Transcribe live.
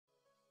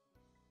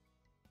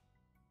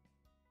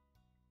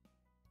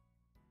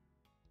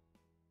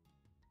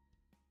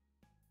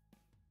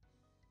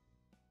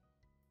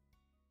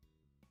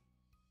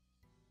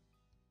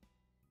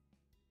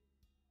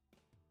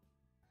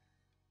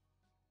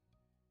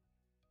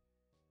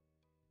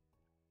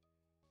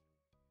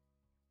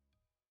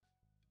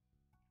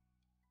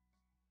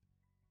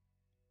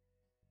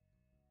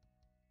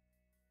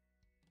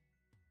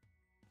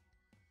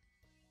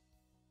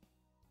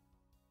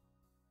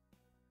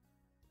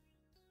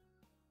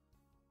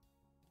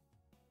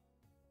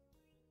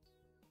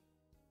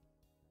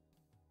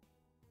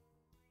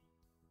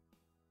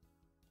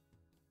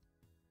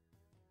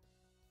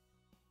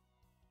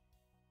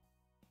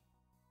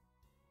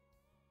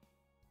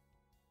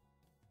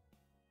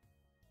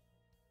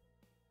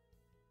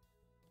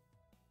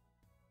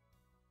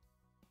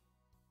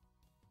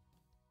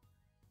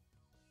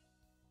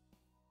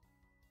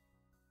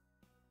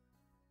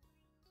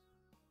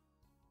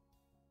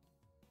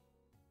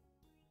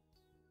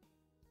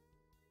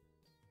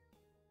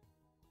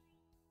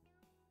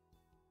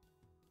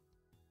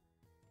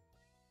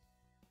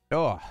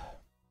Oh,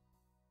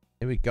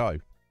 here we go.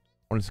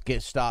 Wanted to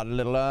get started a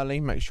little early,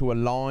 make sure we're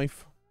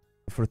live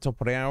for the top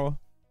of the hour.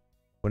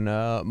 When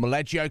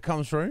Maleggio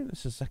comes through, this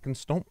is the second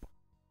stop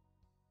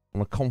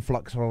on a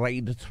Conflux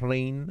raid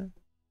train.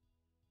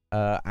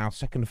 Our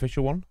second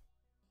official one.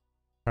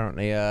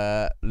 Apparently,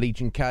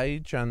 Legion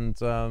Cage and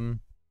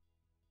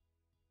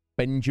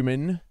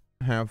Benjamin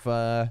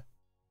have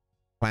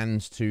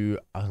plans to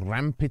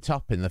ramp it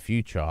up in the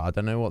future. I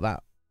don't know what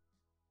that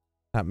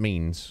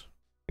means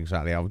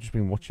exactly. I've just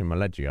been watching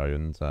Maleggio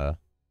and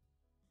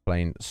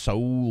playing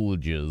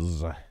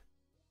soldiers,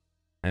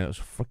 and it was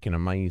freaking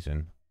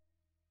amazing.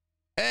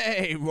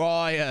 Hey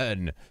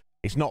Ryan,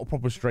 it's not a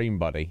proper stream,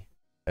 buddy.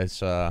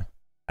 It's and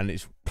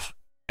it's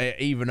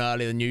even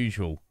earlier than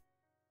usual.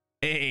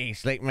 Hey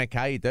Slick Mick,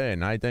 how you doing?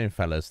 How you doing,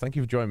 fellas? Thank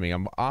you for joining me.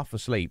 I'm half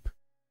asleep.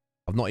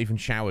 I've not even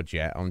showered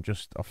yet. I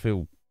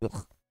feel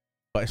ugh.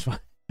 But it's fine.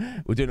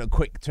 We're doing a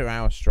quick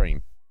 2-hour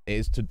stream.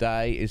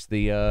 Today is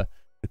the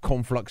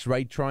Conflux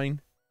raid train.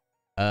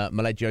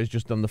 Maleggio's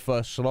just done the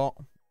first slot.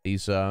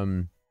 He's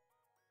I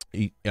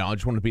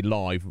just want to be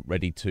live,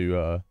 ready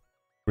to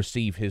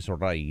receive his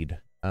raid.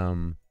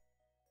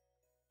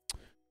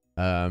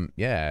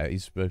 Yeah,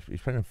 he's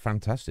playing a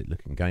fantastic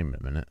looking game at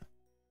the minute.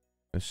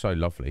 It's so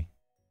lovely.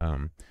 I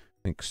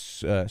think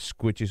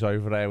Squidge is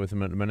over there with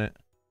him at the minute.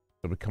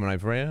 So we're coming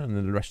over here, and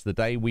then the rest of the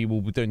day we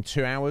will be doing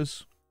 2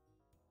 hours.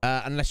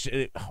 Unless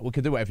we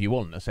can do whatever you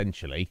want,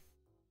 essentially.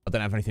 I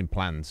don't have anything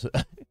planned.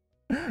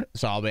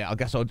 So I mean, I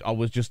guess I was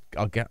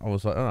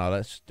like,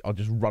 oh, I'll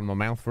just run my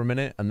mouth for a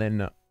minute, and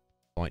then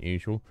like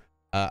usual,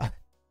 and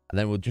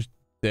then we'll just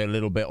do a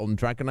little bit on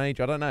Dragon Age.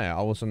 I don't know.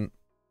 I didn't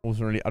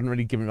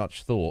really give it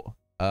much thought.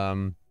 It's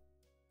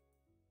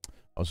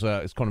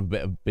kind of a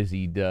bit of a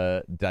busy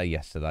day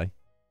yesterday.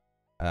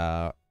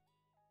 Didn't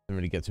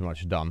really get too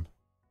much done.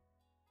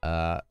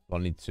 I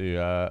need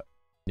to,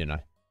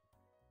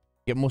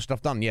 get more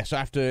stuff done. Yeah, so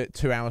after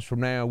 2 hours from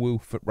now,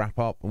 we'll wrap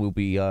up. We'll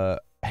be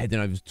heading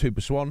over to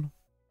Tuba Swan.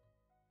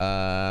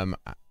 And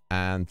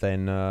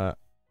then,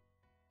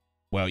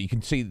 well, you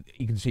can see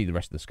the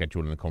rest of the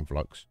schedule in the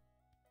Conflux.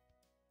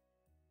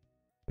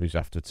 Who's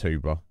after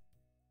Tuba?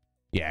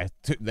 Yeah,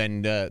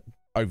 then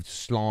over to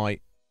Sly,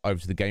 over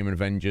to the Game and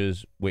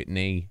Avengers,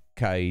 Whitney,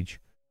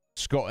 Cage,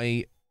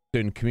 Scotty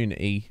doing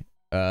community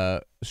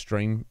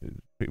stream.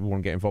 People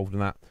want to get involved in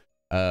that.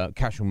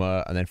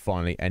 Casualmer, and then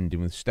finally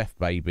ending with Steph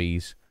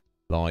Babies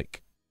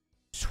like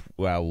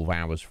 12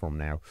 hours from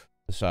now.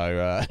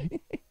 So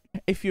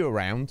if you're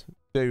around,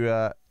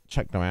 do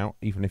check them out.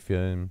 Even if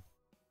you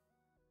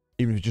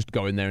just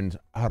go in there and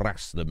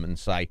harass them and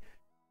say,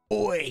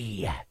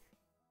 "Oi,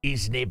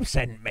 Iznib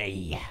sent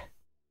me,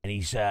 and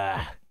he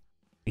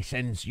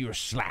sends you a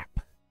slap,"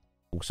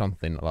 or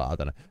something like that. I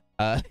don't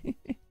know.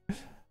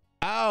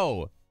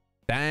 Oh,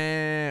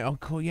 damn! Oh,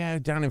 cool. Yeah,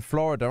 down in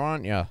Florida,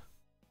 aren't you?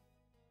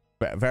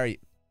 Very,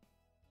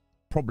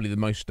 probably the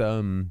most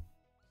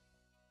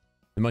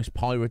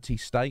piratey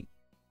state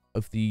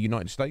of the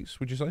United States.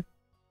 Would you say?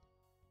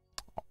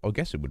 I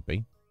guess it would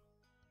be.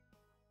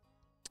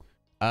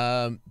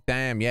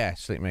 Damn, yeah,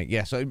 Slick Mate.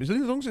 Yeah, so as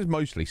long as it's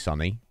mostly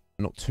sunny,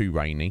 not too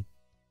rainy.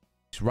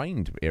 It's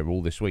rained here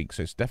all this week,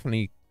 so it's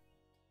definitely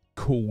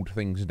cooled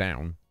things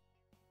down.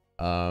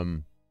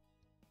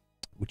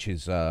 Which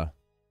is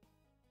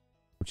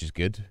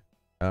good.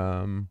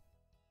 Might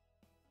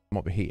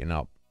be heating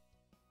up.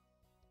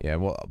 Yeah,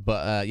 well,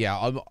 but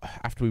yeah,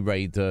 after we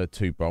raid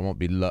Tuba, I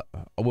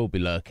will be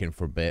lurking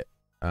for a bit.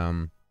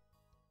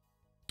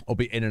 I'll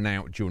be in and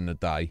out during the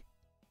day.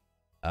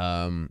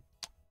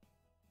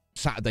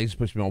 Saturday's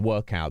supposed to be my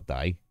workout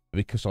day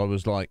because I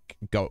was like,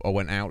 I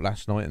went out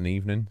last night in the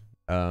evening,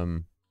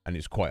 and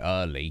it's quite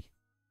early.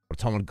 By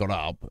the time I got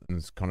up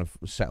and kind of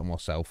settled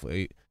myself,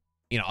 I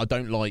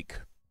don't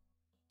like,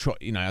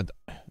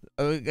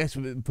 I guess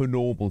for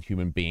normal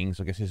human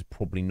beings, I guess it's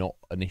probably not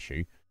an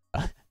issue.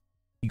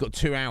 You got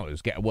 2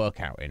 hours, get a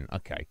workout in.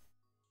 Okay,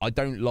 I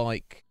don't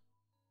like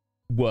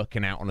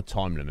working out on a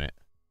time limit.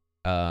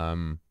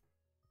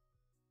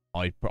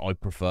 I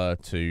prefer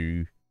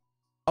to.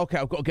 Okay,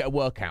 I've got to get a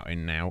workout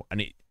in now,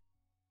 and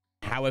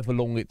however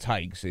long it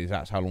takes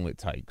that's how long it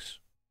takes.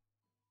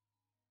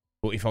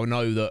 But if I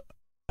know that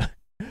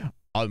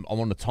I'm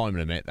on a time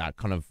limit, that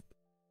kind of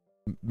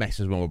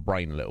messes with my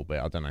brain a little bit.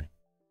 I don't know.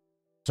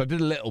 So I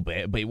did a little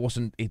bit, but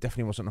it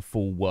definitely wasn't a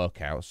full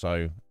workout. So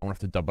I'm gonna have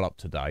to double up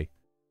today,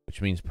 which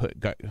means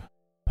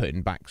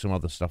putting back some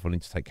other stuff I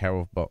need to take care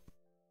of. But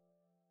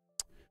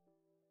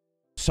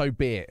so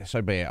be it.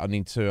 So be it. I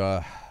need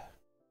to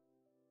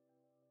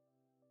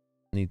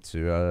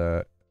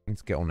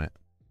get on it.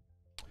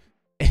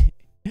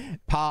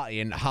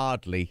 Partying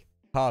hardly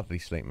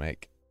Sleep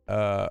Make.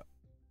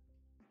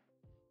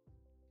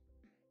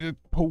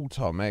 Paul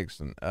Tom,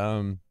 excellent.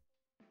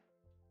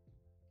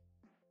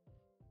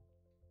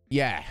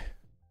 Yeah,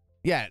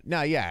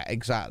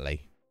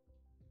 exactly,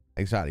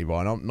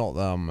 Ryan. I'm not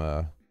I'm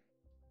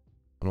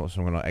not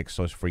some kind of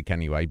exercise freak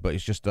anyway, but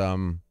it's just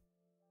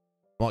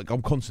like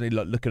I'm constantly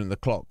looking at the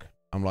clock.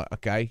 I'm like,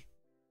 okay,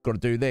 got to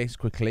do this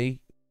quickly.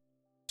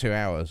 2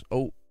 hours.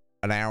 Oh,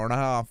 an hour and a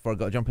half before I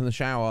got to jump in the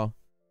shower.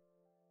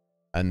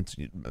 And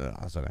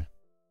I don't know.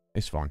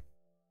 It's fine.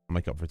 I'll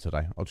make up for it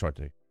today. I'll try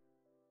to.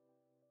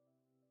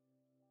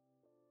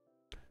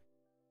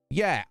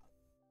 Yeah.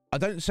 I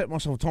don't set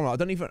myself a timer. I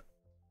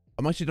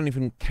mostly don't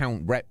even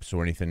count reps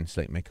or anything,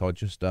 Sleep Maker.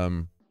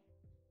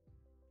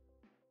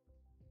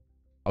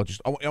 I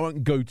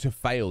won't go to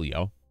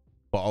failure,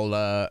 but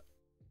I'll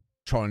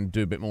try and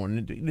do a bit more.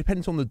 And it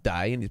depends on the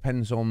day, and it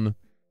depends on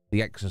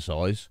the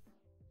exercise.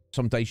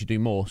 Some days you do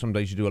more, some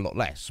days you do a lot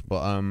less.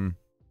 But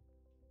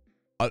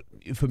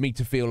for me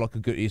to feel like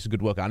it's a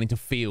good workout, I need to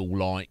feel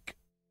like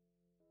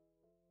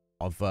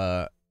I've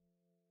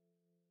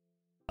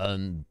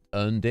earned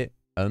it.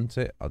 I don't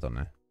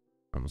know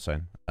what I'm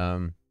saying.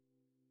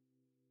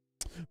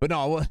 But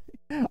no,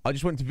 I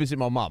just went to visit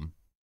my mum.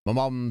 My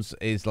mum's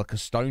is like a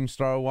stone's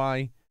throw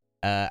away,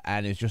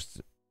 and it's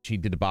just, she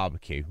did a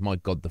barbecue. My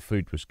God, the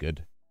food was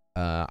good.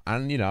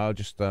 And, you know, I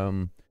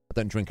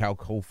don't drink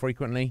alcohol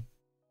frequently.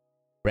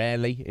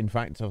 Rarely, in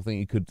fact. I think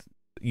you could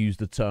use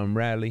the term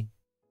rarely.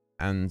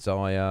 And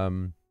I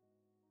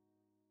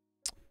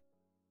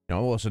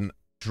wasn't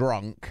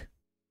drunk,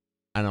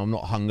 and I'm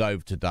not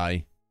hungover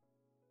today.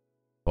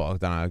 But I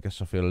don't know, I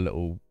guess I feel a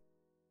little...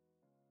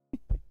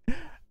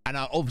 And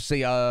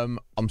obviously, I'm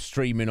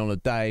streaming on a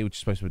day which is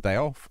supposed to be a day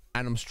off,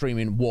 and I'm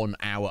streaming 1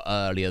 hour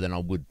earlier than I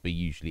would be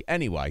usually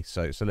anyway,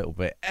 so it's a little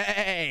bit,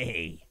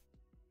 hey!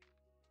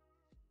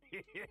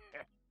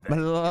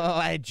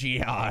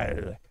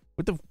 Melegio!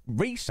 With the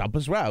resub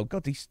as well.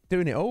 God, he's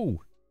doing it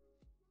all.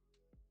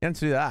 You have to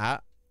do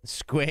that.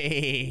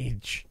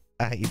 Squidge!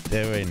 How you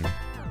doing?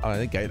 Oh,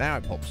 there you go. Now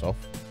it pops off.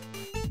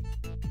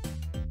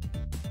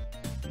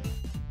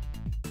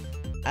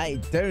 How you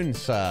doing,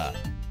 sir?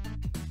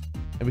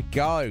 There we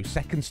go.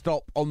 Second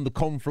stop on the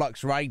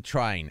Conflux raid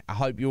train. I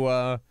hope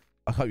your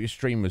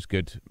stream was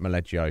good,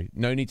 Melegio.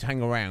 No need to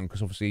hang around,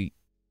 because obviously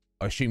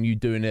I assume you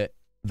doing it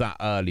that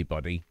early,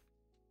 buddy,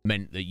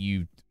 meant that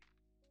you'd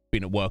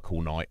been at work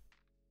all night.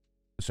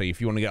 So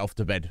if you want to get off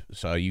to bed,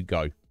 so you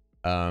go.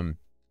 Welcome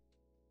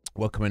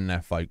in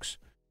there, folks.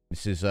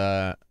 This is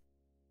yeah,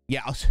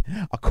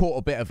 I caught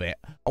a bit of it.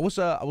 I was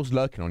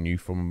lurking on you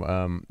from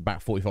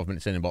about 45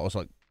 minutes in, but I was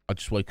like, I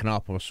just woken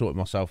up, I was sorting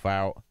myself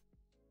out.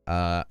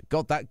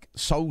 God, that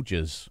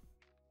Soldiers.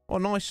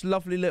 What a nice,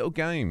 lovely little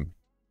game.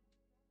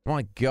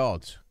 My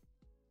God.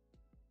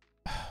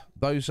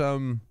 Those,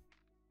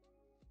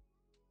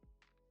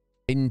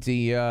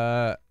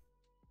 indie,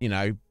 you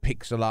know,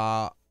 pixel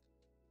art,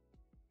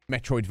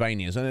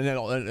 Metroidvanias. And they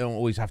don't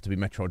always have to be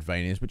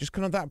Metroidvanias, but just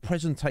kind of that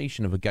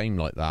presentation of a game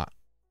like that.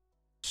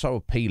 So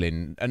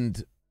appealing.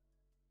 And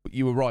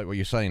you were right what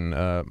you're saying,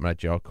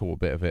 Reggie. I caught a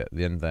bit of it at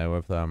the end there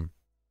with, the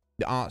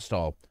art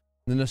style,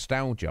 the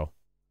nostalgia.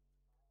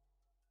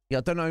 Yeah,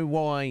 I don't know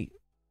why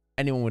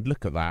anyone would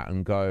look at that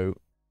and go,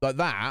 like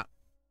that,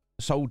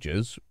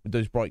 Soldiers, with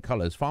those bright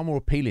colours, far more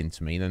appealing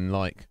to me than,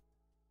 like,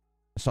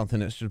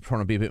 something that's just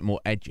trying to be a bit more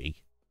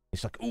edgy.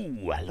 It's like,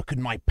 ooh, look at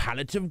my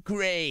palette of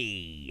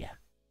grey.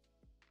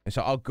 It's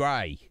like, oh,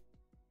 grey.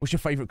 What's your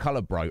favourite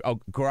colour, bro? Oh,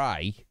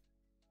 grey.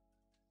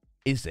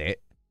 Is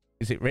it?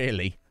 Is it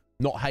really?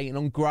 Not hating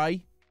on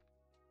grey?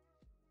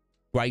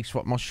 Grey's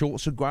what my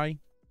shorts are grey.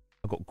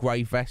 I've got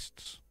grey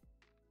vests.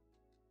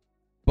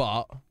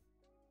 But...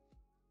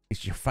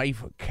 it's your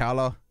favourite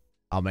colour?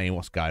 I mean,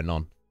 what's going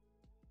on?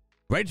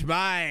 Red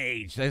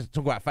Mage! Let's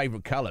talk about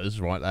favourite colours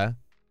right there.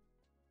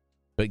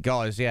 But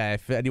guys, yeah,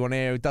 if anyone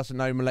here who doesn't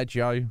know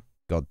Melegio,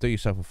 God, do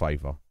yourself a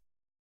favour.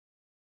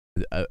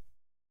 A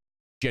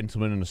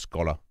gentleman and a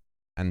scholar.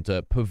 And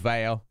a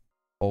purveyor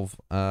of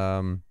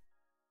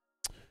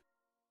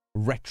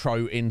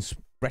retro and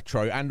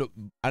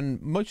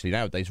mostly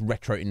nowadays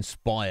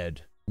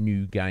retro-inspired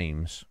new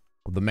games.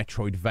 Of the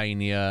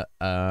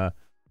Metroidvania...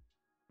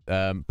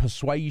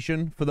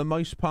 Persuasion for the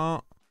most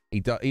part.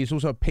 He's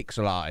also a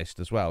pixel artist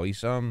as well.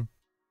 He's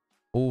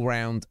all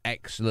round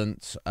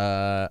excellent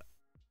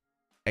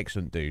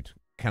excellent dude.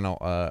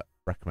 Cannot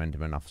recommend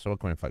him enough. So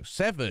welcome in, folks.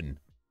 Seven,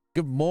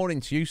 good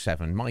morning to you,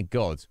 Seven. My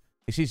God,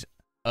 this is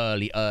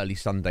early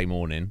Sunday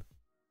morning,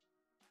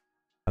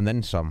 and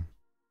then some.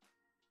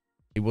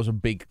 It was a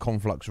big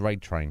Conflux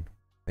raid train.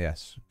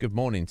 Yes, good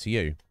morning to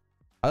you.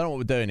 I don't know what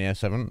we're doing here,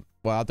 Seven.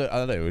 Well, I don't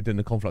know. We're doing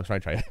the Conflux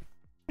raid train.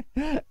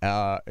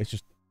 It's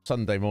just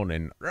Sunday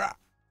morning.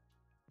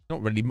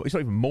 Not really. It's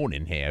not even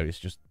morning here. It's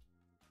just.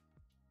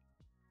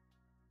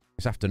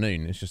 It's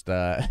afternoon. It's just.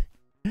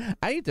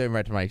 How you doing,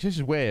 Red Mage? This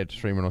is weird.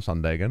 Streaming on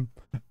Sunday again.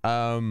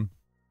 Yeah,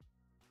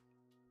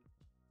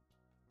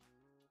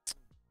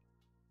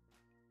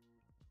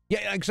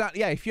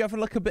 exactly. Yeah, if you have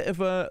like a bit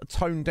of a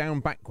toned down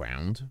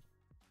background,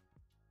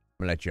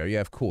 Melegio,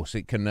 yeah, of course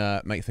it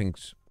can make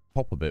things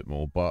pop a bit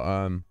more.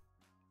 But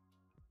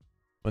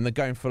when they're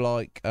going for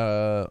like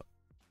I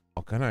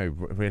don't know,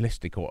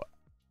 realistic or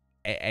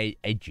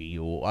edgy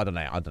or I don't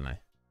know.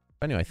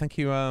 Anyway, thank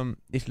you.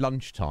 It's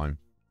lunchtime.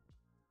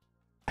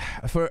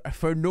 For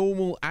a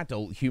normal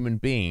adult human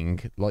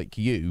being like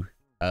you,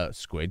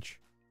 Squidge.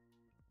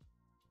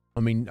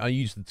 I mean, I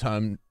use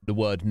the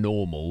word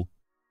normal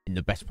in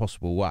the best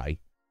possible way.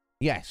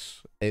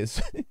 Yes, it's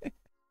it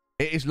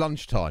is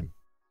lunchtime.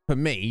 For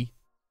me,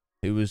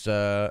 it was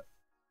I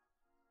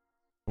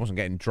wasn't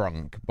getting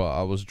drunk, but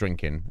I was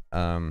drinking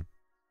and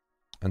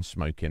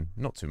smoking.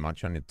 Not too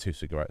much, only 2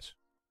 cigarettes.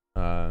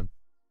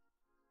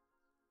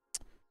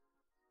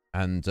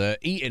 And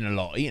eating a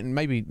lot. Eating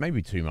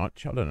maybe too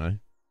much. I don't know.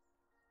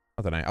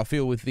 I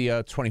feel with the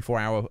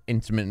 24-hour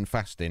intermittent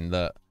fasting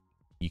that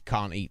you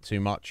can't eat too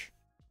much.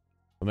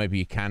 Or maybe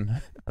you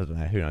can. I don't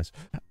know. Who knows?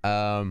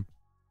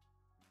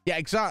 Yeah,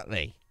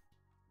 exactly.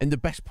 In the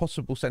best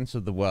possible sense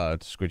of the word,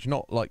 Squidge.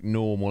 Not like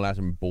normal as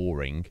in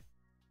boring.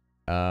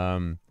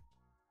 Yeah,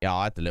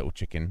 I had the little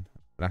chicken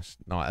last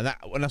night. And that,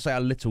 when I say a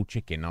little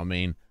chicken, I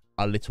mean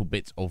a little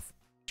bit of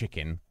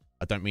chicken.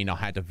 I don't mean I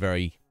had a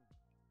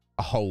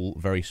whole,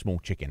 very small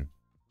chicken.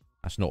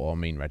 That's not what I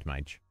mean, Red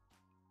Mage.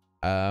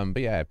 But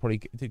yeah,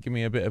 probably did give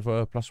me a bit of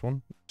a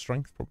 +1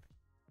 strength, probably.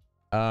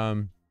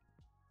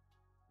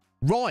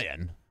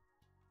 Ryan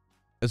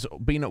has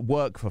been at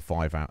work for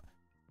 5 hours.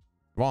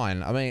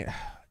 Ryan, I mean,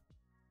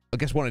 I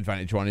guess one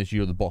advantage, Ryan, is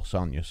you're the boss,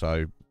 aren't you?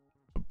 So,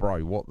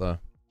 bro, what the...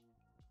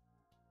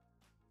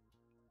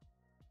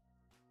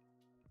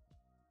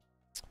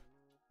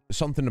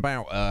 Something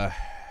about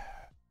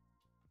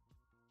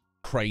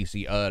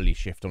crazy early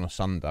shift on a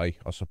Sunday,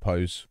 I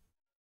suppose.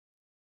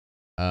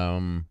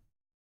 But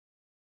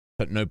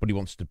nobody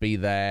wants to be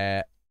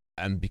there,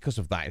 and because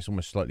of that, it's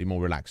almost slightly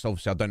more relaxed.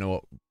 Obviously, I don't know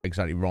what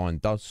exactly Ryan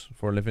does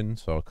for a living,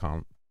 so I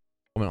can't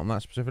comment on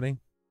that specifically.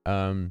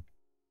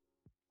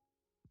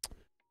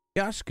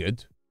 Yeah, that's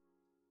good.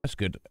 That's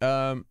good.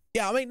 Yeah,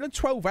 I mean, the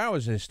 12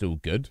 hours is still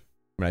good,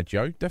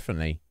 Joe.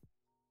 Definitely.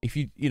 If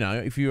you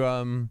if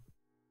you're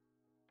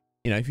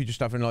just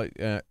having like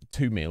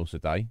 2 meals a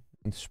day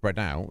and spread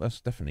out,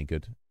 that's definitely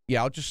good.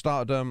 Yeah, I just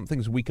started. I think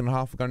it's a week and a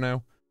half ago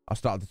now. I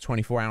started the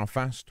 24-hour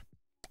fast.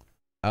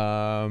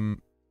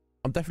 I'm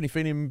definitely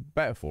feeling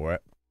better for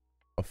it.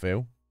 I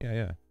feel.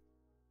 Yeah.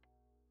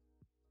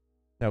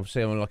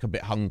 Obviously, I'm like a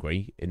bit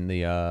hungry in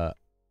the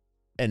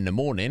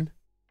morning.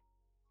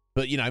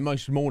 But,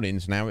 most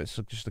mornings now, it's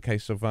just a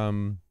case of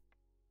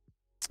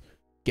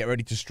get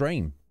ready to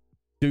stream.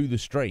 Do the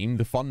stream,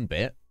 the fun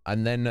bit,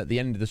 and then at the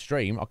end of the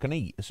stream, I can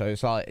eat. So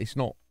it's like, it's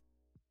not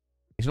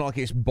like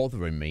it's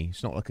bothering me.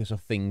 It's not like it's a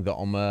thing that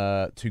I'm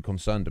too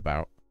concerned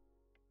about.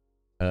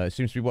 It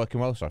seems to be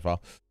working well so far.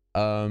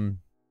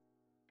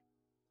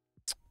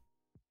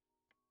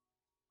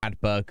 Add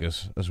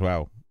burgers as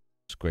well.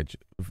 Squidge.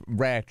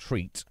 Rare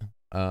treat.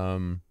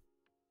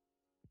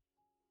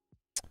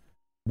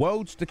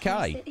 Worlds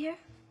Decay. Sit here?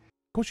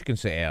 Of course you can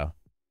sit here.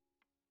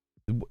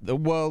 The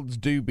worlds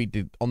do be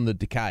on the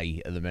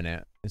decay at the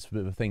minute. It's a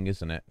bit of a thing,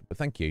 isn't it? But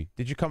thank you.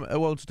 Did you come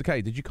Worlds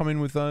Decay? Did you come in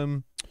with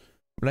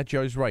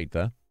Legio's raid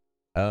there?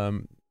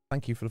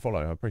 Thank you for the follow.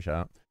 I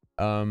appreciate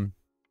that.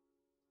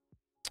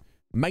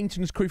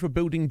 Maintenance crew for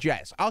building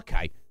jets.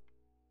 Okay.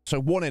 So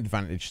one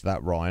advantage to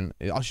that, Ryan,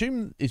 I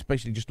assume it's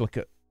basically just look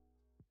at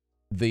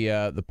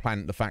the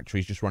plant, the factory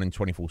is just running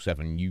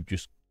 24/7. You've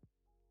just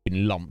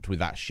been lumped with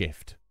that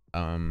shift,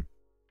 for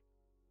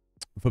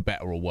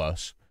better or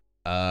worse.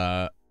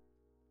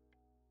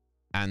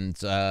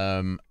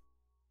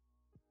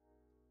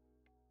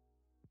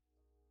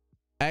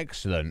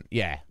 Excellent.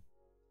 Yeah.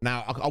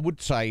 Now I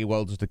would say,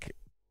 well, just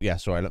yeah.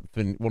 Sorry,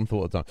 one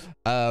thought at a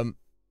time.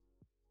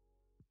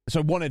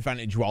 So one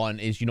advantage, Ryan,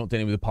 is you're not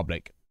dealing with the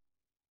public.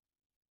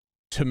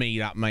 To me,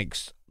 that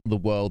makes the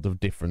world of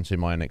difference in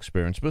my own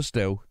experience. But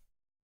still,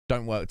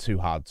 don't work too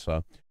hard.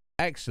 So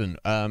excellent.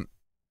 Now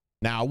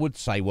I would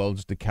say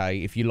Worlds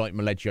Decay. If you like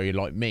Melegio, you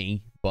like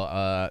me.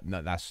 But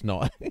no, that's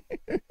not.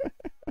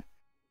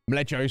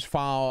 Melegio is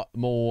far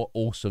more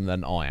awesome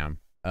than I am.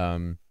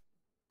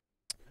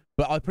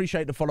 But I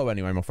appreciate the follow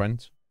anyway, my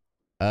friends.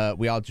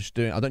 We are just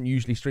doing... I don't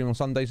usually stream on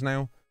Sundays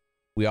now.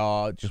 We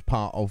are just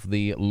part of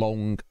the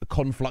long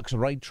Conflux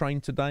raid train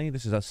today.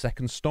 This is our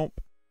second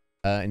stop.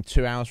 In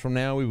 2 hours from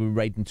now, we will be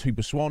raiding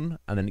Tuba Swan,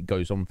 and then it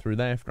goes on through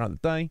there throughout the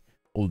day.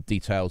 All the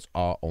details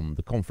are on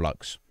the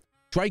Conflux.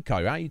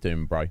 Draco, how you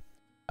doing, bro?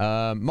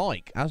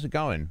 Mike, how's it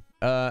going?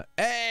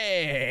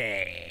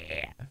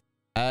 Hey!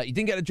 You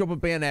didn't get a job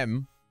at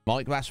B&M,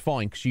 Mike. That's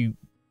fine, because you...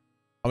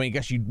 I mean, I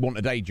guess you'd want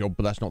a day job,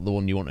 but that's not the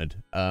one you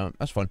wanted.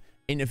 That's fine.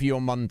 Interview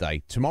on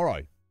Monday.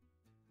 Tomorrow.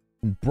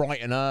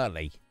 Bright and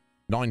early.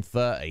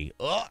 9:30.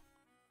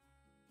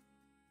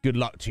 Good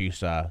luck to you,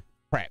 sir.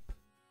 Prep.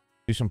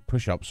 Do some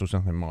push-ups or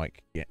something,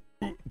 Mike. Yeah.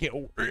 Get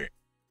all...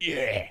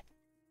 Yeah.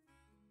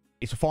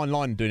 It's a fine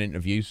line doing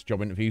interviews,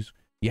 job interviews.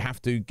 You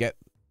have to get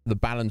the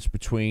balance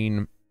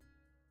between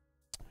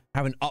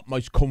having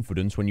utmost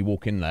confidence when you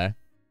walk in there.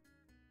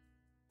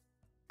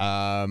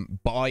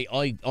 But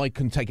I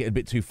can take it a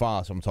bit too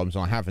far sometimes,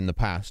 and I have in the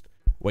past,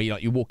 where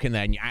you walk in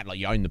there and you act like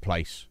you own the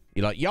place.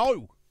 You're like,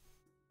 yo!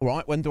 All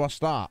right, when do I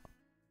start?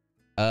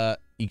 You're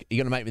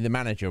going to make me the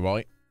manager,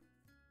 right?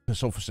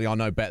 Because obviously I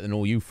know better than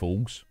all you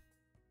fools.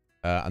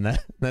 And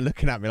they're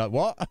looking at me like,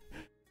 what?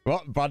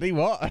 What, buddy,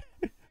 what?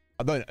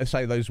 I don't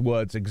say those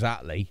words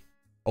exactly,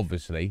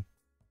 obviously.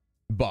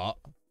 But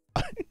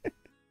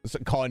it's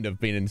kind of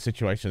been in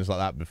situations like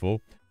that before.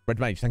 Red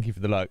Mage, thank you for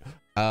the lurk.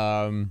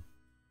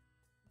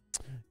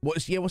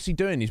 What's he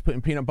doing? He's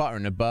putting peanut butter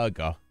in a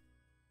burger.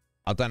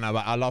 I don't know,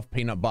 but I love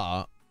peanut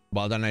butter,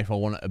 but I don't know if I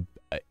want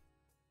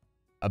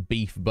a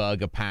beef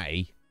burger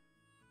patty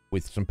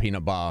with some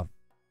peanut butter.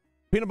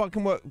 Peanut butter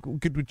can work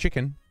good with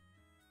chicken.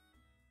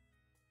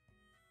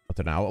 I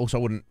don't know. Also,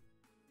 I wouldn't.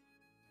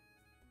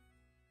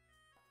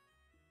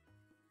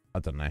 I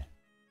don't know.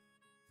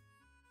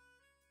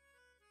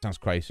 Sounds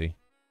crazy.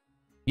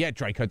 Yeah,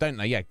 Draco, don't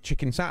they? Yeah,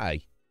 chicken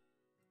satay.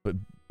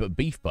 But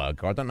beef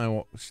burger, I don't know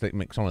what Slick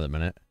Mix on at the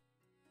minute.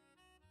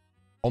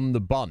 On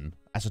the bun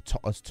as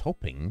as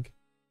topping.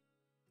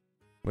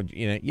 But,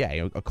 you know,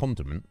 yeah, a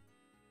condiment.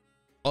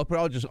 I'm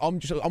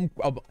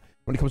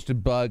when it comes to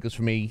burgers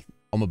for me,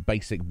 I'm a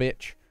basic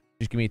bitch.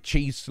 Just give me a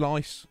cheese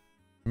slice,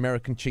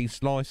 American cheese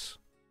slice,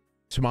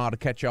 tomato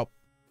ketchup,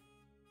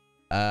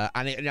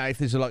 and you know, if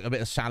there's like a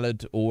bit of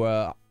salad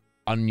or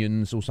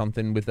onions or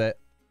something with it,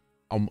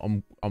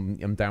 I'm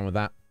down with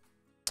that.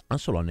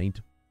 That's all I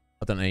need.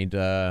 I don't need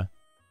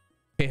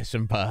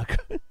Pearson burger.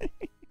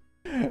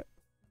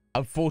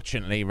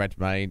 Unfortunately, Red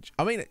Mage.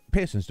 I mean,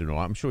 Pearson's doing all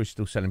right. I'm sure he's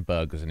still selling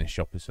burgers in his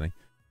shop, isn't he?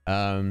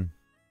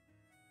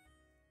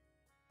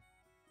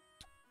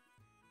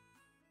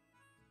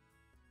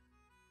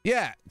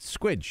 Yeah,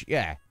 Squidge,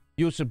 yeah.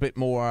 Yours a bit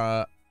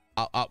more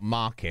up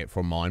market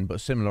from mine,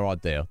 but similar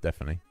idea,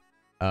 definitely.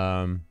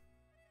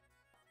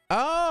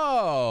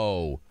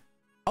 Oh,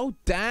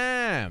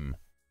 damn.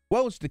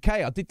 World's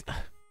Decay,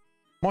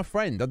 my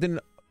friend,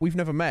 we've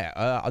never met.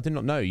 I did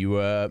not know you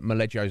were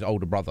Maleggio's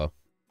older brother.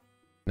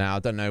 Now, I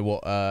don't know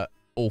what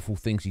awful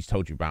things he's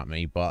told you about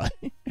me, but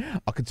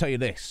I can tell you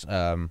this.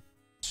 Although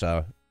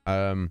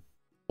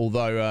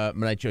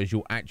Maleggio is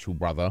your actual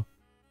brother,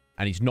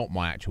 and he's not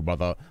my actual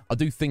brother, I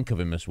do think of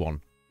him as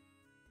one.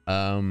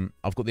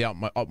 I've got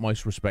the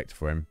utmost respect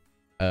for him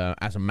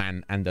as a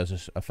man and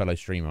as a fellow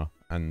streamer.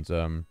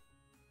 And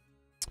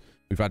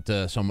we've had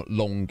some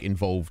long,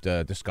 involved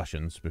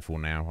discussions before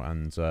now,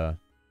 and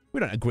we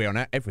don't agree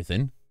on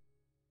everything.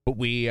 But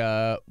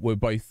we're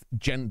both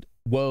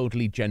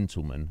worldly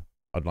gentlemen,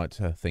 I'd like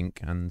to think,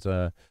 and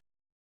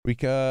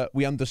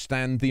we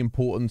understand the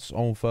importance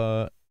of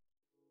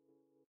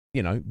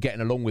you know,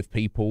 getting along with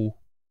people,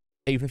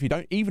 even if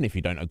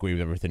you don't agree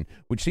with everything,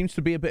 which seems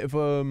to be a bit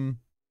of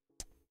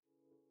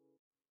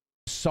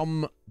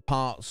some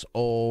parts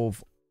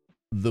of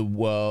the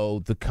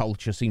world, the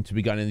culture seem to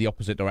be going in the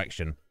opposite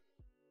direction,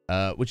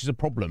 which is a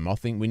problem. I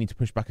think we need to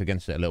push back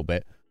against it a little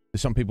bit.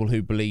 There's some people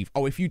who believe,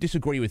 oh, if you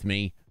disagree with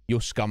me,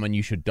 you're scum and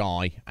you should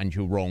die, and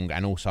you're wrong,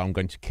 and also I'm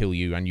going to kill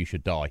you and you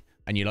should die.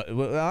 And you're like,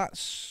 well,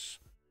 that's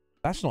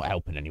not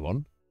helping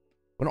anyone.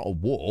 We're not at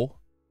war.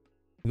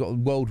 We've got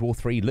World War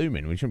III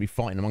looming. We shouldn't be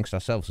fighting amongst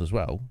ourselves as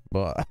well.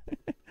 But,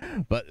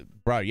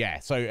 bro, yeah.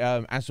 So,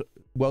 as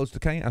World's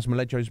Decay, as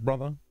Maleggio's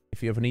brother,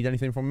 if you ever need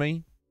anything from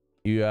me,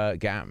 you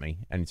get at me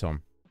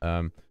anytime.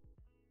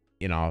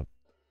 You know,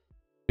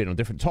 been on a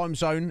different time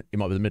zone. It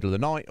might be the middle of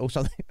the night or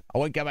something. I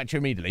won't get back to you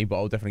immediately, but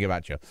I'll definitely get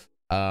back to you.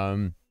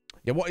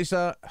 Yeah, what's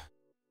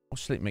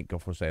Sleep Mate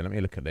Goth say? Let me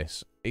look at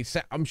this.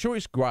 I'm sure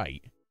it's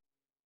great.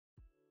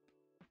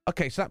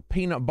 Okay, so that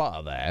peanut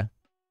butter there.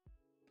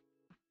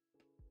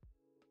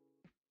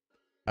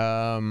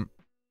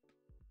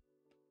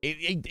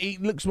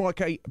 It looks like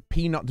a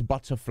peanut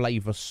butter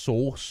flavor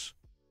sauce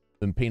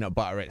than peanut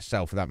butter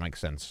itself, if that makes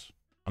sense.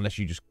 Unless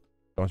you just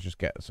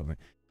get something.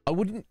 I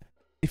wouldn't,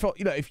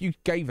 if you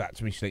gave that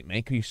to me, Sleep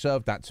Mate, you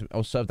served that to,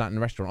 or served that in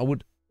a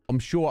restaurant, I'm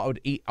sure I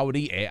would eat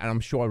it, and I'm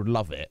sure I would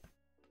love it.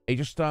 It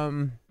just,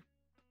 I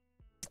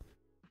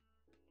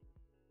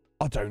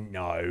don't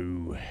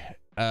know.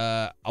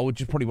 I would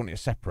just probably want it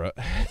separate.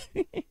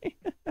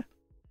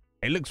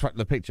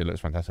 The picture looks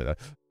fantastic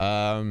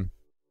though.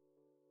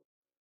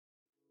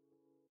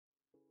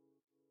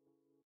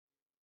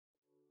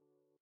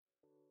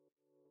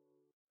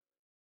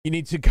 You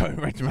need to go,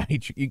 Red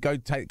Mage. You go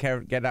take care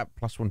of, get that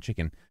 +1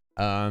 chicken.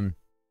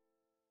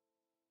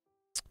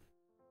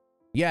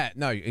 Yeah,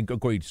 no,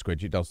 agreed,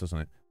 Squidge. It does, doesn't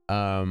it?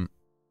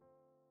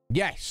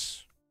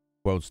 Yes.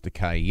 World's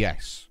Decay,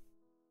 yes.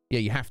 Yeah,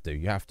 you have to.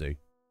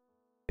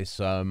 It's,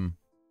 yeah,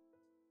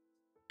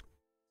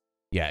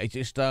 it's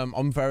just,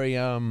 I'm very,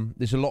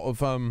 there's a lot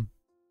of,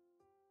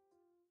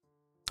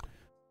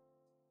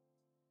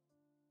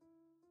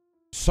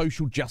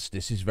 social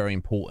justice is very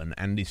important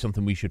and is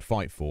something we should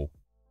fight for.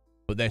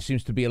 But there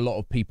seems to be a lot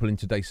of people in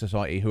today's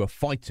society who are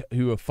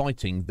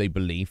fighting, they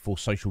believe, for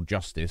social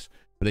justice,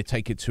 but they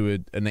take it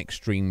to an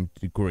extreme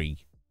degree.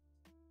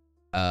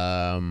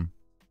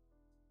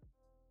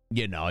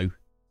 You know,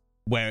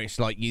 where it's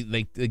like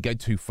they go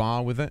too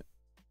far with it.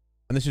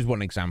 And this is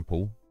one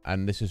example,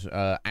 and this is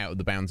out of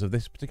the bounds of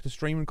this particular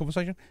stream and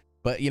conversation.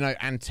 But, you know,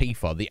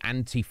 Antifa, the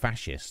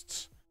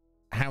anti-fascists,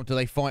 how do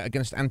they fight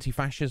against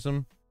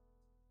anti-fascism?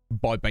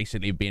 By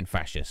basically being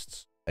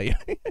fascists. It's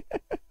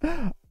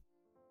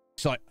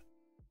like,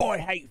 I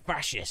hate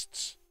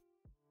fascists.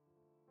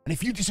 And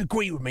if you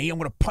disagree with me, I'm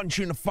going to punch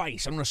you in the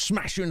face. I'm going to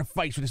smash you in the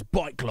face with this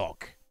bike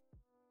lock.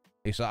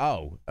 It's like,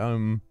 oh,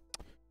 I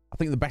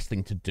think the best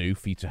thing to do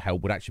for you to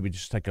help would actually be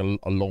just take a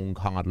long,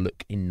 hard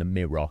look in the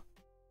mirror.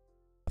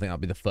 I think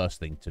that'd be the first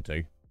thing to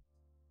do.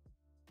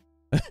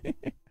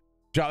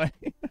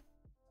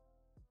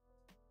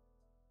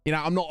 You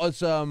know, I'm not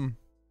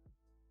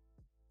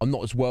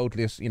as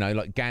worldly as, you know,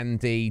 like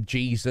Gandhi,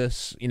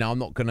 Jesus. You know, I'm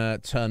not gonna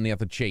turn the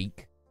other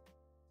cheek.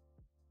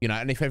 You know,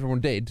 and if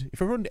everyone did,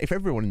 if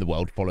everyone in the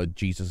world followed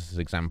Jesus'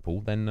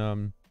 example,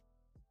 then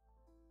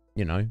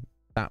you know,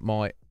 it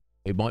might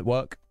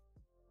work.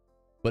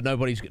 But not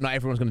everyone's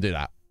gonna do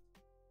that.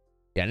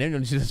 Yeah, and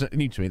everyone doesn't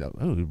need to be that.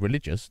 Oh,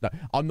 religious. No,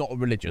 I'm not a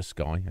religious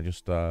guy. I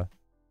just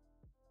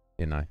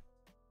you know.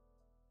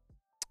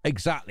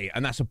 Exactly,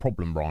 and that's a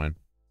problem, Ryan.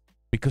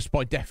 Because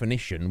by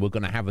definition, we're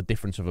going to have a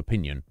difference of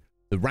opinion.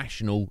 The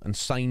rational and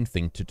sane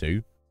thing to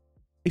do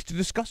is to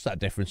discuss that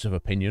difference of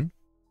opinion,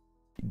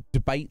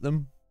 debate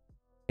them,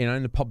 you know,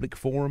 in the public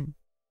forum,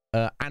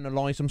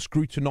 analyze them,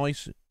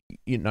 scrutinize,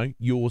 you know,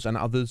 yours and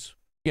others.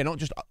 Yeah, not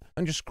just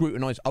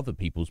scrutinize other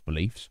people's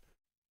beliefs,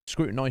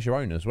 scrutinize your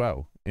own as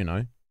well, you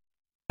know.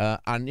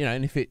 And you know,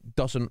 and if it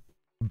doesn't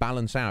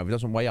balance out, if it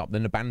doesn't weigh up,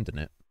 then abandon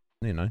it,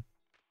 you know.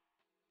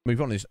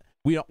 Move on.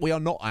 We are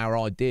not our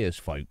ideas,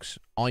 folks.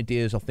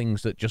 Ideas are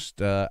things that just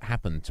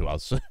happen to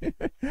us.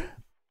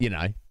 You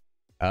know.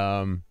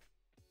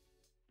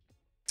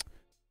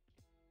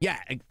 Yeah.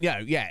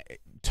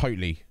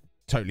 Totally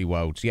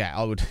worlds. Yeah,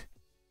 I would.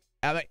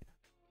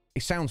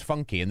 It sounds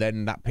funky, and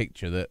then that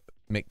picture that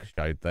Mick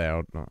showed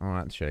there. Oh,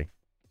 actually,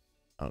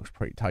 that looks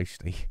pretty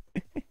tasty.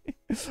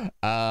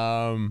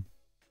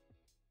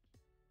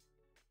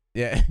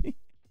 Yeah.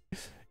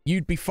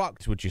 You'd be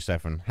fucked, would you,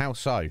 Stefan? How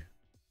so?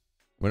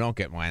 When I'll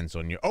get my hands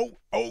on you. Oh,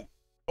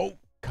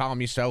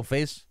 calm yourself,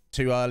 Iz.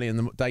 Too early in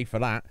the day for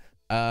that.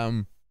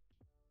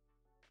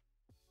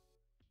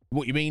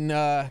 What you mean?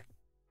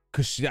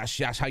 Because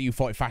that's how you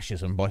fight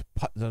fascism, by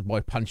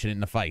punching it in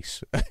the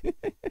face.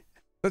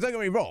 But don't get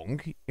me wrong.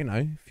 You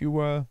know, if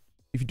you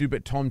do a bit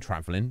of time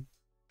traveling,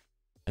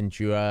 and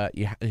you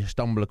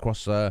stumble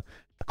across a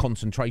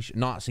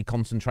Nazi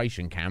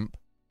concentration camp,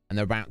 and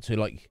they're about to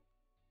like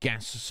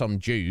gas some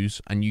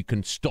Jews, and you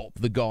can stop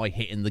the guy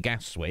hitting the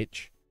gas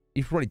switch.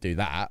 You probably do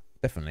that,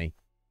 definitely.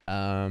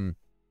 But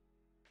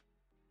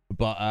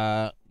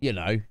you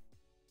know,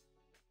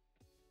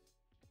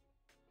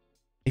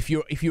 if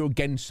you're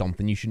against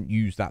something, you shouldn't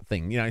use that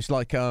thing. You know, it's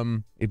like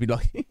it'd be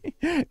like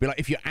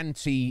if you're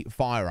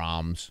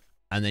anti-firearms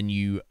and then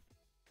you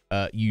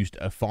used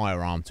a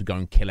firearm to go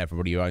and kill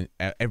everybody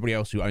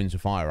else who owns a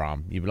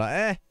firearm. You'd be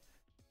like,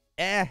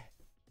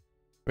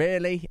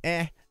 really,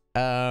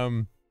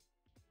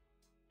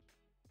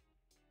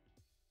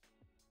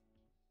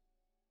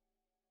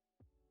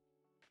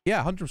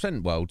 Yeah,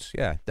 100% worlds.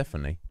 Yeah,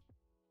 definitely.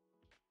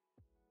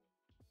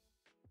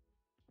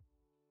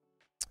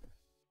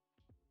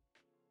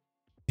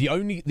 The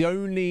only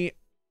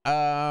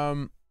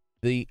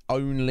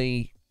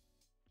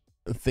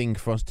thing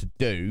for us to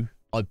do,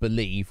 I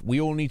believe,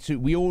 we all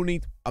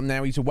need.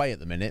 Now he's away at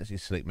the minute.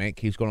 He's Slick Mick.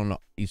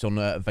 He's on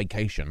a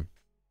vacation.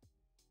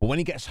 But when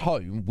he gets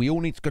home, we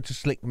all need to go to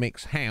Slick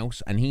Mick's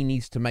house, and he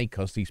needs to make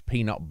us these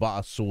peanut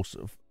butter sauce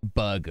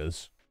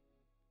burgers.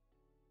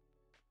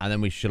 And then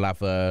we should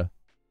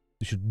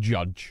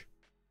judge.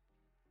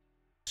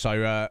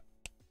 So,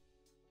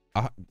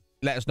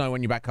 let us know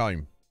when you're back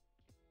home,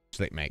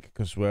 Slick Mick,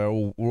 because we're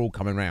all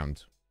coming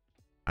round.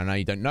 I know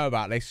you don't know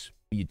about this,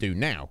 but you do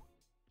now.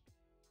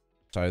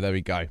 So there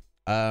we go.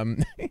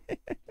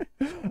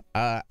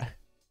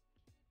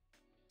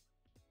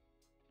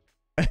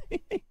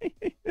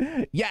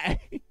 Yeah,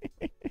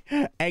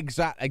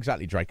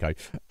 exactly, Draco.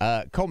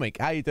 Comic,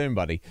 how you doing,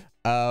 buddy?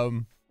 Yeah,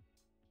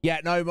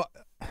 no, but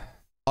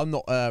I'm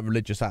not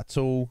religious at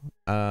all.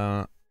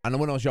 And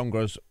when I was younger,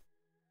 I was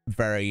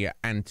very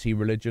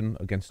anti-religion,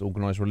 against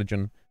organised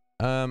religion.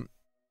 I'm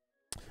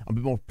a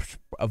bit more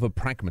of a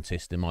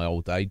pragmatist in my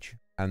old age,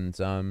 and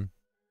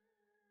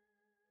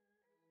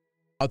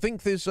I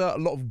think there's a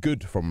lot of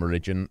good from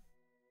religion,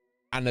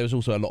 and there's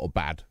also a lot of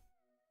bad.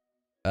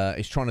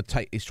 It's trying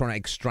to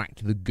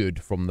extract the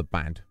good from the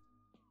bad.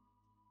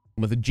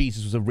 Whether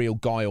Jesus was a real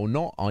guy or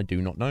not, I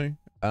do not know.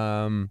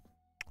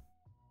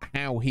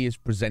 How he is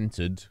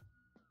presented,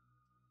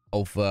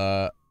 of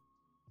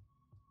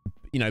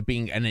you know,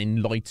 being an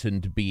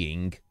enlightened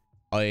being,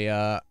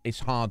 it's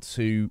hard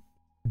to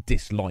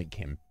dislike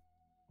him.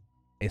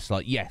 It's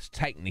like, yes,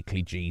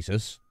 technically,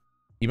 Jesus,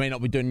 you may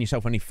not be doing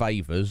yourself any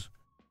favors,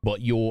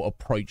 but your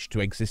approach to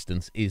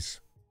existence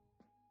is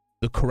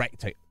the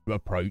correct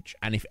approach,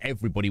 and if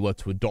everybody were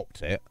to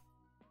adopt it,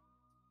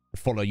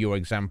 follow your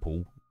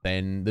example,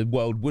 then the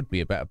world would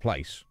be a better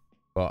place.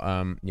 But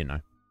you know,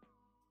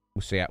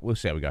 we'll see how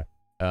we go.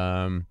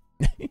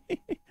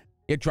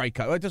 Yeah,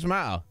 Draco, it doesn't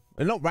matter.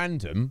 They're not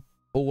random.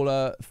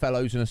 All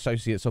fellows and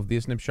associates of the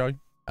Iznib Show.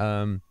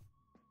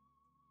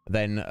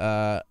 Then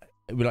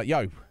it'd be like,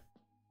 yo,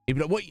 he'd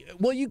be like,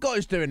 what are you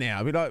guys doing here?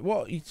 I'd be like,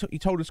 what? You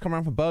told us to come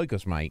around for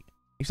burgers, mate.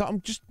 He's like,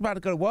 I'm just about to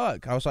go to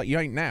work. I was like, you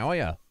ain't now, are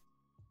you?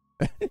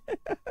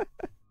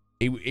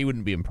 He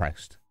wouldn't be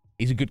impressed.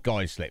 He's a good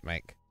guy, Slick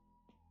Mick.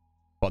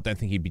 But I don't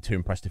think he'd be too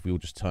impressed if we all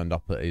just turned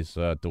up at his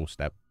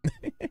doorstep.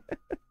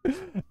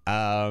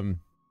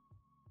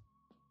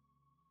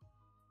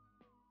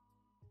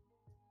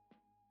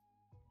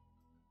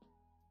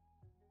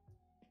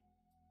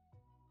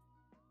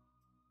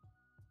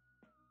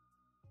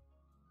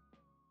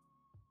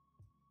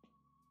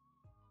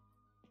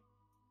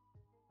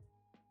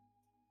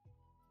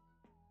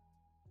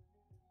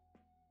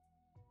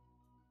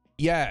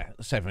 Yeah,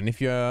 Seven, if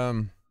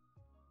you're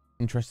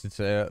interested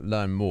to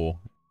learn more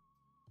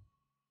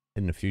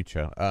in the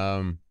future,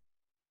 yeah,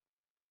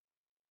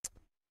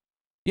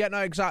 no,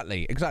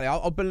 exactly.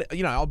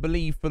 I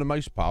believe for the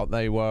most part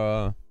they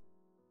were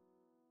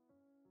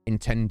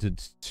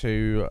intended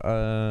to,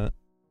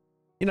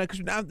 because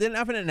they didn't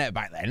have an internet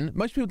back then.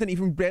 Most people didn't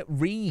even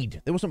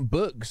read. There wasn't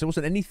books. There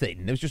wasn't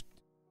anything. There was just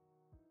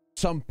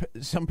some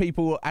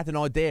people had an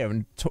idea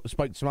and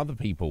spoke to some other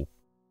people.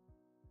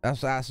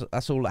 That's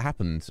all that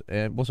happened.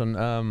 It wasn't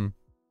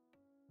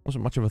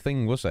much of a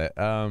thing, was it?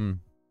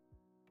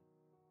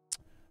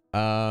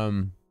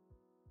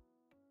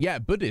 Yeah,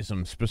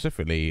 Buddhism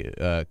specifically,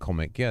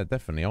 comic. Yeah,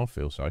 definitely, I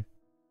feel so.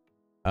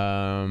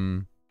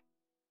 Yeah,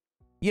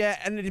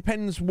 and it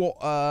depends what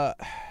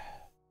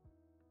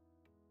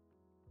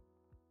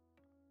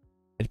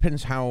it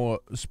depends how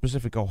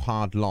specific or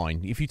hard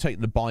line. If you take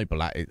the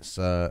Bible at its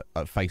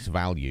at face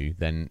value,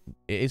 then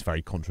it is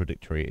very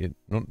contradictory.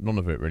 None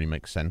of it really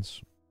makes sense.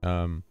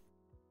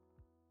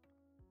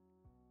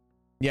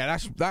 Yeah,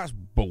 that's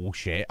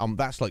bullshit.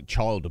 That's like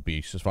child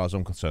abuse as far as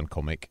I'm concerned,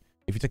 comic.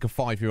 If you take a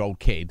 5-year-old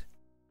kid,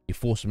 you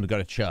force them to go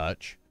to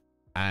church,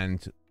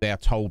 and they are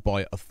told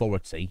by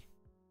authority,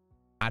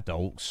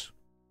 adults,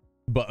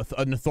 but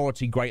an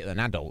authority greater than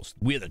adults.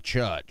 We're the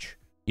church.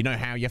 You know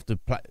how you have to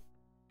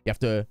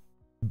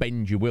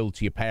bend your will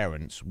to your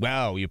parents.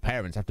 Well, your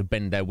parents have to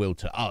bend their will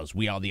to us.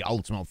 We are the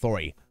ultimate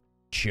authority,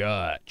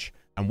 church.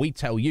 And we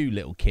tell you,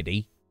 little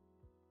kiddie,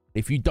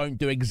 if you don't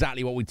do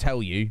exactly what we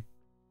tell you,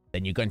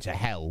 then you're going to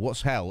hell.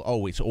 What's hell?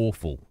 Oh, it's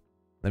awful.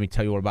 Let me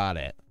tell you all about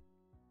it.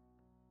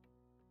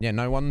 Yeah,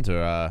 no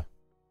wonder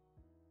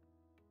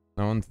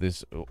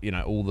there's,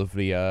 all of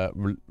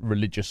the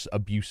religious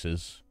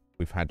abuses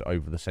we've had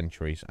over the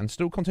centuries and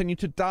still continue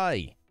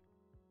today.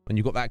 When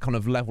you've got that kind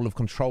of level of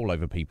control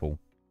over people.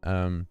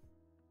 Yeah,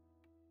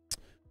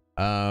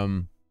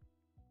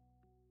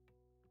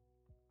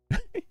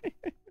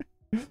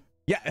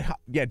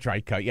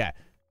 Draco, yeah.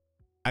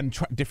 And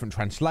different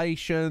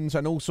translations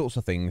and all sorts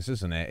of things,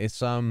 isn't it?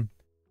 It's I mean,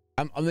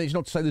 it's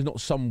not to say there's not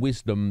some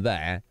wisdom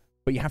there,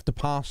 but you have to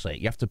pass it.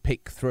 You have to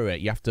pick through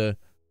it. You have to,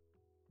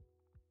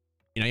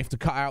 you have to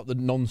cut out the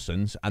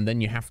nonsense, and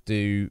then you have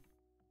to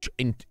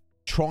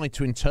try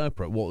to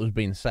interpret what was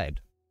being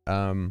said.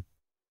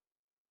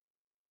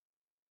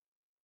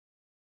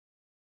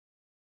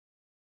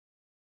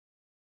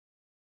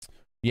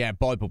 Yeah,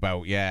 Bible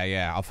Belt.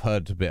 Yeah. I've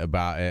heard a bit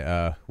about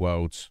it.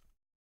 Worlds.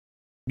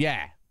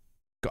 Yeah.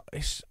 God,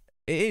 it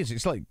is.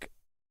 It's like,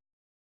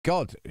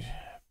 God,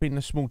 being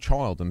a small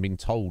child and being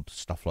told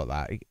stuff like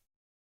that,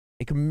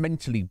 it can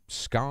mentally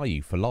scar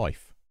you for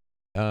life.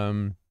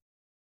 And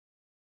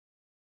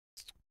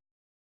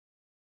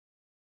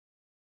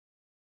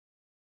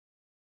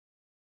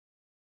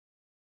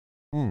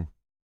I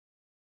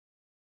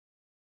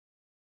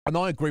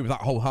agree with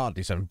that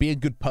wholeheartedly, Sam. Be a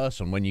good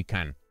person when you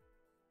can.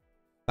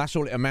 That's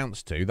all it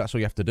amounts to. That's all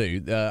you have to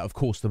do. Of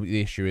course,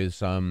 the issue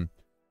is,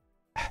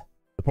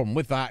 the problem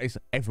with that is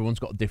everyone's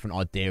got a different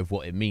idea of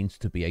what it means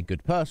to be a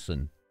good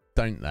person,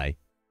 don't they?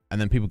 And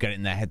then people get it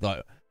in their head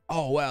like,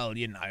 oh, well,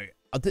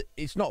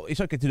 it's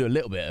okay to do a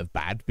little bit of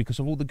bad because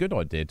of all the good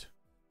I did.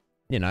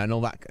 And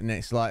all that. And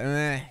it's like,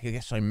 it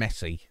gets so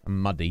messy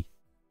and muddy.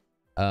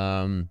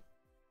 And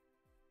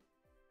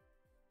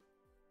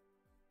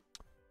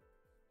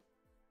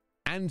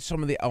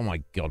some of the, oh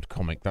my God,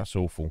 comic, that's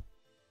awful.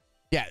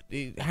 Yeah,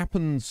 it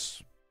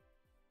happens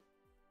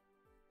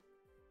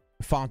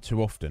far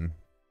too often.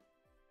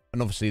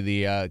 And obviously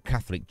the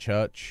Catholic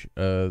Church,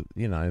 the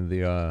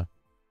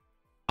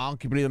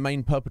arguably the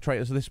main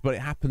perpetrators of this, but it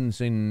happens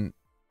in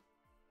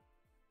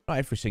not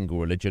every single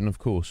religion, of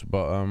course,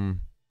 but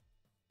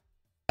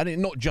and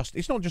it's not just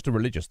a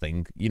religious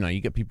thing. You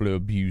get people who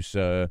abuse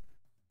their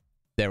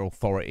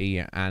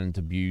authority and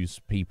abuse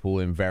people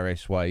in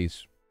various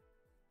ways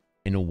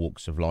in all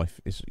walks of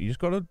life. You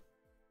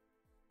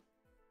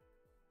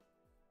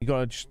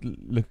gotta just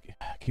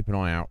keep an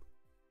eye out.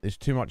 There's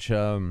too much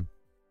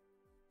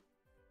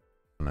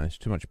there's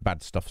too much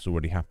bad stuff's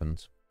already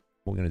happened.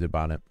 What are we going to do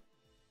about it?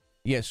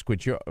 Yeah,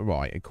 Squidge, you're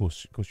right. Of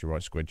course you're right,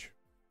 Squidge.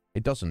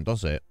 It doesn't,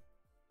 does it?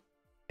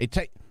 It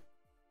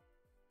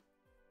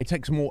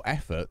takes more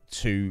effort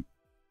to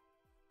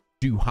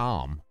do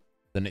harm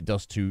than it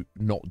does to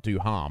not do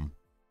harm.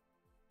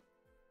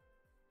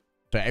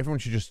 So everyone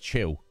should just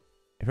chill.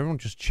 If everyone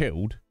just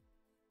chilled,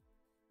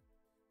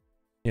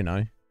 it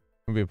wouldn't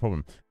be a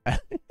problem.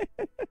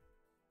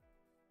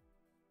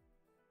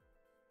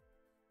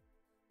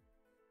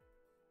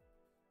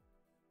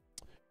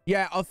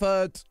 Yeah, I've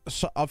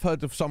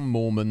heard of some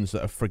Mormons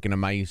that are friggin'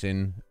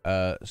 amazing,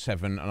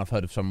 Seven, and I've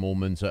heard of some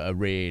Mormons that are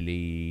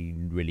really,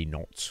 really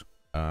not.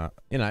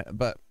 You know,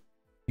 but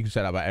you can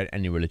say that about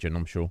any religion,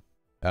 I'm sure.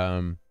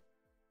 Yeah,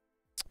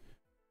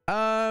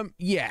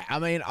 I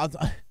mean,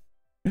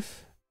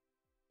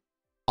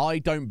 I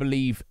don't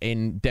believe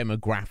in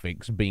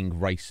demographics being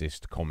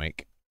racist,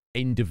 comic.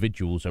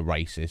 Individuals are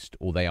racist,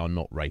 or they are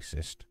not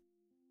racist.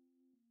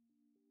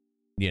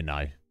 You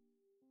know.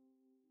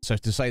 So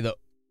to say that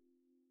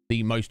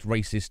the most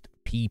racist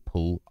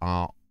people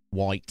are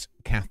white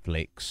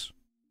Catholics,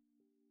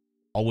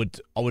 I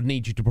would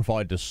need you to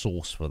provide a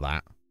source for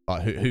that.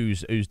 Like,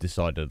 who's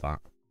decided that?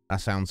 That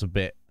sounds a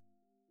bit,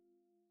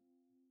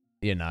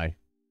 you know,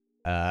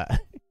 a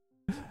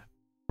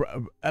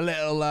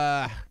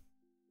little,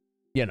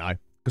 you know,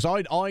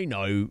 because I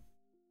know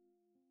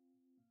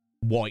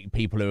white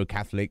people who are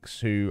Catholics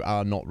who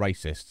are not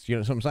racists. You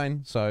know what I'm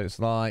saying? So it's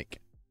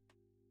like,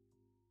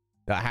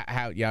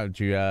 how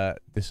do you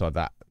decide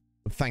that?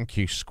 Thank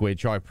you,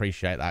 Squidge. I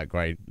appreciate that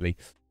greatly.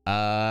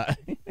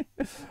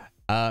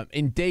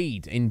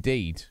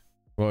 Indeed.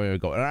 Well, we've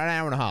got an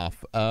hour and a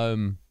half.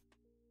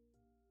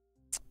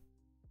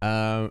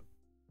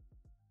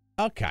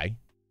 Okay.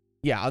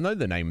 Yeah, I know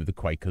the name of the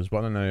Quakers, but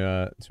I don't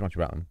know too much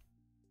about them.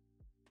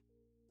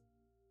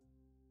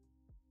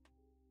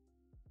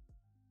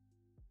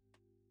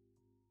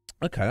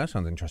 Okay, that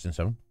sounds interesting,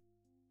 Seven.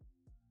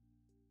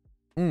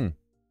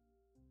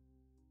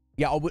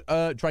 Yeah, I would,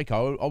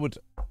 Draco, I would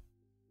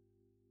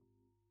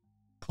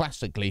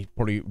classically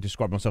probably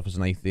describe myself as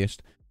an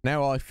atheist.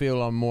 Now I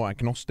feel I'm more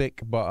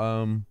agnostic, but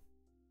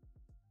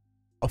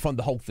I find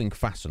the whole thing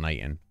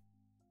fascinating.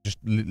 Just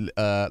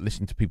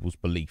listen to people's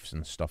beliefs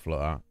and stuff like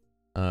that.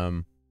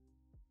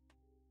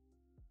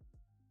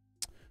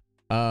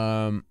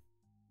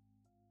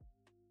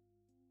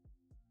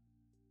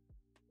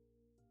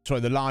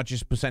 Sorry, the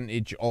largest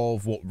percentage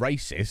of what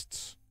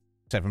racists?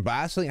 7. But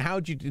actually,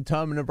 how do you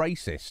determine a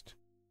racist?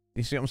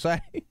 You see what I'm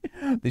saying?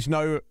 There's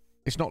no.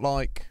 It's not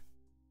like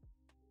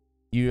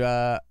you.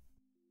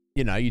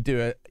 You know, you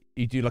do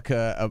like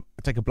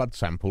take a blood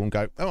sample and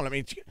go. Oh, let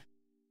me.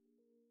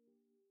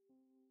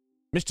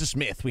 Mr.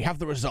 Smith, we have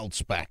the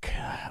results back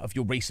of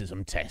your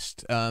racism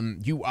test.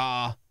 You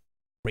are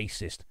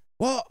racist.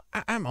 What?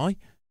 Am I?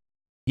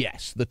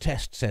 Yes, the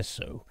test says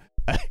so.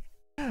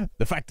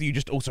 The fact that you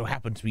just also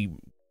happen to be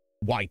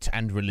white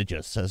and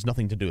religious has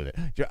nothing to do with it.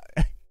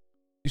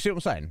 You see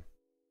what I'm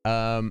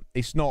saying?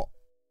 It's not,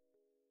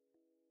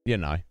 you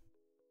know, I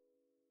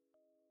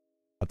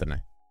don't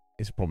know.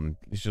 It's a problem.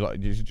 It's just like,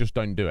 you just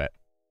don't do it.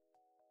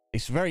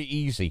 It's very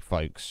easy,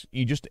 folks.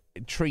 You just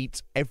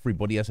treat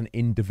everybody as an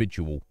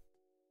individual.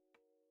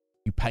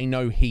 You pay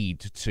no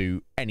heed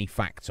to any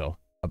factor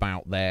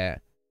about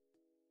their,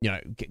 you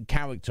know,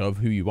 character of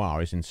who you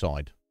are is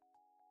inside.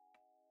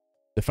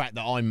 The fact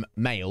that I'm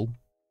male,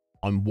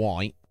 I'm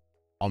white,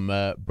 I'm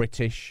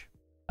British,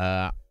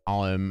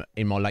 I'm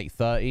in my late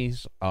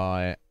 30s,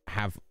 I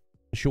have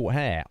short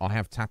hair, I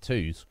have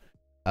tattoos,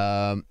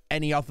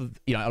 any other,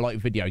 you know, I like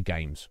video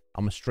games,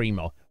 I'm a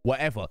streamer,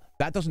 whatever.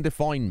 That doesn't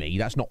define me.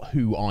 That's not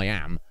who I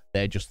am.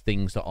 They're just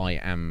things that I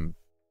am,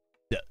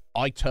 that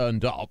I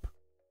turned up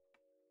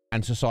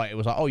and society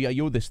was like, oh yeah,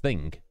 you're this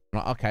thing. I'm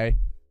like, okay,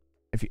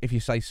 if you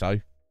say so.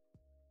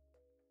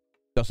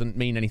 Doesn't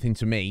mean anything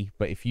to me,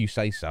 but if you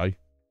say so,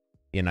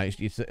 you know,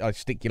 I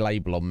stick your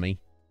label on me.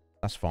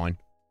 That's fine.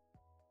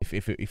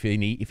 If you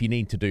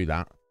need to do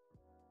that,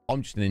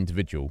 I'm just an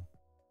individual,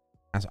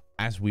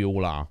 as we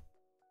all are.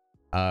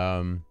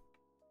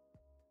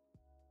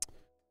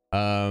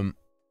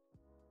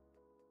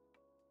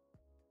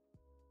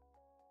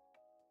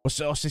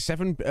 So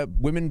 7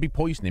 women be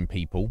poisoning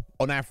people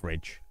on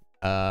average.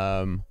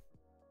 Yeah,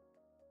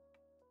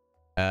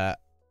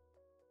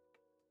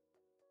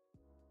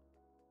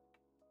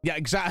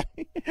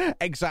 exactly.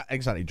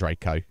 Exactly,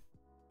 Draco.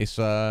 It's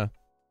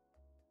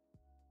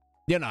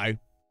you know.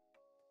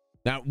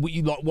 Now,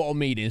 what I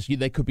mean is,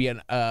 there could be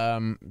an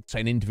say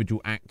an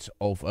individual act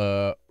of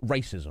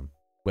racism,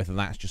 whether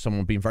that's just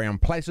someone being very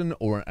unpleasant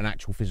or an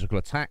actual physical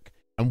attack,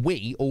 and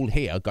we all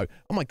here go,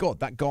 "Oh my god,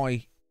 that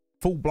guy,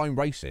 full-blown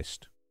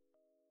racist."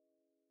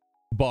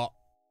 But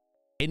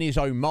in his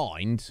own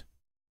mind,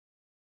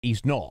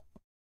 he's not.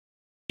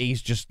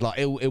 He's just like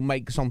he'll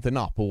make something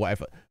up or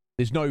whatever.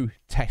 There's no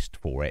test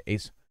for it.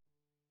 It's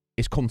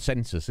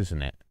consensus,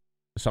 isn't it?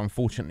 So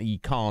unfortunately, you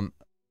can't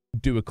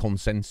do a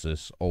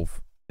consensus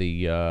of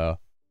the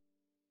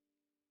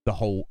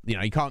whole. You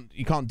know, you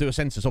can't do a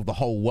census of the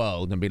whole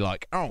world and be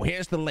like, oh,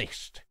 here's the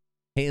list.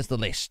 Here's the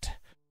list.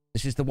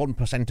 This is the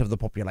 1% of the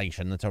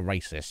population that are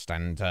racist,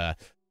 and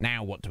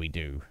now what do we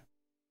do?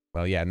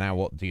 Well, yeah, now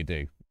what do you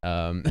do?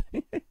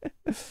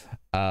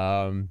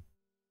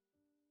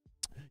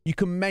 You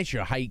can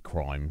measure hate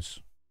crimes.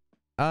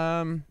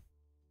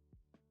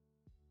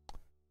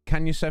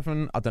 Can you,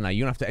 7? I don't know.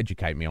 You're going to have to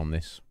educate me on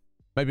this.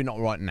 Maybe not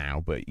right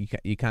now, but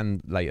you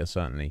can later,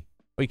 certainly.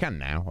 Well, you can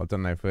now. I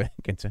don't know if we're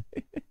going to.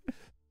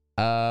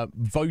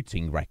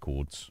 Voting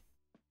records.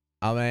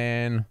 I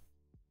mean,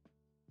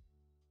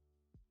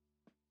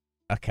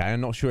 Okay,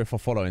 I'm not sure if I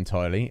follow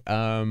entirely.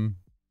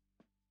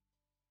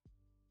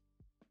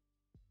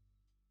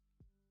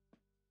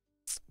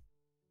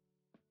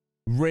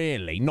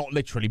 Really? Not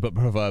literally, but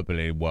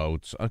proverbially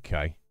worlds.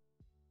 Okay.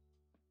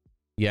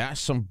 Yeah,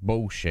 that's some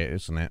bullshit,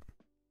 isn't it?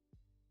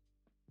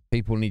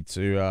 People need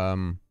to,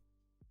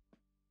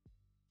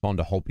 find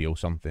a hobby or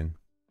something.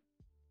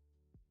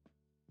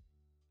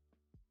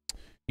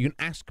 You can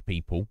ask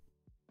people.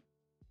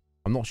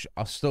 I'm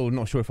still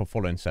not sure if I'm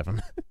following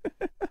 7.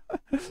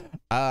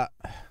 So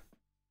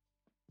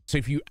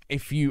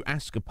if you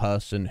ask a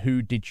person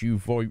who did you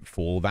vote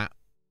for, that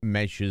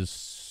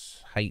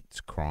measures hate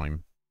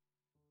crime.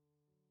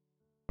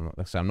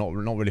 I'm not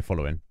really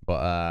following,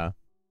 but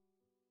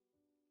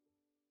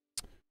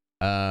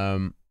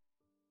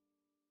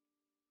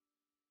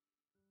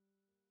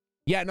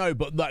yeah, no,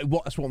 but like,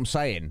 that's what I'm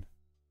saying.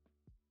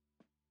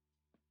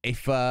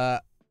 If yeah,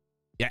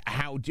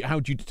 how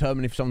do you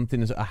determine if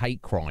something is a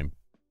hate crime?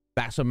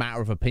 That's a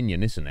matter of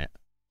opinion, isn't it?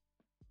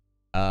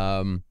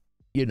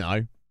 You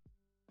know,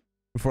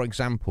 for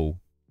example,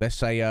 let's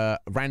say a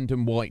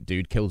random white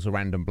dude kills a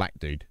random black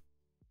dude.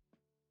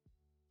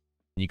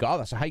 And you go, oh,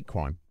 that's a hate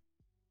crime.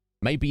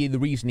 Maybe the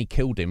reason he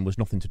killed him was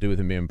nothing to do with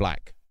him being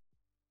black.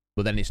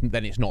 But then it's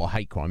not a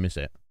hate crime, is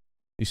it?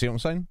 You see what I'm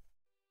saying?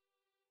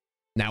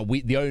 Now,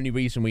 the only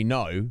reason we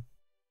know,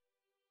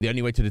 the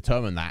only way to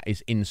determine that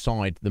is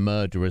inside the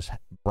murderer's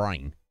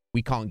brain.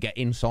 We can't get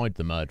inside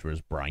the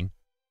murderer's brain.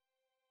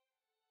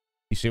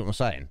 You see what I'm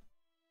saying?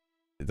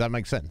 Does that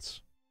make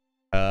sense?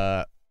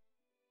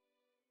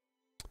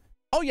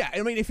 Oh yeah,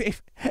 I mean,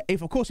 if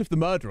of course, if the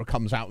murderer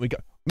comes out and we go,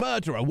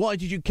 murderer, why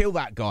did you kill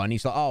that guy? And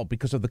he's like, oh,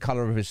 because of the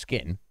colour of his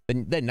skin.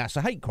 Then that's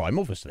a hate crime,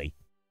 obviously.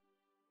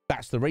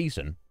 That's the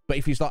reason. But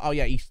if he's like, oh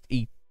yeah,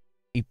 he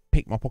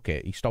picked my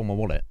pocket, he stole my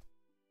wallet.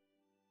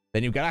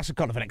 Then you go, that's a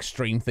kind of an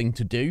extreme thing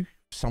to do.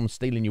 Someone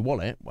stealing your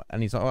wallet.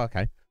 And he's like, oh,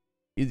 okay.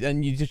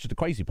 And you're just a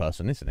crazy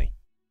person, isn't he?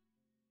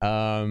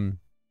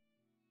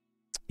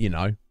 You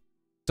know. Does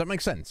that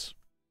make sense?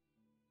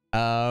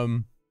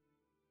 I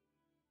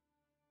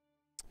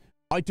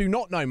do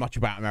not know much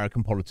about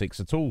American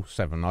politics at all,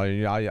 7.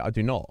 I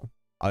do not.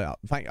 I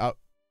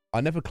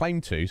never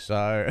claimed to,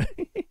 so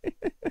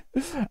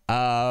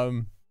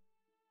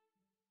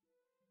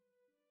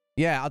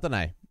yeah, I don't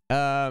know.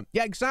 Yeah,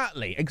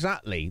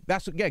 exactly.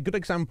 That's good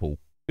example.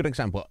 Good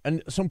example.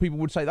 And some people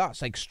would say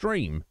that's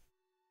extreme.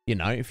 You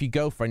know, if your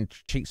girlfriend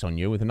cheats on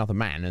you with another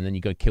man and then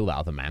you go kill that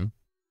other man,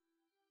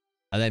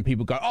 and then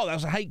people go, oh,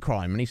 that's a hate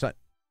crime, and he's like,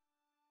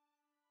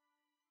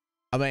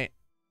 I mean,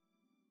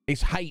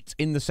 it's hate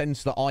in the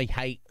sense that I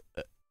hate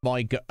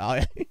I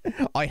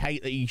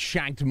hate that he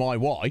shagged my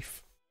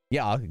wife.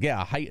 Yeah,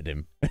 I hated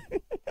him.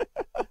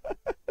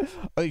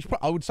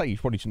 I would say you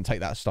probably shouldn't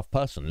take that stuff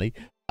personally.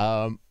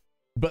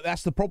 But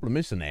that's the problem,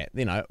 isn't it?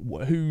 You know,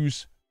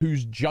 who's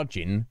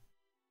judging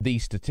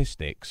these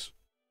statistics?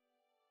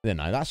 You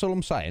know, that's all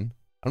I'm saying.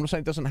 I'm not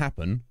saying it doesn't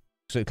happen,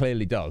 because it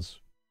clearly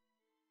does.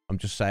 I'm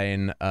just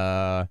saying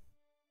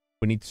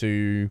we need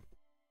to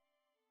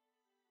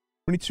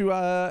you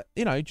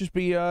know, just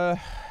be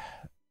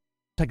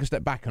take a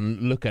step back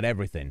and look at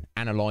everything,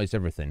 analyze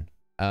everything.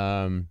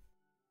 That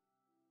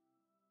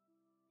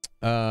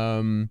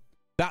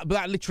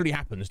literally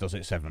happens, does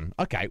it, 7?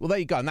 Okay, well there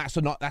you go, and that's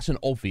an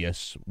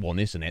obvious one,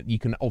 isn't it? You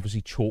can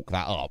obviously chalk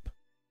that up.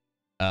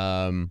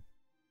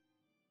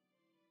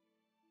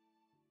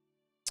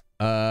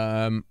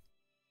 So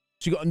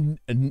you got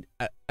an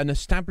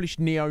established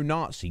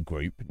neo-Nazi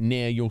group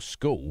near your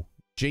school.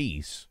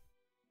 Jeez,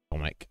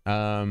 comic.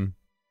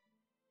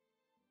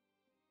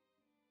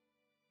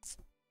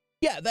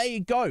 Yeah, there you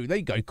go,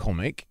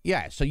 comic.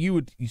 Yeah, so you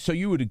would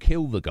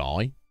kill the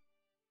guy.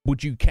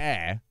 Would you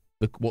care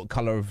what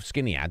color of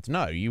skin he had?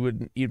 No, you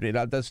wouldn't.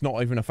 That's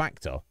not even a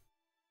factor.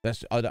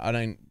 I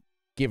don't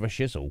give a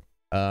shizzle.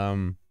 Yeah,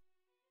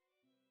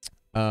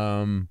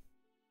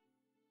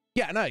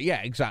 no,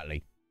 yeah,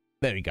 exactly.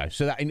 There we go.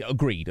 So that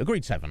agreed,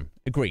 7.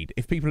 Agreed.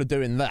 If people are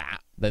doing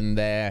that, then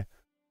they're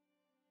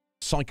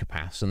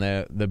psychopaths and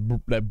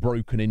they're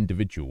broken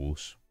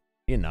individuals.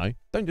 You know,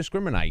 don't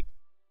discriminate.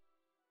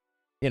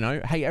 You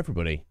know, hate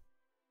everybody.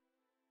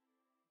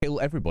 Kill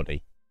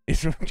everybody.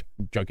 It's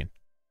joking.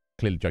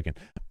 Clearly joking.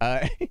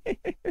 Yeah,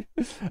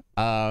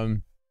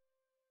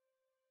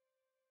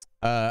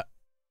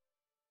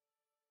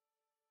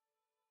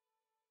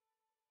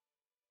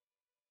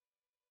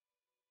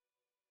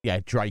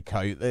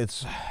 Draco.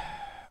 It's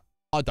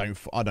I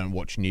don't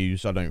watch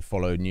news. I don't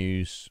follow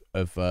news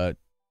of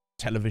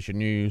television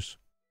news.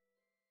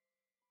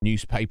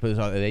 Newspapers,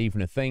 are they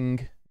even a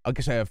thing? I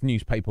guess I have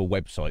newspaper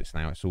websites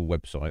now. It's all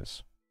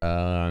websites.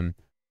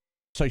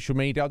 Social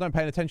media, I don't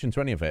pay attention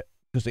to any of it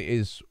because it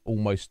is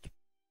almost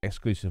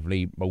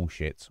exclusively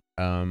bullshit.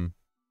 Anyway,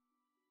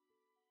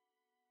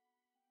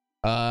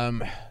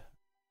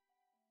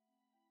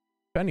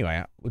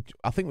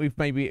 I think we've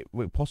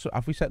possibly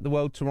have we set the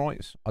world to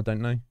rights? I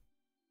don't know.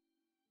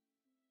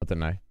 I don't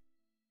know.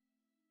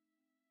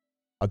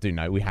 I do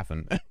know we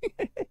haven't.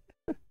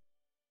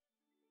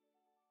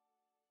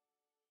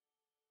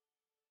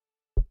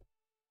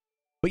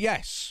 But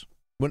yes,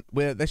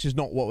 this is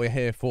not what we're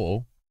here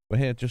for. We're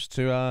here just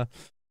to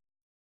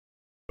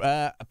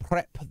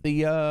prep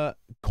the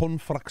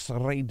Conflux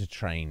raid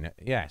train.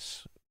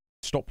 Yes,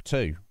 stop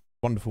 2.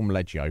 Wonderful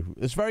Maleggio.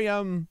 It's very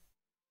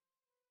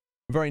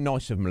very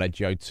nice of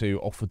Maleggio to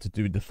offer to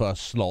do the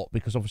first slot,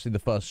 because obviously the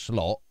first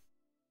slot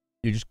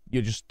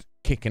you're just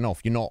kicking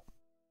off. You're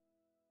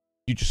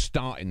just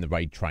starting the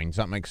raid train. Does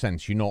that make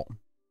sense? You're not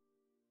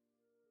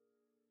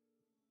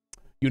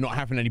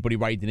having anybody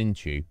raiding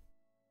into you.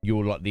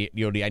 You're like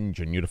you're the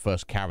engine. You're the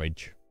first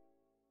carriage.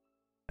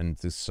 And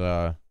this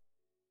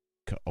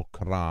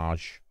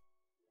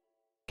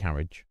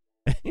carriage.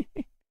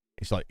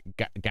 It's like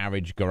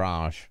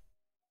garage.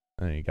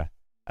 There you go.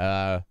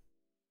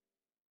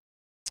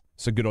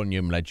 So good on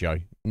you,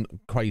 Maleggio.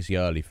 Crazy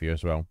early for you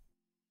as well.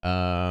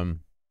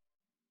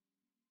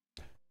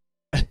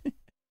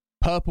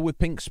 Purple with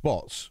pink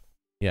spots.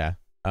 Yeah.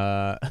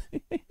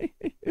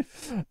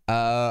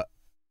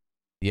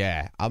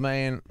 Yeah. I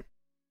mean,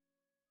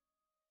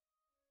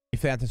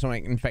 if they had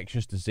something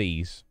infectious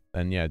disease,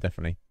 then yeah,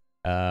 definitely.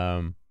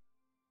 Yeah,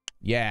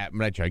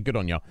 Maleggio, good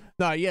on you.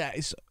 No, yeah,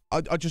 it's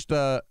I just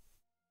you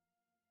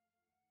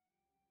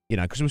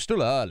know, because we're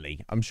still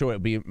early. I'm sure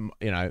it'll be, you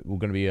know, we're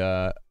gonna be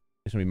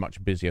it's gonna be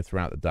much busier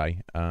throughout the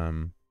day.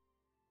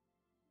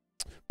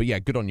 But yeah,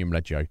 good on you,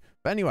 Maleggio.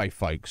 But anyway,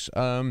 folks,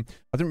 I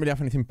didn't really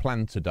have anything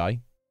planned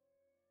today.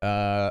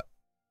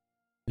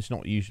 It's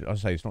not usually, I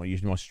say it's not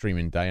usually my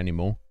streaming day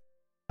anymore.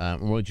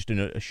 We're just doing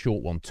a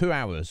short one, 2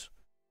 hours,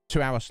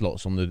 2-hour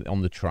slots on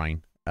the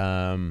train.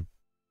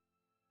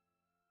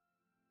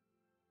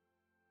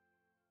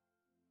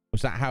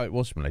 Was that how it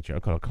was,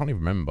 Maleggio? God, I can't even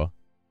remember.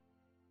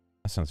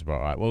 That sounds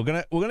about right. Well,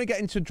 we're gonna get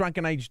into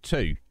Dragon Age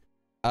 2.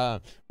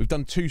 We've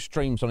done 2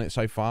 streams on it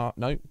so far.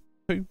 No,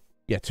 2.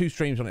 Yeah, 2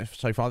 streams on it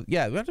so far.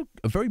 Yeah, we had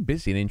a very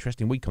busy and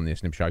interesting week on the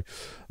Iznib Show.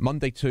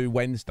 Monday to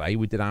Wednesday,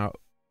 we did our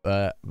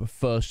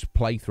first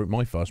playthrough,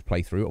 my first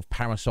playthrough of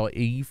Parasite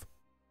Eve.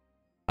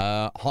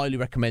 Highly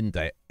recommend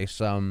it.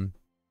 It's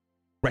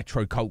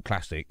retro cult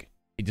classic.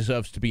 It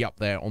deserves to be up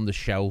there on the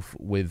shelf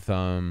with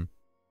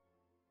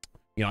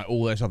you know,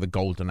 all those other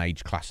golden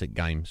age classic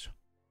games.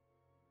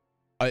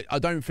 I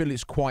don't feel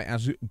it's quite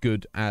as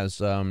good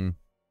as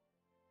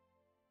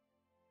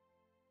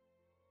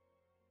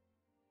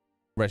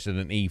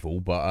Resident Evil,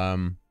 but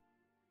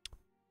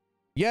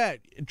yeah,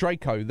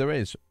 Draco, there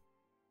is.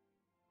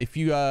 If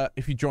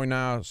you join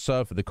our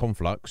server, the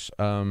Conflux,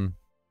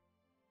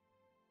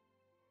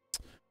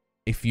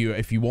 if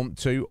you want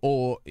to,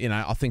 or you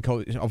know, I think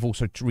I've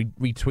also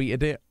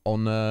retweeted it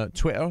on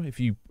Twitter. If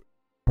you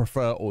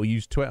prefer or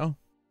use Twitter,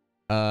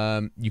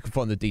 you can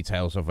find the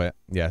details of it.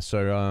 Yeah,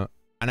 so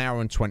 1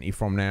 hour and 20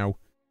 from now,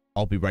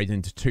 I'll be raiding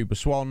into Tuba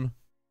Swan,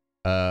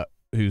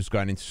 who's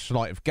going into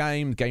Sleight of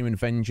Game, Game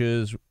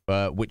Avengers,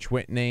 Witch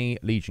Whitney,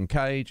 Legion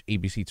Cage,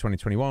 EBC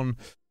 2021,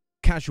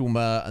 Casual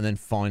Mer, and then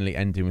finally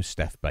ending with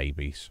Steph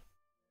Babies.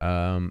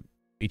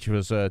 Each of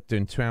us are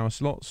doing 2-hour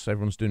slots.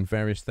 Everyone's doing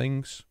various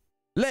things.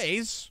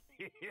 Liz!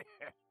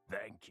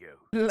 Thank you.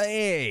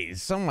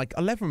 Liz! I'm like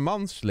 11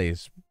 months,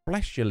 Liz.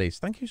 Bless you, Liz.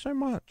 Thank you so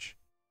much.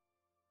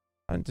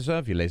 I don't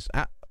deserve you, Liz.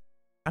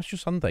 How's your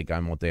Sunday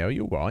going, my dear? Are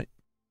you all right?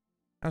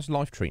 How's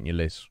life treating you,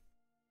 Liz?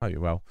 Oh,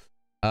 you're well.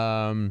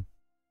 Yeah,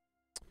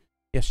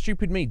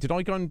 stupid me. Did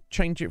I go and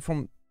change it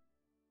from...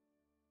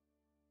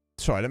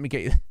 Sorry, let me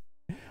get you...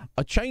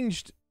 I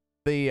changed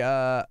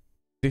the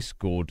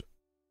Discord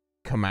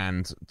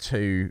command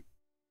to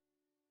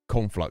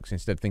Conflux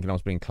instead, thinking I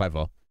was being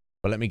clever.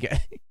 But let me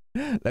get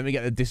let me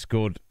get the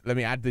Discord. Let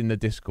me add in the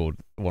Discord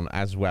one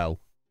as well.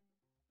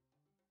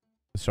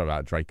 Sorry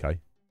about Draco.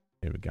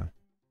 Here we go.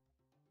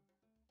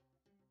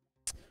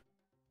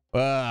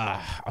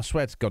 I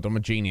swear to God, I'm a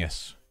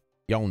genius.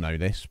 Y'all know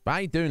this. But how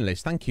you doing,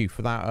 Liz? Thank you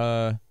for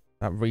that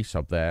that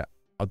resub there.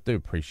 I do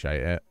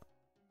appreciate it.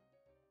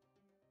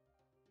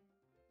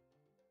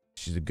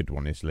 She's a good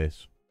one, is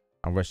Liz.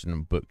 Our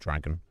resident book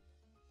dragon.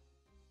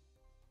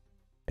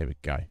 Here we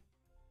go.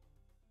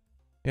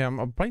 Yeah,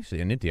 I'm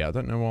basically an idiot. I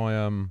don't know why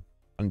I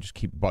just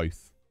keep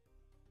both.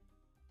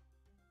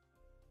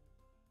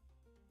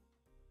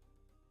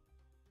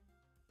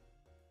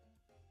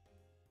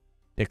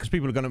 Yeah, because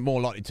people are going to more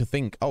likely to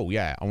think, oh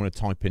yeah, I want to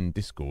type in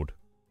Discord.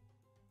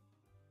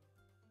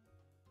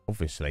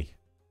 Obviously.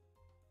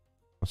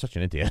 I'm such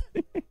an idiot.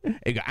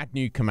 You got add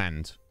new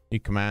command. New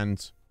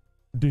command.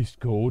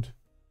 Discord.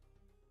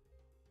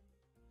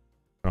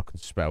 I can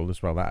spell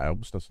as well. That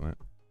helps, doesn't it?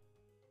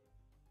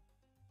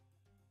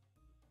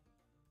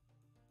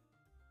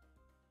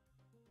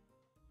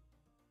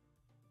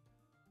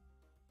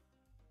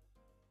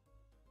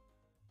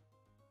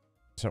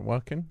 Is that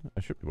working?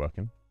 It should be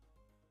working.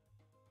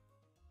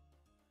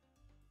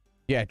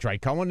 Yeah,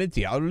 Drake, I'm an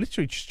idiot. I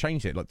literally just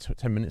changed it like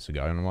 10 minutes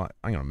ago, and I'm like,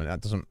 hang on a minute,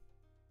 that doesn't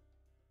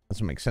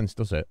make sense,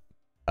 does it?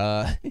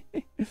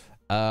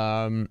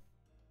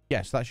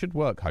 Yes, that should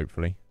work,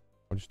 hopefully.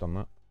 I've just done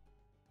that.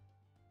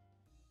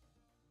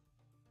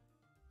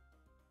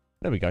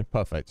 There we go,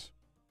 perfect.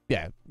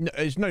 Yeah,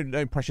 there's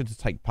no pressure to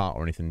take part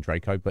or anything,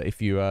 Draco, but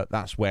if you,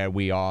 that's where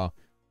we are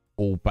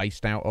all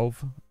based out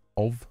of,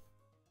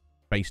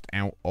 based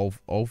out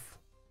of, what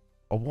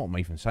am I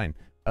even saying?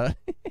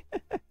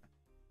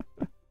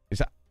 Is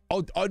that,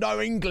 oh, I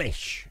know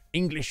English.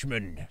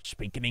 Englishman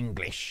speaking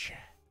English.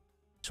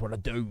 That's what I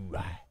do.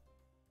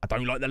 I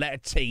don't like the letter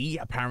T,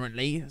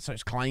 apparently, so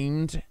it's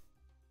claimed.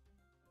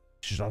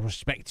 Because I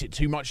respect it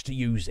too much to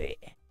use it.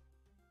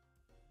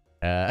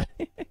 Well,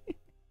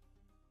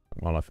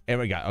 here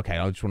we go. Okay,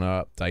 I just want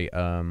to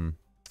update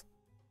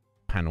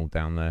panel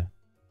down there.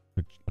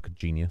 Like a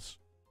genius.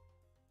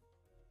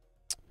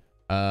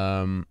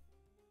 No,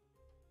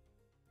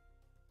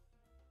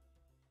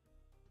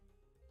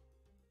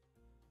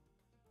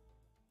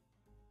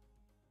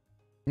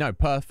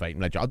 perfect,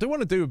 Ledger. I do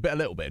want to do a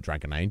little bit of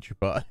Dragon Age,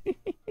 but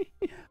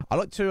I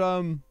like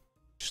to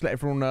just let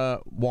everyone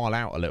while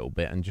out a little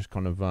bit and just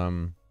kind of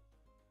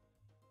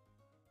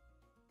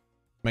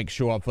make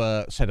sure I've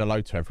said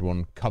hello to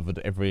everyone, covered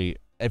every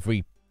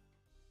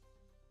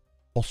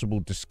possible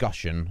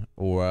discussion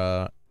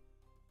or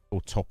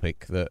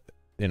topic that,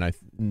 you know,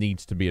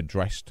 needs to be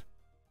addressed.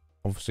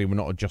 Obviously, we're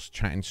not a just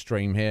chatting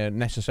stream here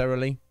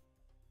necessarily.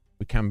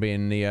 We can be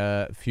in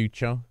the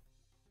future,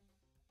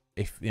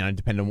 if, you know,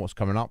 depending on what's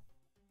coming up.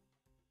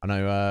 I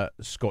know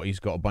Scotty's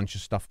got a bunch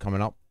of stuff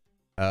coming up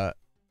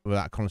with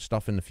that kind of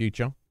stuff in the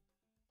future.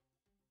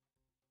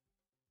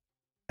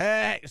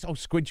 Oh,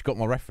 Squidge got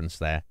my reference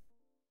there.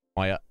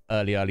 My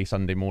early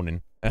Sunday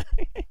morning.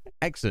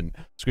 Excellent.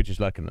 Squidge is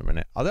lurking in a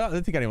minute. I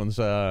don't think anyone's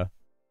knew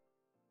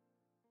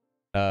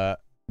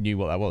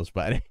what that was,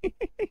 but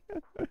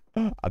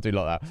I do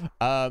like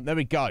that. There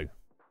we go.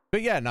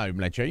 But yeah, no,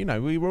 Mledgio, you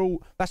know, we were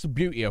all, that's the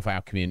beauty of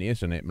our community,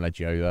 isn't it,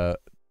 Mledgio?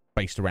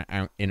 Based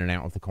around in and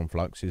out of the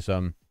Conflux is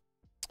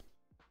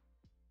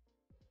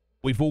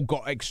we've all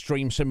got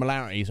extreme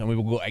similarities and we've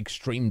all got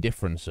extreme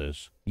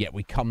differences, yet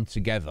we come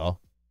together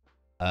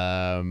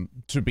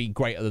to be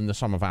greater than the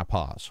sum of our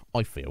parts,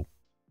 I feel.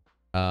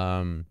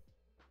 I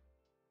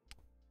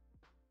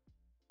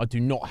do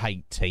not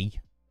hate tea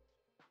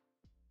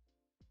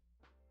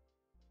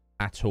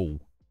at all.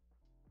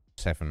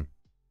 7.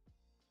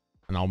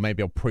 And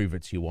maybe I'll prove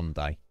it to you one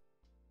day.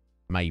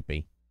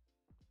 Maybe.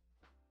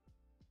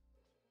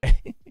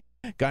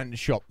 Going to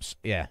shops,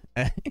 yeah.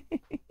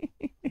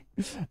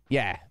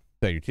 Yeah,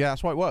 dude. Yeah,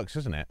 that's why it works,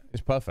 isn't it?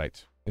 It's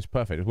perfect. It's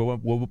perfect.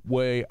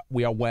 We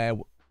are where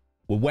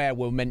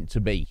we're meant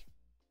to be.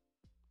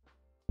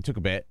 It took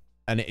a bit,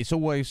 and it's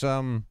always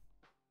don't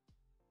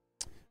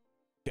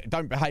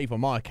behave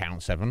on my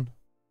account, 7.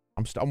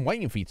 I'm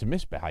waiting for you to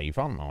misbehave,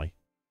 aren't I?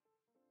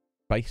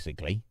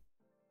 Basically.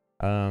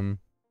 But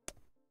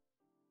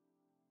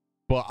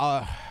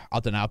I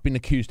don't know. I've been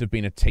accused of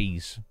being a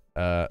tease,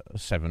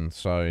 7.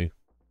 So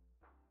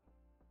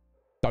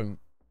don't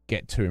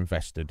get too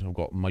invested. I've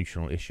got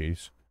emotional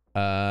issues.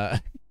 Yeah,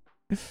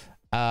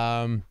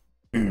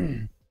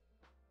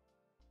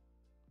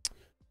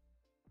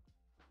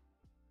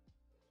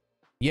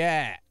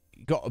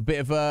 got a bit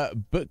of a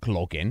book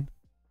login.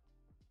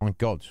 My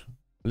God,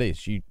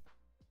 Liz, you.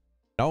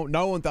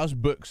 No one does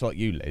books like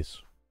you, Liz.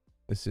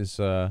 This is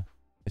how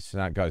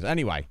it goes.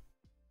 Anyway,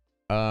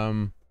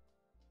 yeah.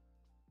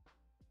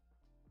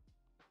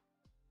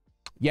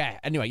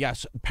 Anyway,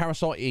 yes.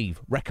 Parasite Eve.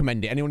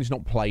 Recommend it. Anyone who's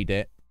not played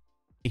it,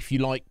 if you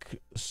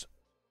like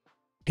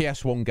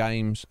PS1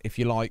 games, if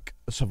you like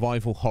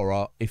survival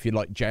horror, if you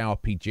like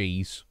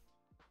JRPGs,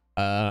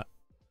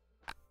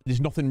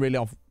 there's nothing really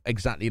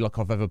exactly like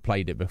I've ever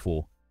played it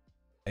before.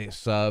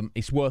 It's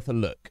worth a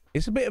look.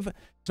 It's a bit of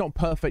it's not a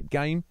perfect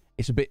game.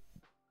 It's a bit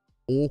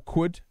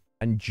awkward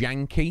and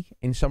janky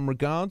in some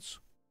regards,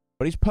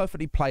 but it's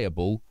perfectly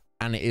playable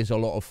and it is a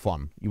lot of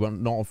fun. You will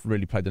not have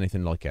really played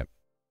anything like it.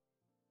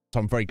 So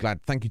I'm very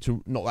glad. Thank you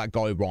to not that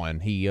guy Ryan.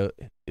 He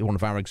one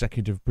of our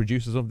executive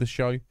producers of this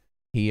show.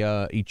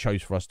 He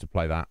chose for us to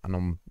play that, and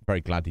I'm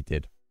very glad he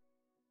did.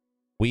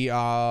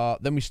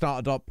 Then we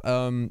started up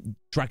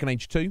Dragon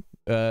Age 2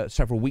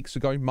 several weeks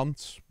ago,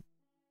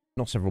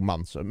 not several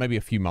months, maybe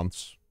a few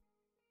months,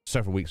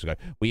 several weeks ago.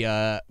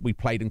 We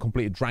played and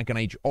completed Dragon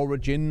Age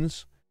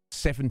Origins,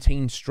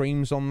 17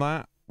 streams on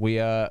that. We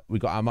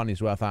got our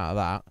money's worth out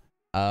of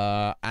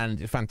that, and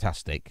it's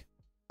fantastic.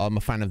 I'm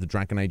a fan of the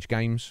Dragon Age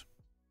games.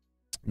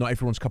 Not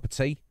everyone's cup of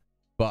tea,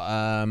 but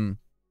I'm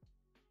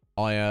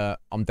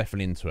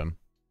definitely into them.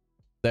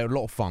 They're a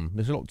lot of fun.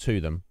 There's a lot to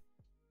them.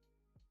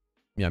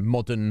 You know,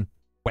 modern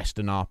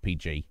Western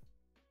RPG.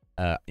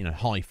 You know,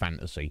 high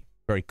fantasy.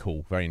 Very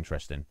cool. Very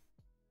interesting.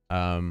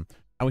 And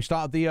we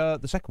started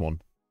the second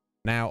one.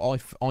 Now,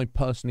 I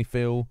personally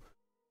feel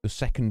the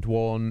second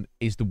one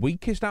is the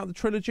weakest out of the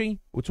trilogy.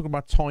 We're talking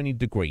about tiny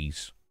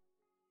degrees.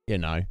 You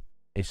know,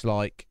 it's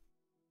like,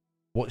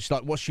 what's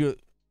your...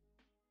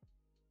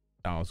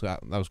 Oh,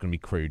 that was going to be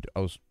crude.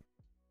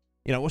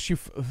 You know, what's your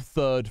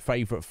third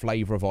favourite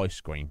flavour of ice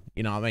cream?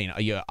 You know what I mean?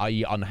 Are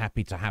you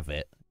unhappy to have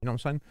it? You know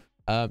what I'm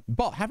saying?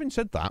 But having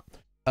said that,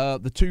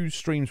 the 2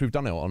 streams we've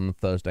done it on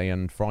Thursday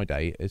and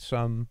Friday, it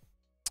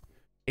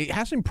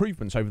has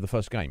improvements over the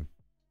first game.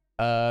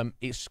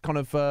 It's kind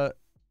of,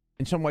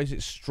 in some ways,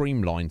 it's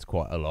streamlined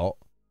quite a lot,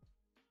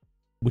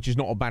 which is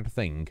not a bad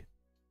thing.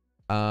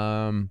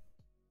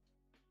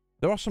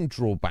 There are some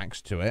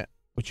drawbacks to it,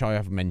 which I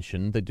have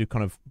mentioned. They do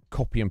kind of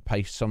copy and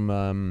paste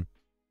some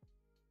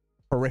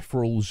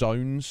peripheral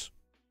zones,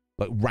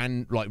 like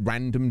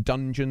random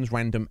dungeons,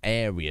 random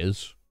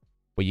areas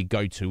where you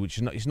go to, which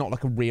is not, it's not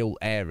like a real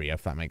area,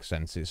 if that makes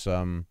sense. It's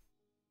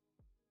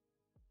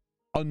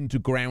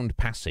underground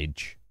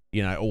passage,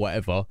 you know, or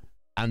whatever,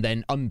 and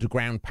then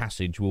underground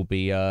passage will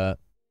be the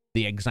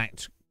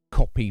exact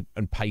copy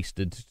and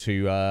pasted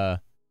to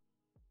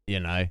you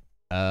know,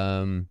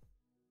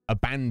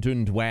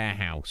 abandoned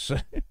warehouse.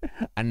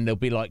 And they'll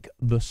be like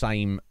the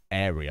same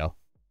area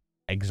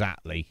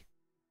exactly,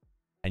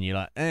 and you're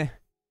like,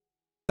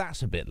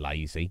 that's a bit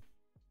lazy.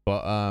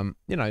 But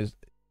you know,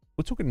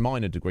 we're talking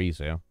minor degrees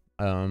here.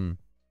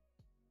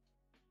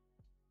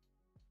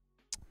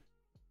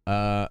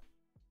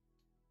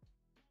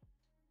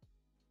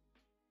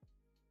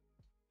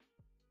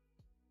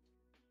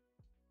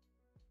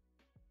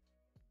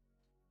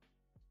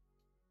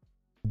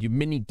 Your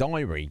mini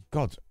diary.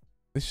 God,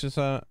 this is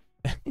yeah,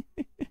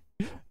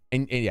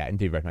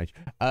 indeed, Red Mage.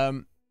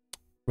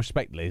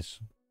 Respect, Liz.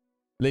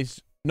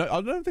 Liz, no,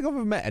 I don't think I've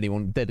ever met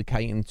anyone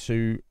dedicating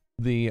to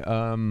the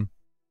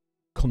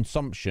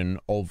consumption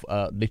of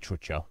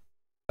literature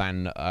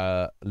than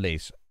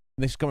Liz.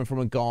 This is coming from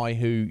a guy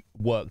who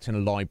worked in a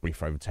library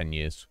for over 10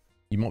 years.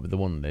 You might be the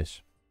one,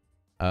 Liz.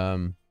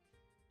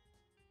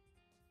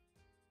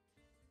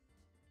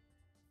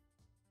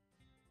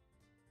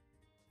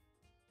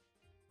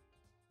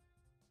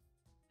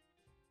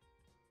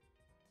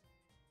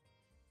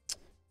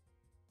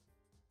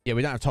 Yeah,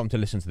 we don't have time to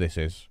listen to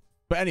this.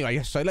 But anyway,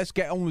 yes, so let's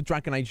get on with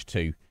Dragon Age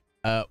 2.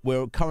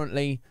 We're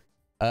currently,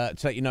 to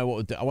let you know what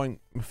we'll do, I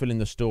won't fill in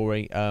the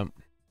story. I'll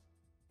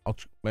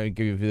maybe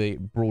give you the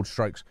broad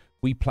strokes.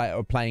 We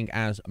are playing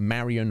as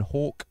Marion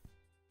Hawke.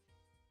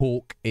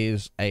 Hawke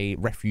is a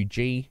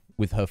refugee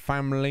with her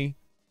family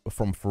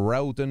from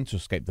Ferelden to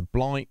escape the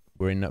Blight.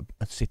 We're in a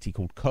city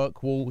called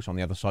Kirkwall, which is on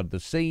the other side of the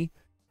sea,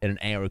 in an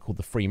area called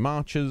the Free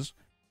Marchers.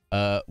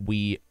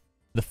 The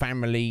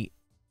family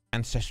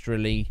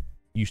ancestrally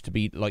used to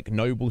be like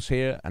nobles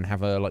here and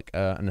have a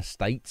an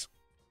estate.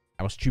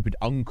 Our stupid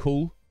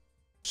uncle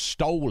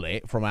stole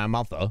it from our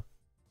mother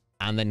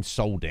and then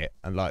sold it,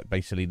 and like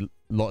basically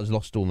has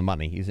lost all the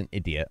money. He's an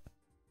idiot.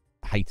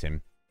 I hate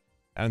him.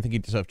 I don't think he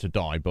deserved to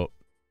die, but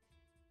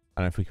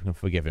I don't know if we can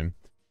forgive him.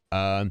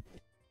 And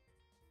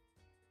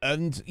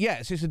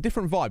yes, it's a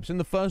different vibe. So in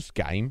the first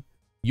game,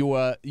 you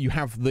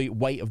have the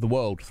weight of the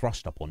world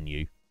thrust upon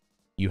you.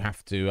 You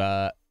have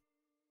to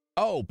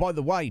oh, by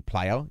the way,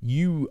 player,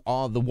 you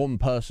are the one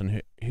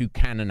person who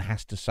can and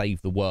has to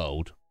save the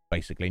world,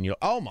 basically. And you're,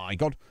 oh my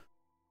god,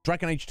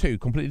 Dragon Age 2,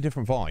 completely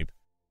different vibe.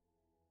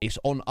 It's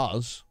on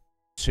us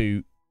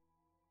to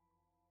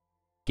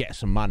get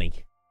some money.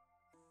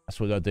 That's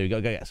what we gotta do. We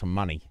gotta go get some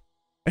money.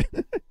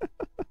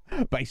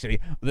 Basically,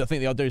 I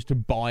think the idea is to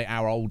buy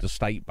our old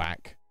estate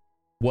back.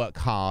 Work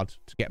hard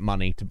to get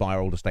money to buy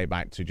our old estate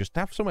back, to just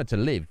have somewhere to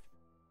live.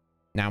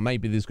 Now,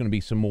 maybe there's going to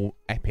be some more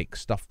epic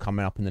stuff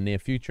coming up in the near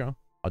future.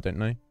 I don't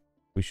know.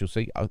 We shall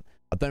see. I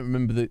don't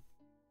remember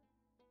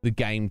the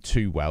game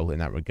too well in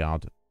that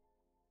regard.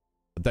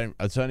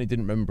 I certainly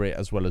didn't remember it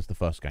as well as the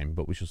first game,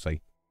 but we shall see.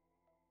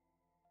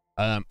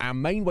 Our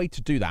main way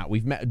to do that,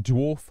 we've met a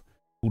dwarf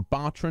called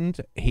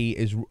Bartrand. He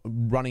is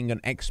running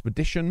an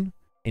expedition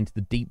into the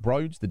Deep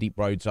Roads. The Deep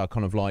Roads are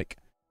kind of like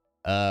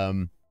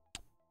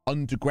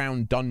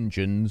underground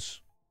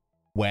dungeons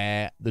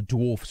where the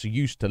dwarfs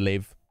used to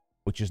live,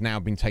 which has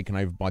now been taken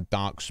over by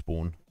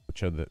Darkspawn,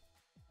 which are the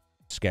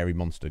scary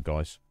monster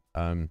guys.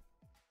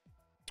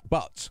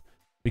 But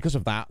because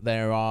of that,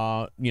 there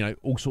are, you know,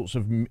 all sorts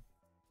of you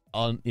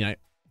know,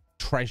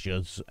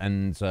 treasures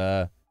and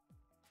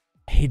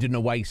hidden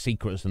away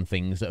secrets and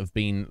things that have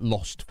been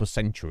lost for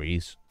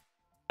centuries,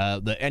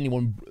 that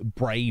anyone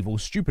brave or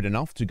stupid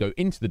enough to go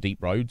into the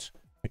Deep Roads,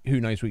 who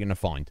knows, we're going to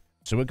find.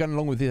 So we're going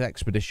along with this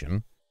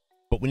expedition,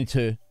 but we need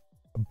to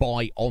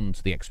buy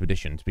onto the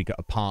expedition to be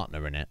a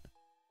partner in it,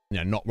 you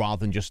know, not rather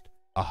than just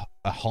a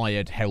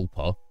hired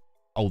helper.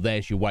 Oh,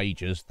 there's your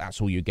wages, that's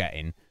all you're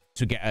getting.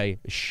 To get a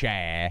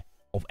share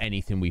of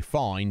anything we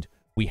find,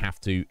 we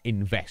have to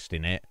invest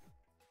in it.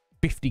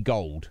 50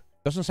 gold.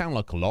 Doesn't sound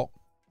like a lot,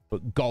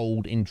 but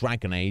gold in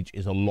Dragon Age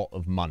is a lot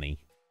of money.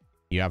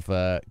 You have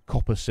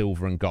copper,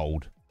 silver, and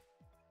gold.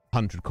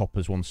 100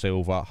 coppers, 1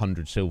 silver,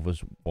 100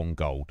 silvers, 1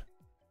 gold.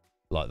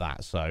 Like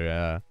that.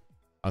 So,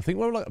 I think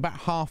we're like about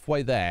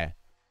halfway there.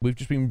 We've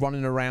just been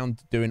running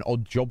around doing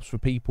odd jobs for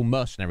people,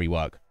 mercenary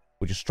work.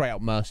 We're just straight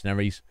up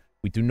mercenaries.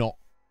 We do not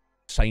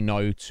say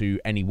no to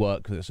any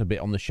work that's a bit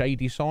on the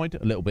shady side,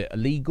 a little bit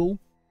illegal.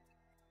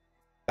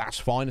 That's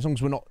fine, as long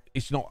as we're not,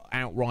 it's not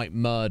outright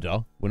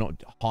murder. We're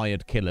not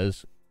hired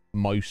killers,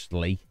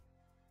 mostly.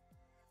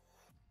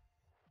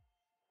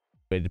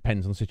 But it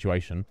depends on the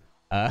situation.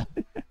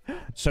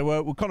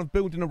 So we're kind of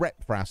building a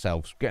rep for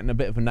ourselves, getting a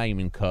bit of a name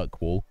in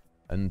Kirkwall,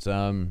 and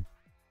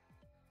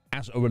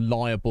as a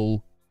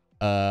reliable,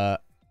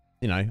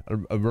 you know,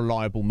 a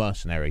reliable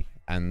mercenary.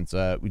 And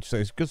we just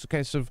say it's just a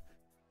case of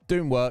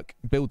doing work,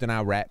 building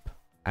our rep,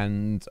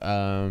 and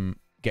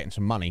getting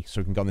some money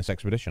so we can go on this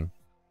expedition.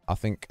 I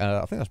think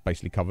that's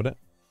basically covered it.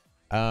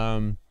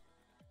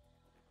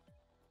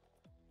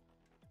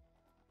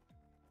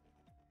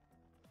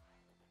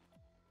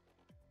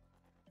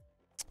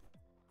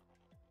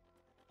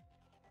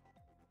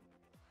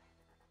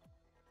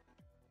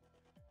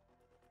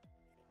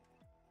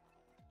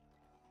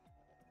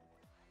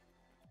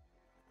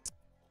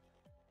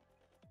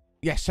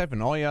 Yeah,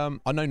 7. I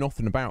know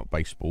nothing about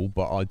baseball,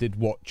 but I did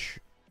watch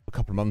a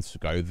couple of months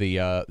ago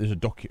there's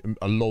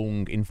a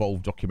long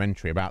involved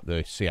documentary about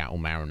the Seattle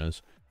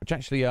Mariners, which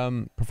actually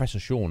Professor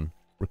Sean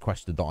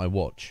requested that I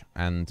watch,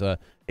 and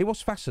it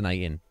was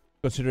fascinating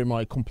considering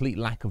my complete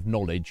lack of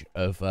knowledge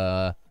of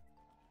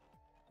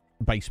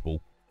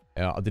baseball.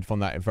 I did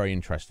find that very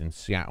interesting.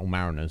 Seattle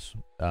Mariners,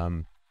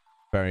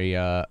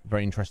 very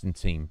interesting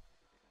team.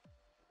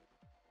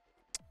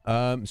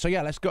 So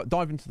yeah, let's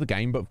dive into the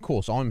game. But of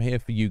course, I'm here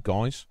for you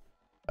guys.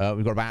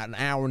 We've got about an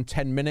hour and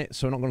 10 minutes,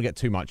 so we're not going to get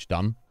too much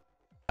done.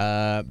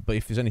 But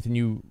if there's anything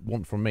you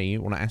want from me,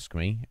 want to ask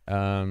me,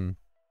 or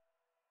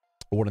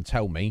want to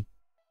tell me,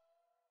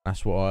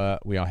 that's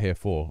what we are here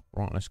for.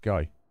 Right, let's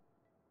go.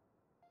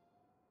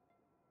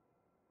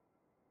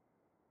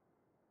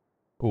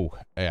 Oh,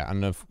 yeah,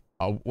 and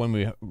when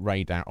we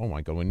raid out, oh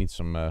my god, we need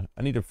some. I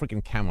need a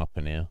freaking cam up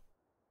in here.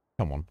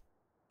 Come on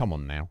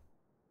now.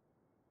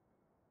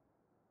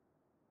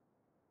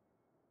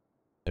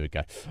 There we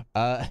go.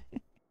 That's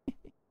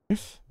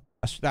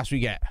what we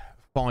get.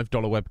 $5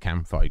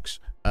 webcam, folks.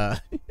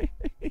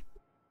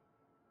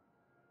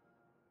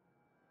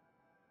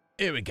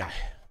 Here we go.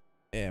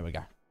 Here we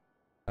go.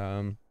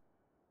 I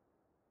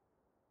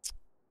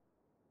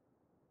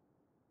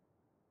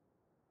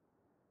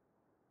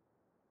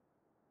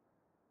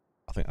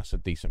think that's a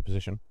decent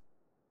position.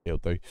 It'll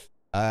do.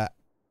 So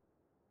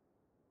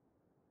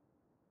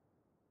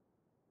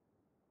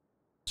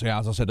yeah,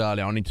 as I said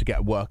earlier, I need to get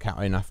a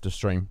workout in after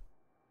stream.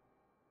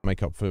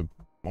 Make up for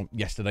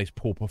yesterday's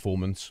poor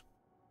performance.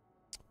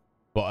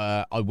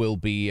 But I will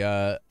be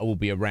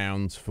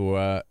around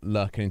for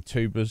lurking in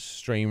Tuba's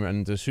stream,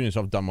 and as soon as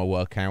I've done my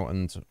workout,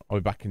 and I'll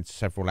be back in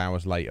several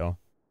hours later,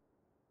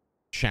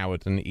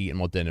 showered and eating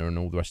my dinner and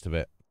all the rest of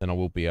it, then I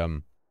will be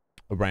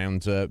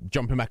around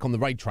jumping back on the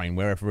raid train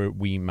wherever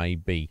we may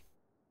be.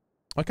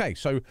 Okay,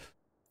 so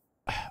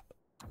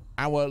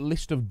our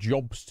list of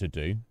jobs to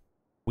do,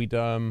 we'd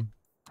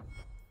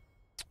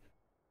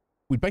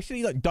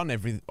basically like done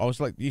everything. I was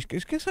like, you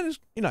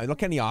know,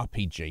 like any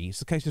RPG, it's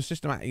the case of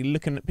systematically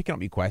picking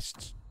up your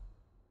quests,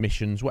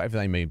 missions, whatever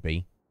they may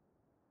be,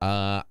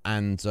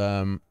 and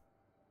you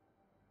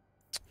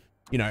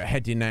know,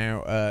 heading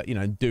out, you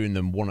know, doing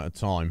them one at a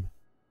time,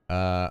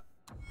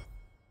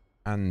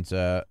 and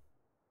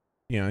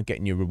you know,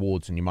 getting your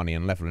rewards and your money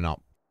and leveling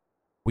up.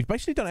 We've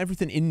basically done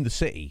everything in the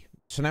city,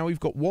 so now we've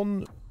got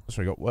 2,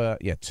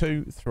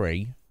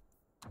 3,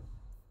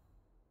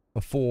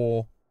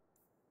 4,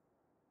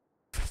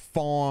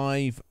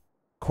 5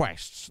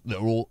 quests that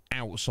are all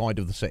outside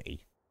of the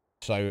city.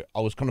 So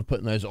I was kind of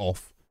putting those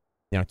off,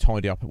 you know,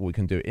 tidy up what we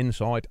can do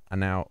inside, and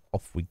now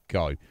off we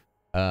go.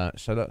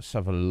 So let's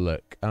have a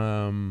look.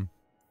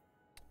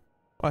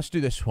 Let's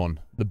do this one,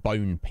 the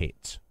Bone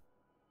Pit.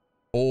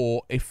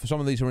 Or if some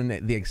of these are in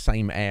the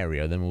same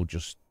area, then we'll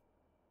just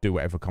do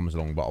whatever comes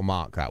along, but I'll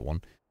mark that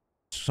one.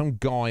 Some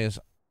guy is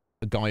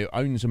a guy who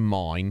owns a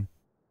mine.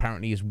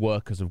 Apparently his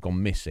workers have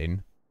gone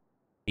missing.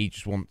 He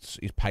just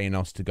he's paying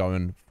us to go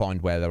and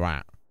find where they're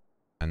at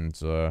and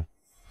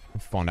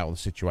find out what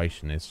the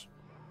situation is.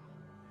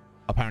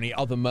 Apparently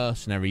other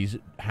mercenaries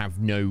have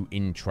no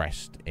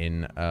interest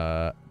in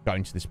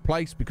going to this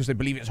place because they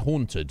believe it's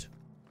haunted.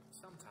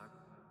 Sometimes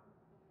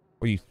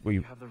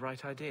you have the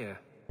right idea.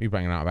 Are you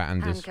banging out about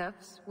Anders?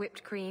 Handcuffs,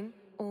 whipped cream,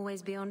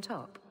 always be on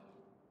top.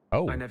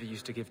 Oh. I never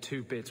used to give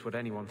 2 bits what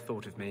anyone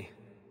thought of me.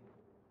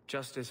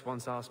 Justice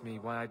once asked me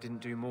why I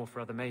didn't do more for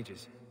other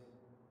mages.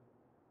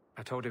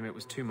 I told him it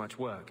was too much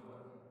work,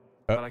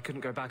 but I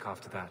couldn't go back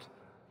after that.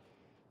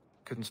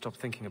 Couldn't stop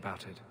thinking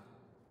about it.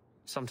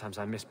 Sometimes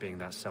I miss being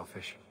that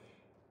selfish.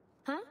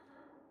 Huh?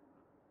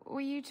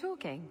 Were you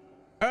talking?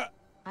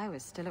 I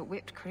was still at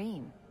whipped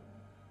cream.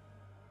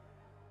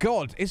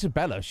 God,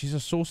 Isabella, she's a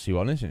saucy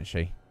one, isn't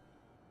she?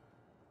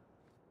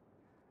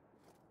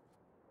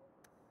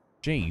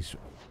 Jeez.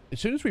 As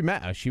soon as we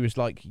met her, she was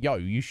like, yo,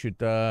 you should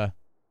get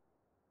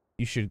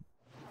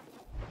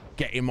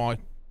in my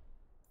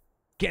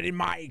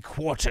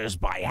quarters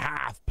by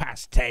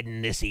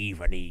 10:30 this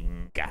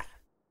evening.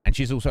 And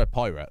she's also a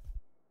pirate.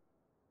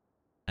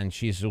 And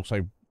she's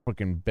also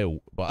freaking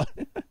built, but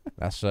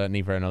that's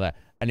neither here nor there.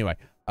 Anyway,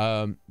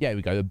 yeah, here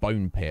we go, the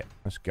Bone Pit.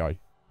 Let's go.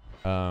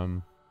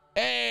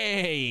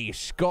 Hey,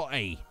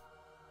 Scotty.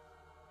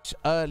 It's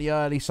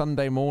early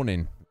Sunday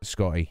morning,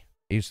 Scotty.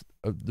 Is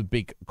the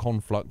big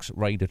Conflux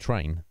Raider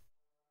train.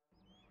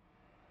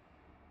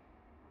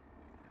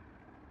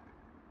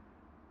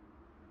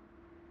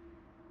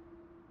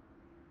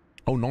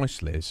 Oh,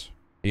 nice, Liz.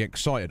 Are you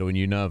excited or are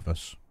you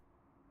nervous?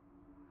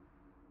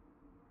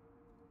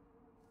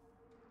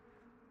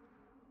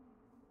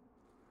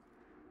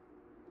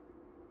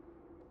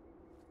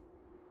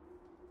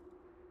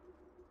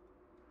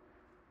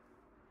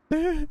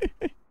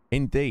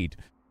 Indeed.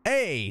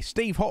 Hey,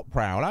 Steve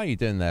Hotprowl, how you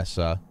doing there,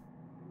 sir?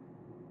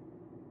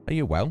 Are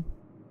you well?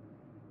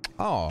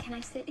 Oh. Can I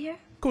sit here?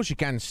 Of course you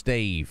can,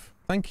 Steve.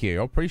 Thank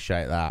you. I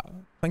appreciate that.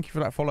 Thank you for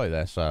that follow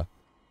there, sir.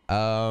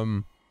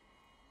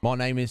 My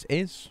name is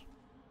Iz.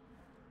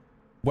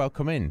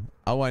 Welcome in.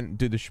 I won't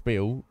do the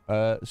spiel.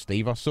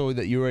 Steve, I saw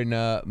that you were in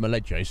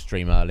Maledio's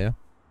stream earlier.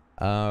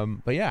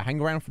 But yeah, hang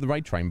around for the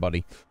raid train,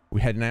 buddy.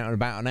 We're heading out in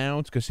about an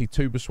hour to go see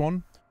Tuba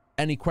Swan.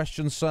 Any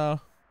questions,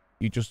 sir?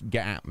 You just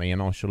get at me and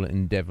I shall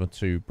endeavour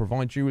to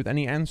provide you with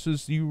any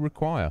answers you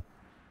require.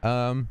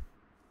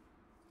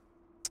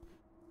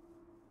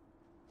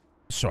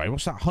 Sorry,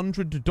 what's that?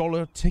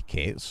 $100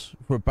 tickets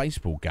for a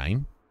baseball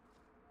game?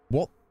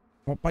 What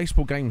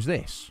baseball game's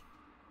this?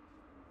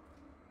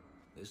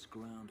 This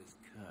ground is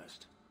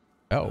cursed.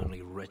 Oh.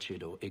 Only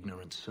wretched or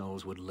ignorant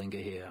souls would linger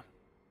here.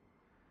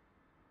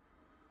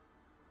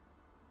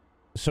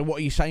 So what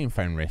are you saying,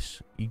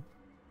 Fenris?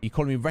 You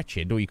calling me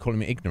wretched or you calling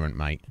me ignorant,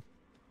 mate?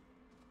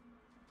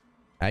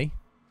 Hey?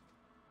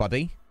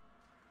 Buddy?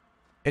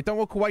 Hey, don't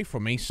walk away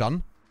from me,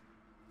 son.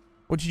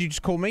 What did you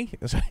just call me?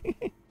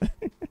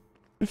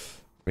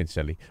 Been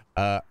silly.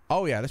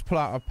 Oh yeah, let's pull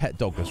out our pet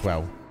dog as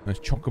well. There's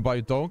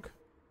Chocobo dog.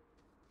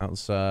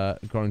 That's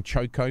grown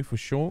Choco for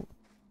short.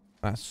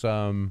 That's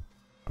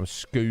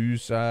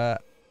Scoo's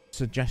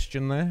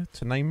suggestion there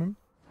to name him.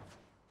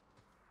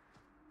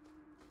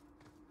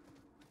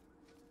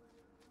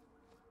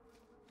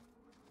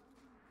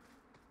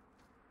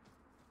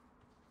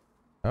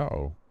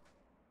 Oh.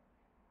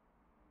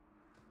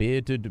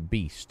 Bearded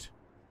Beast.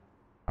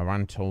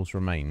 Arantol's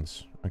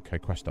remains. Okay,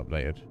 quest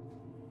updated.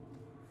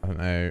 I don't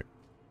know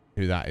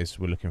who that is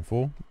we're looking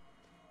for.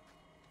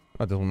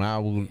 I don't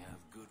know. We have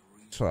good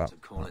reason to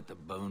call it the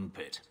Bone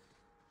Pit.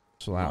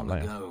 Long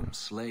ago,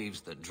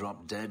 slaves that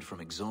dropped dead from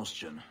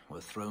exhaustion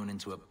were thrown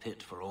into a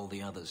pit for all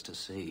the others to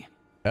see.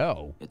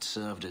 Oh. It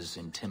served as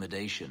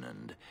intimidation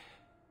and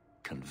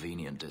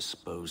convenient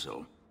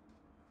disposal.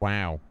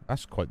 Wow,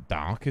 that's quite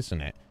dark,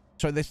 isn't it?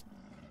 So there's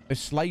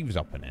slaves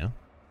up in here.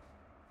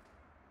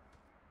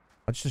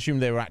 I just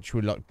assumed they were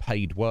actually like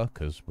paid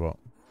workers, but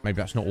maybe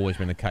that's not always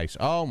been the case.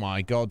 Oh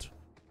my god!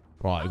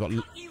 Right, we've got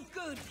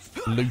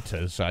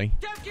looters, eh?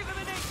 Don't give him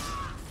an inch.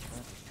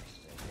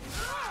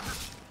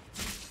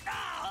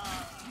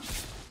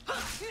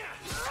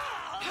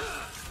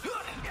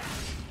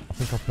 I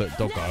think I put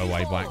Doggo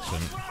away by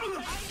accident.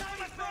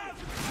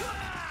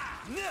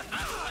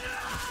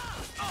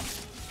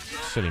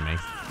 Silly me.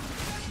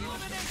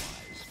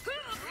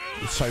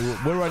 So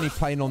we're only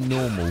playing on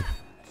normal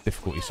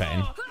difficulty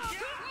setting.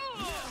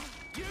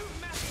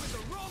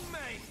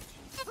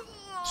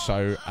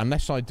 So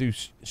unless I do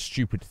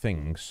stupid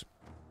things,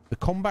 the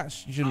combat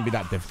shouldn't be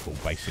that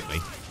difficult, basically.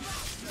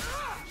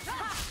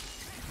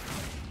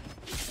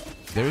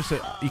 There is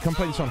you can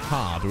play this on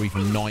hard or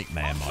even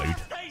nightmare mode.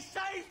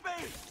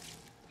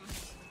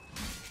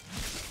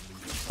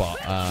 But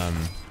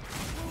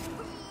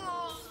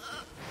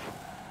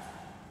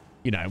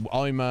you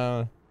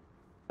know,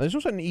 there's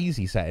also an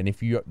easy setting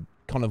if you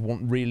kind of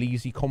want real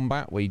easy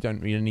combat where you don't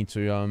really need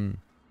to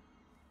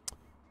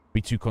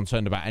be too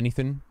concerned about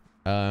anything.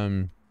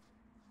 Not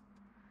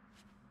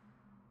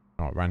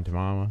random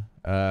armor.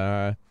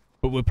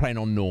 But we're playing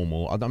on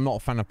normal. I'm not a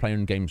fan of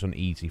playing games on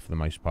easy for the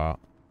most part.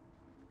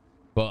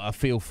 But I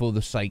feel for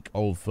the sake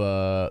of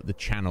the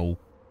channel,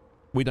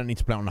 we don't need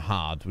to play on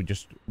hard. We're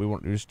just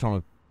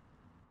trying to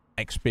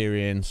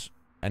experience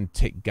and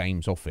tick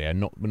games off here.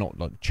 We're not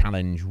like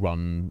challenge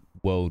run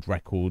world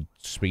record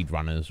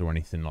speedrunners or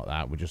anything like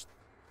that. We're just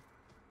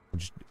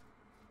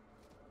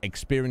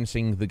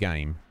experiencing the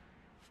game.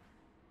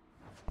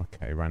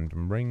 Okay,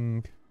 random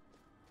ring.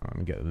 Let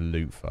me get the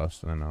loot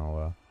first, and then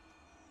I'll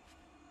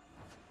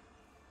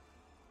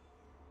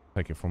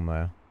take it from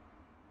there.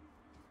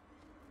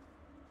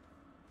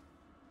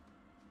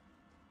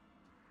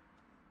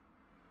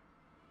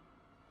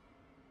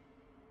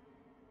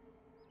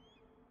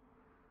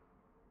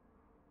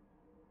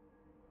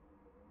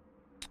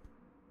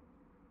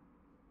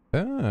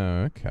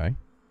 Oh, okay.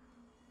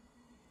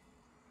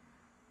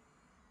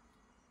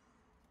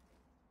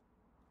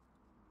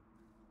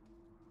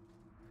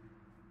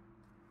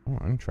 Oh,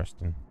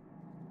 interesting.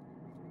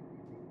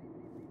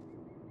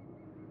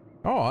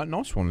 Oh,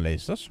 nice one,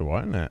 Liz. That's all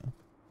right, isn't it?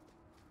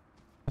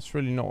 That's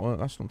really not.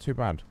 That's not too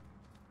bad.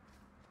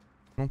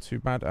 Not too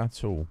bad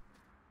at all.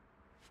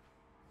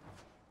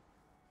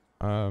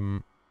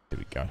 Here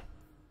we go.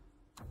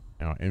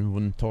 Our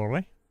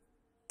inventory.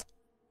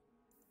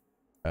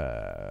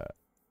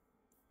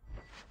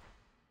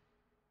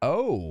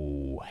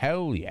 Oh,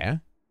 hell yeah.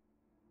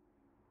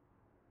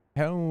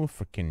 Hell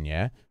freaking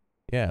yeah.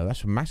 Yeah,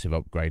 that's a massive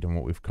upgrade on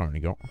what we've currently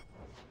got.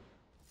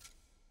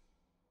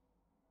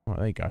 Right,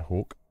 there you go,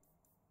 Hawk.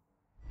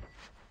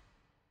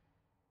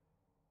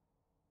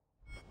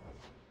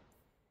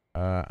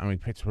 And we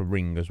picked up a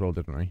ring as well,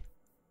 didn't we?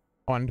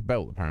 Oh, and a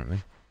belt, apparently.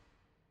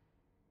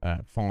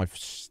 5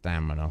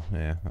 stamina.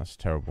 Yeah, that's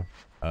terrible.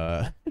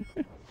 That's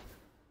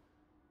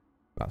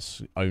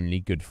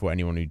only good for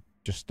anyone who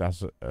just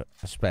has a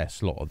spare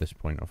slot at this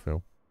point, I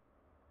feel.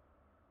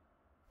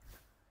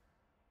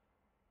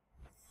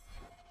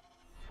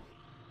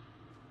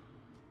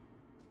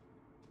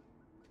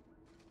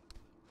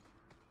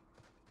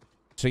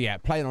 So yeah,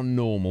 playing on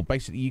normal.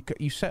 Basically,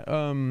 you set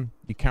your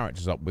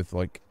characters up with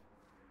like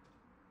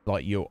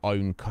your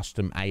own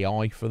custom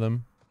AI for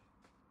them.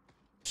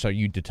 So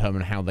you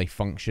determine how they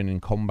function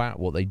in combat,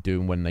 what they do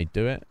and when they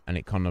do it, and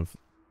it kind of,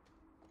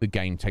 the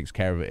game takes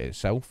care of it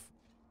itself.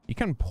 You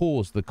can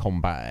pause the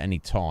combat at any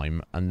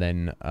time and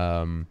then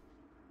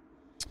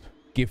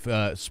give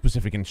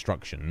specific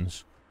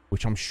instructions,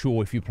 which I'm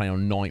sure if you play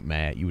on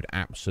Nightmare, you would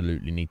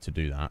absolutely need to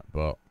do that.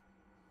 But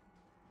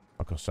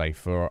like I say,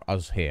 for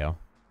us here,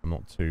 I'm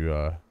not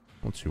too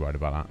worried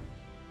about that.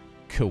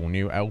 Cool,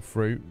 new elf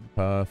route,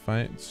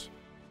 perfect.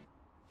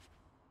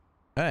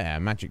 Yeah,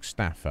 magic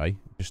staff, eh?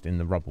 Just in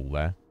the rubble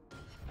there.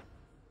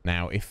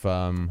 Now, if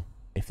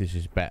this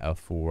is better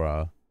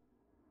for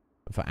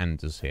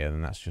Anders here,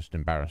 then that's just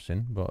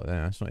embarrassing. But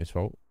that's not his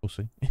fault. We'll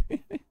see.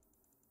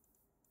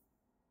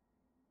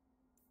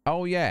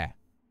 Oh yeah,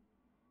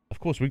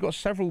 of course we've got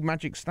several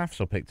magic staffs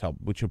I picked up,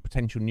 which are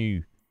potential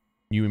new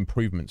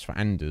improvements for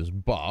Anders.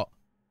 But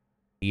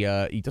he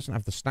doesn't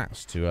have the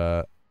stats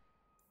to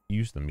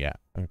use them yet.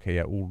 Okay,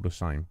 yeah, all the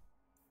same.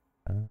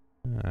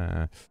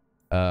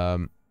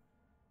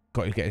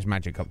 Got to get his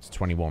magic up to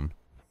 21,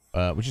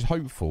 which is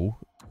hopeful.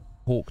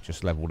 Hawk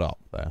just leveled up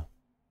there,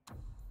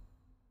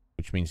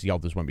 which means the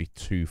others won't be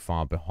too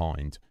far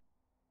behind.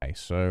 Okay,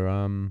 so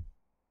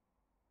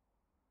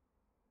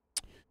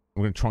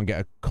we're going to try and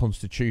get a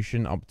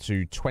constitution up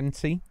to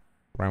 20.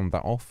 Round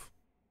that off.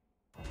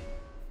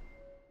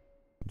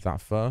 That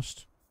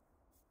first.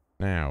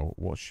 Now,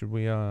 what should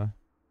we put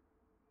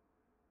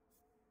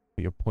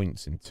your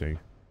points into?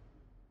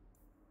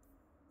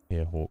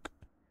 Here, Hawk.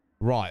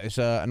 Right, there's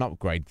an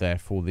upgrade there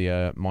for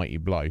the mighty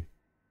blow.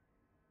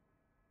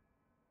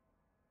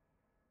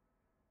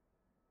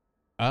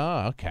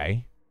 Ah,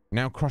 okay.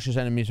 Now crushes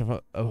enemies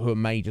who are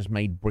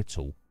made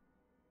brittle.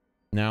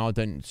 Now I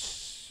don't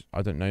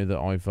know that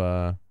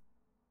I've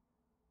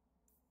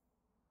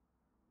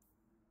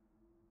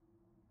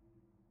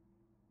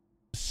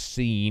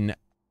seen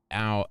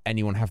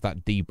anyone have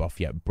that debuff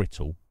yet.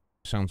 Brittle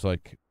sounds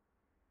like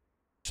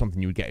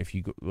something you would get if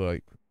you got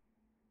like.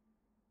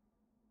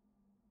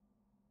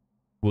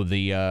 Will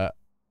the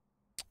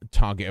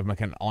target of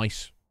like an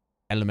ice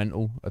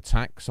elemental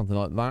attack, something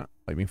like that,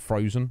 like being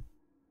frozen,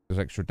 there's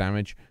extra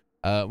damage,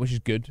 which is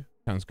good.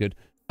 Sounds good.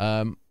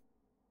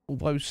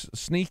 Although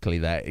sneakily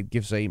there, it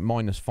gives a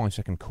minus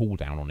 5-second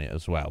cooldown on it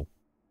as well.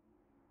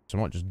 So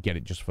I might just get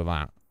it just for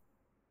that.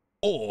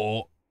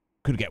 Or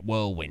could get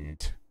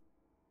whirlwind,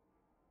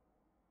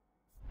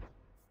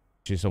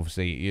 which is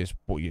obviously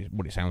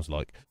what it sounds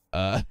like.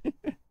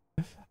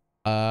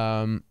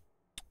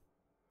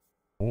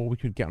 Or we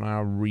could get on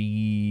our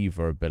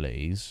Reaver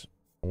abilities,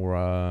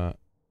 or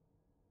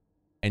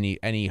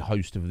any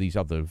host of these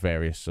other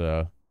various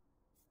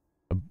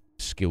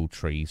skill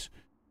trees.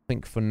 I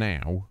think for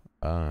now,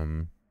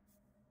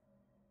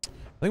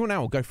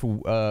 we'll go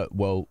for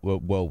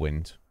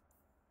whirlwind.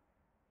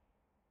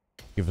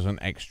 Give us an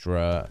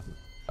extra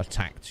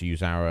attack to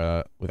use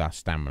our with our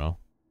stamina.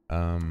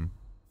 I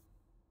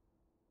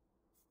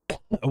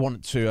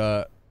want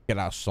to get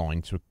our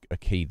sign to a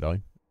key though.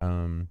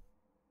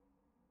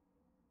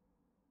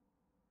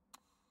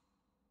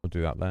 We'll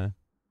do that there.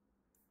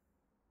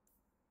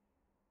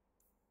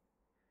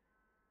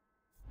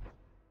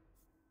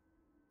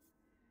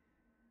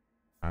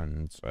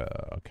 And,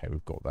 okay,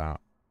 we've got that.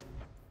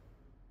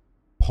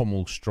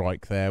 Pommel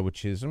strike there,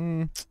 which is,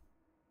 I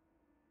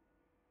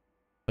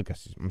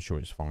guess, I'm sure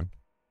it's fine.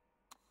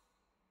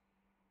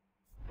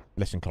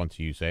 Less inclined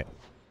to use it.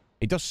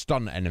 It does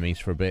stun enemies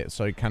for a bit,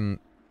 so it can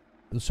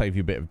save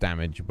you a bit of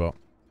damage, but...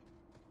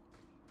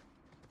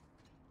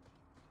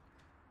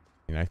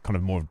 You know, kind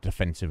of more of a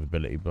defensive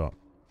ability, but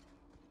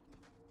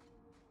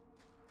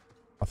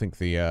I think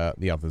the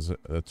others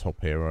at the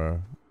top here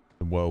are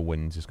the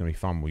whirlwinds is going to be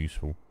far more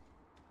useful.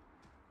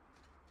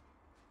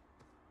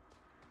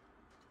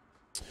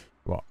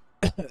 Right,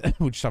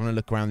 we're just having a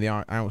look around the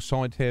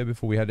outside here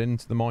before we head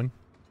into the mine.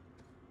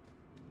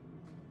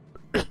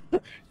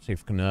 See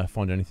if we can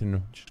find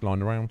anything just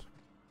lying around.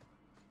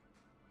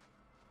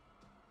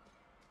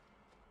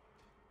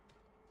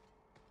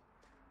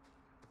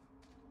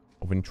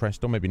 Of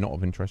interest, or maybe not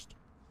of interest.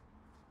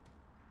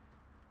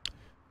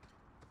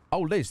 Oh,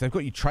 Liz, they've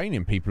got you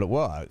training people at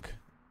work.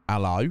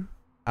 Hello?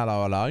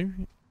 Hello, hello?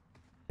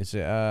 Is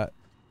it,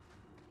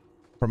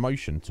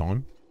 promotion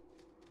time?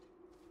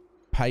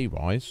 Pay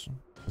rise?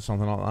 Or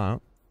something like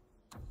that?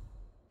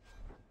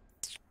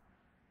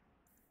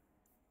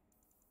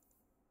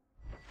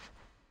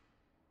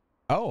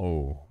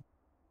 Oh.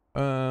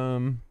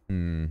 I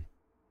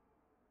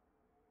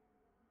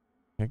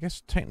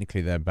guess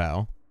technically they're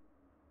better.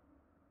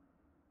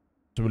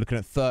 So we're looking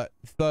at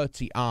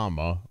 30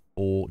 armor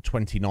or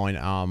 29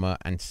 armor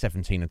and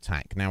 17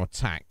 attack. Now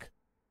attack,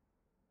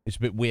 it's a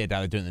bit weird how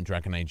they're doing it in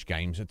Dragon Age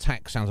games.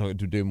 Attack sounds like it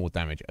would do more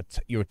damage.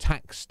 Your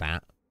attack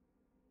stat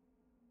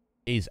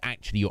is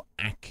actually your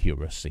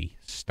accuracy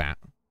stat,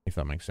 if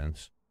that makes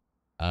sense.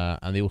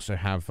 And they also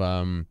have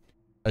a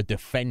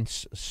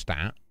defense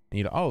stat. And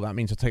you're like, oh, that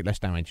means I take less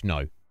damage.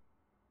 No.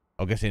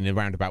 I guess in a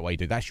roundabout way you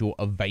do. That's your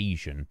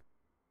evasion.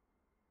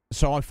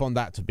 So I find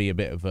that to be a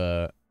bit of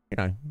a, you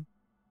know,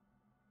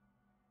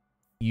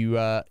 you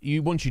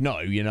once you know,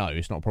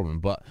 it's not a problem.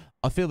 But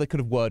I feel they could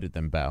have worded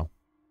them better.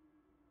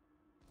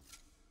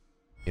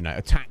 You know,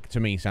 attack to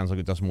me sounds like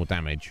it does more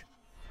damage.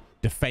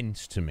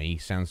 Defense to me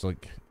sounds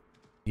like,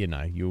 you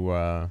know,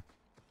 you're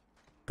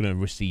gonna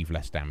receive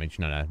less damage.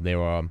 No,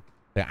 they're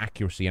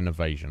accuracy and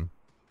evasion.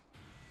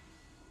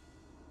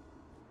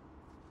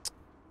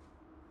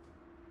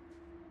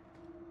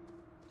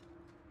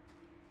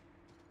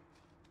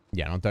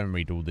 Yeah, I don't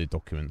read all the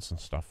documents and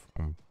stuff.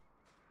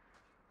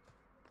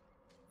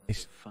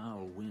 It's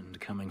foul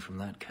wind coming from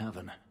that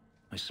cavern.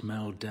 I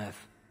smell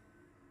death.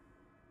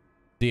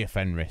 Dear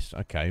Fenris.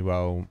 Okay,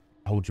 well,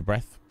 hold your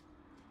breath.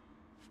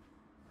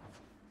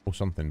 Or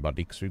something,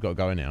 buddy, because we've got to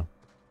go in now.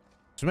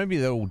 So maybe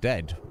they're all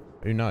dead.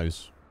 Who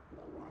knows?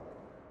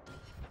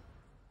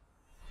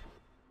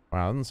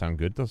 Wow, that doesn't sound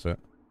good, does it?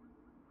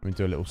 Let me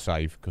do a little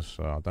save, because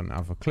I don't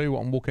have a clue what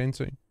I'm walking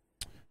into.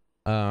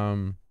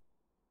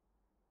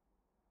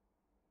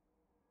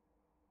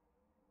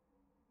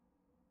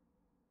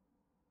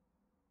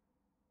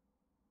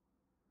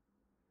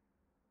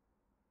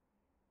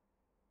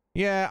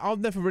 Yeah, I've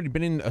never really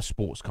been in a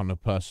sports kind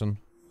of person.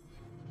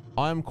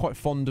 I am quite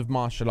fond of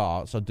martial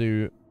arts. I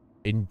do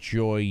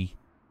enjoy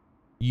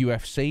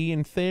UFC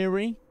in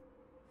theory.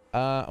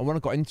 And when I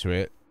got into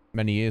it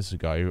many years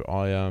ago,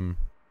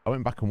 I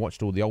went back and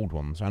watched all the old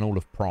ones and all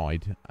of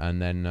Pride,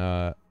 and then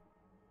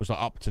was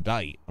like up to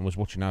date and was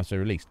watching as they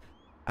released.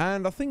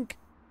 And I think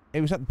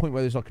it was at the point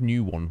where there's like a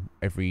new one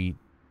every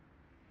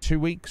 2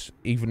 weeks,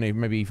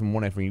 maybe even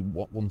one every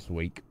once a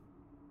week.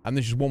 And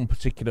there's just one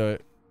particular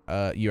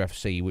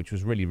UFC which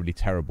was really, really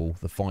terrible.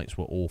 The fights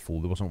were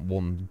awful. There wasn't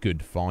one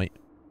good fight,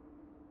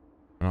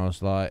 and I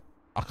was like,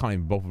 I can't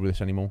even bother with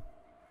this anymore.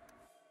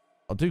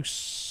 I'll do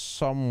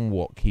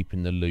somewhat keep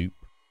in the loop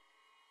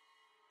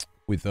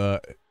with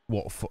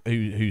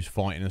who's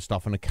fighting and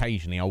stuff, and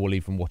occasionally I will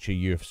even watch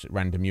a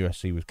random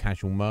UFC with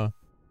casual Mer,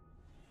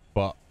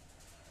 but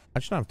I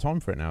just don't have time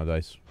for it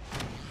nowadays.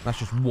 That's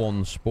just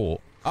one sport.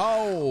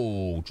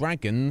 Oh,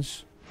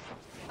 dragons.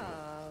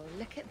 Oh,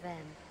 look at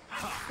them.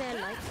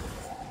 They're like...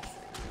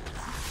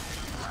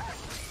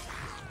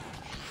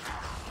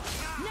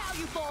 Now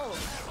you fall!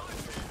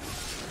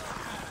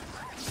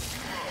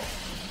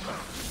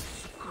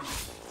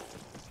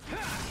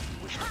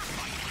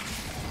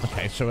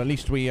 Okay, so at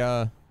least we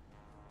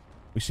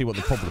see what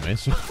the problem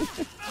is. Got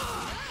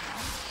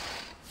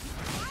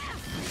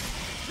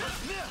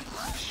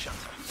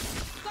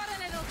a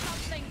little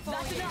something for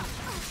you.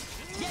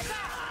 Enough. Get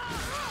back.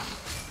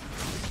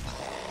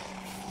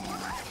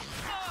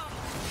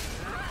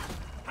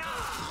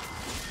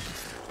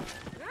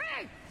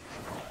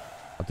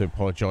 I do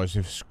apologise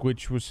if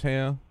Squidge was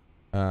here.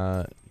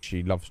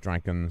 She loves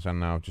dragons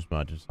and now just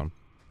murdered some.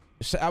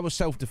 That was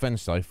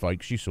self-defense though,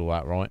 folks. You saw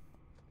that, right?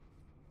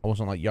 I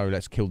wasn't like, yo,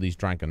 let's kill these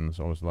dragons.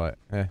 I was like,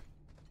 eh.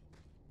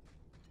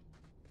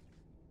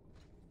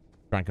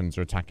 Dragons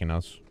are attacking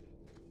us.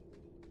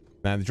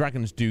 Now, the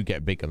dragons do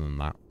get bigger than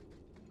that.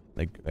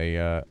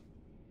 They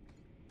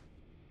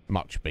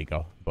much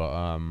bigger.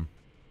 But,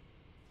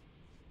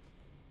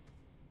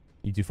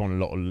 you do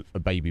find a lot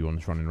of baby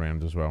ones running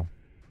around as well.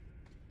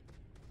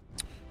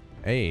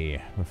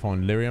 Hey, we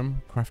find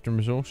lyrium, crafting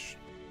resource.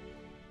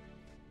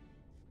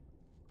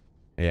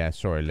 Yeah,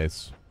 sorry,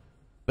 Liz.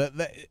 But,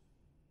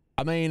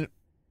 I mean,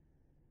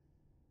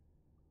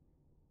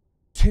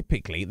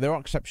 typically, there are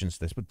exceptions to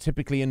this, but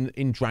typically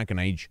in Dragon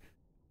Age,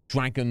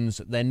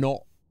 dragons, they're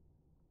not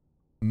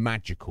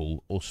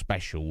magical or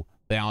special.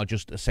 They are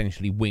just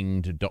essentially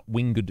winged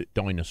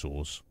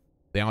dinosaurs.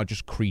 They are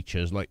just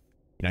creatures, like,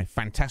 you know,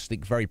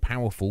 fantastic, very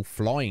powerful,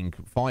 flying,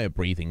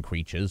 fire-breathing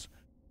creatures,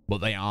 but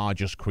they are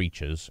just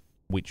creatures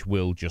which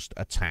will just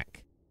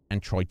attack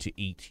and try to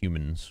eat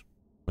humans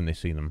when they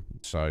see them.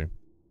 So,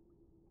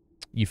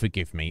 you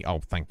forgive me. Oh,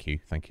 thank you.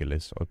 Thank you,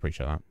 Liz. I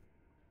appreciate that.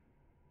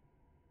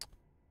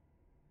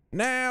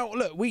 Now,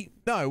 look, we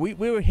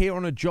were here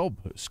on a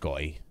job,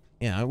 Scotty.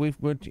 You know, we've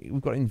got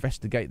to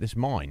investigate this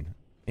mine.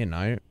 You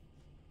know,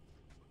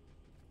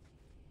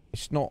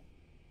 it's not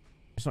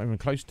even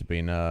close to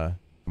being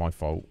my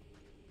fault,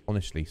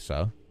 honestly,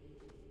 sir.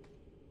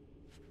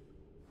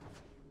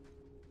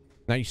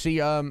 Now you see,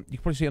 you can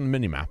probably see on the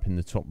mini map in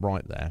the top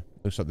right there.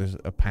 Looks like there's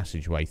a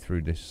passageway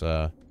through this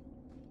that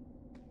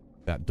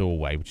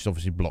doorway, which is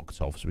obviously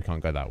blocked off, so we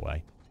can't go that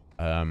way.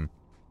 At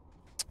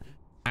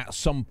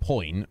some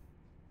point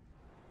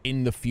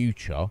in the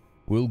future,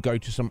 we'll go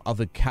to some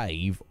other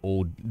cave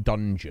or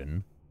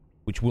dungeon,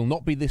 which will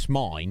not be this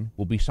mine,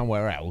 will be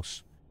somewhere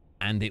else,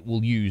 and it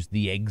will use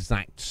the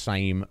exact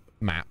same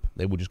map.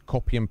 They will just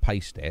copy and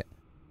paste it,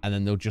 and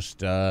then they'll just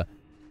unblock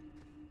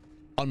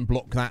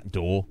that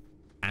door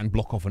and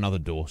block off another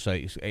door, so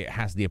it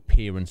has the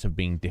appearance of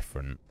being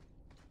different.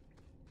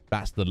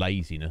 That's the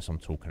laziness I'm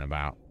talking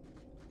about.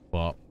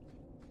 But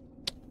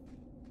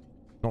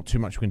not too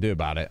much we can do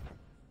about it,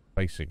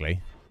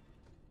 basically.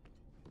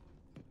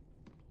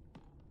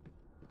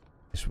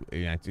 It's,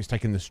 you know, it's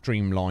taken the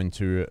streamline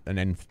to an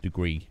nth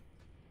degree.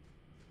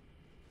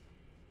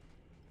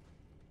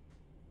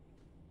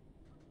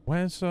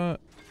 Where's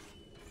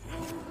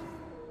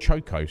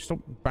Choco? Stop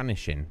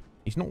vanishing.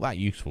 He's not that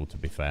useful, to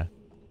be fair.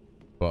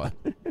 But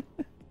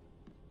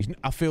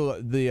I feel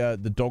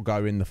that the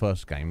doggo in the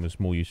first game was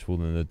more useful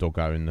than the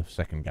doggo in the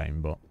second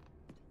game. But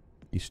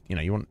you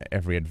know, you want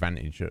every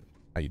advantage at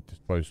your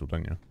disposal,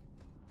 don't you?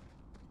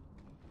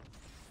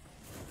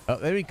 Oh,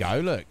 there we go.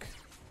 Look,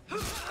 they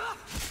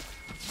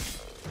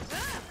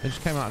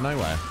just came out of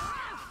nowhere.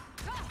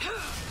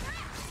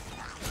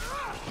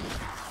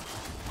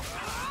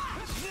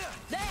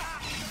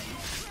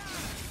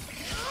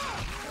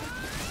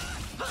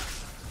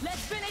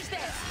 Let's finish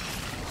this.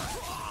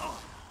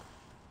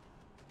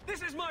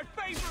 This is my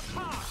favorite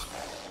part.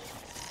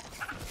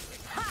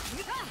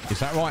 Is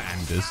that right,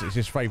 Anders? It's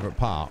his favourite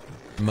part,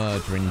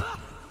 murdering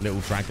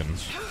little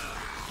dragons.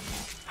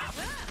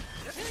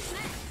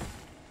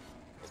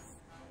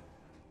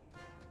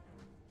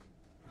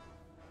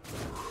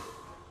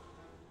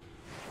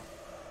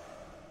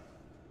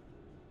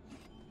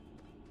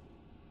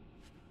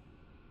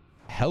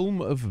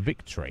 Helm of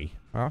Victory.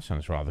 Oh, that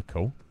sounds rather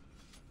cool.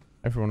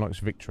 Everyone likes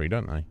victory,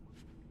 don't they?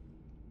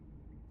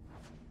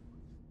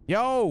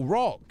 Yo,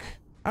 Rock!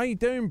 How you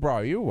doing, bro?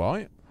 You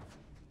alright?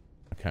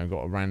 Okay, I've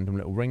got a random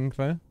little ring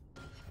there.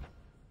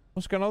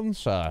 What's going on,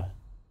 sir?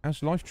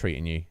 How's life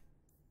treating you?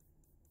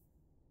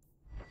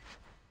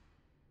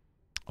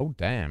 Oh,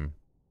 damn.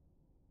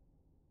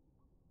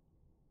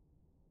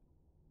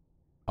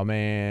 I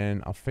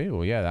mean, I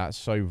feel, yeah,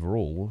 that's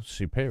overall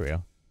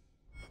superior.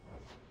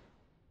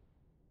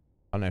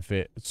 I don't know if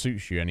it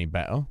suits you any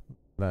better,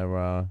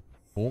 their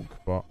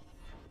orc, but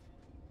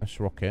let's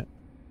rock it.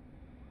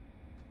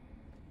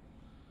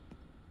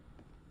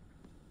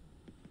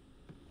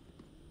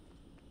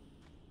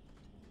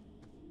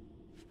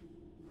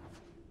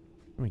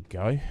 There we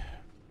go.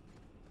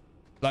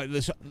 Like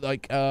this,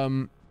 like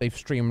they've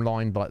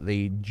streamlined like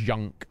the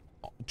junk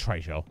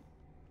treasure.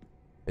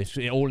 It's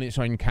all in its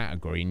own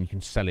category, and you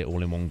can sell it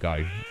all in one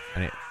go,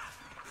 and it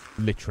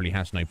literally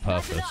has no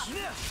purpose.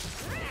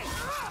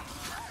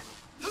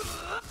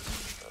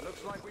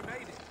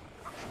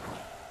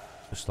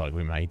 Looks like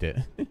we made it.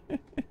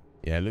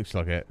 Yeah, it looks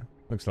like it.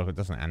 Looks like it,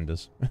 doesn't it,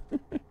 Anders?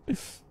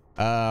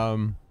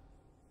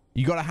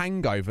 You got a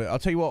hangover. I'll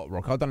tell you what,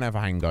 Rock, I don't have a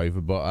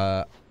hangover,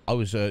 but I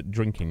was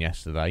drinking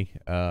yesterday.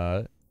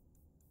 A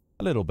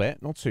little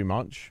bit, not too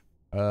much.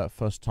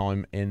 First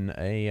time in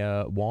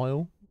a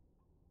while.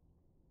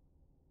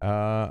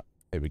 Here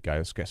we go.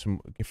 Let's get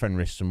give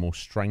Fenris some more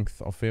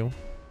strength, I feel.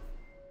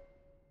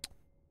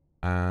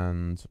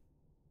 And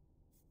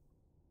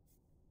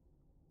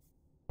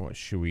what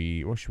should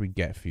we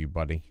get for you,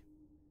 buddy?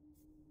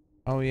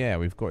 Oh yeah,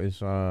 we've got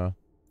his own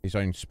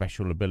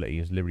special ability,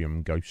 his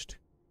Lyrium Ghost.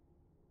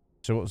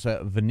 So what's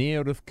that?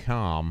 Veneer of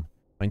Calm.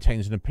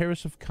 Maintains an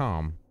appearance of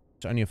calm.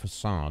 It's only a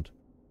facade.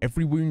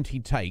 Every wound he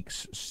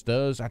takes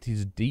stirs at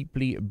his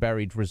deeply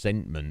buried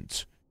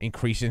resentment,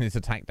 increasing his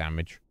attack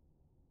damage.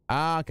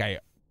 Ah, okay.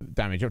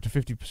 Damage up to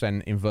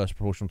 50% inverse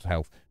proportional to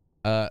health.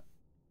 Yeah,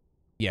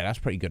 that's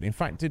pretty good. In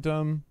fact, I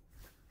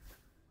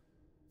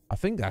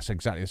think that's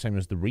exactly the same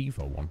as the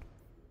Reaver one.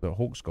 The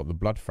Hawk's got the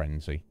Blood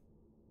Frenzy.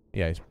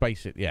 Yeah, it's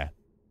basic. Yeah,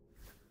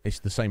 it's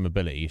the same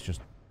ability. It's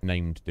just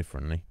named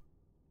differently.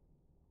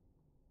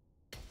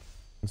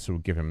 And so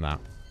we'll give him that.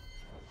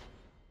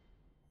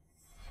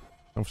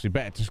 Obviously,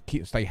 better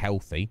to stay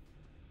healthy.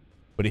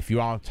 But if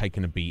you are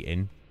taking a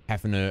beating,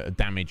 having a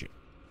damage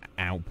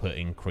output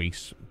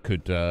increase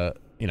could,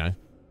 you know,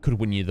 could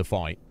win you the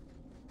fight.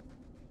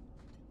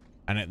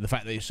 And the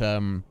fact that it's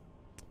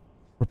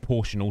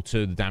proportional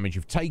to the damage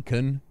you've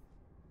taken,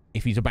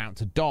 if he's about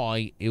to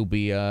die, he'll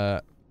be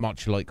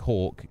much like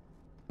Hawk.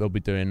 They'll be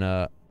doing,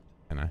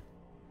 you know,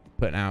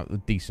 putting out a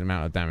decent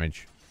amount of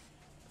damage.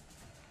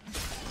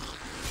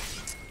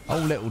 Oh,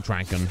 little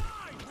dragon.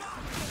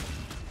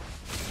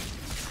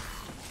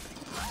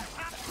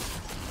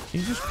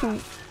 You just cool.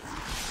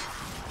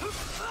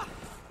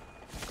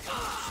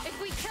 If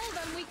we kill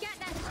them, we get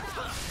their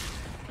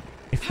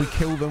stuff. If we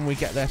kill them, we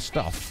get their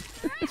stuff.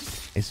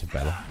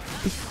 Isabella.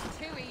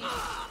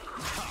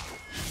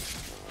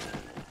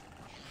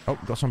 Oh,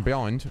 got some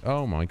behind.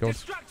 Oh my god.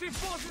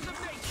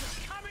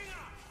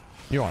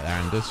 You right there,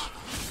 Anders?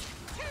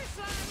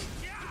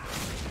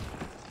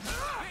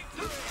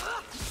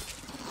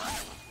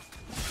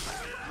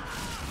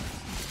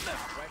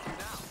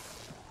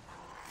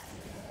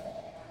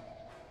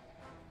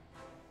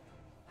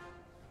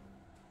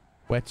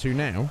 Where to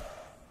now?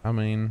 I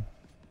mean,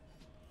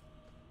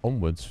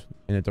 onwards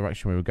in the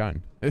direction we were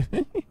going.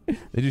 They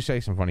do say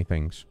some funny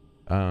things.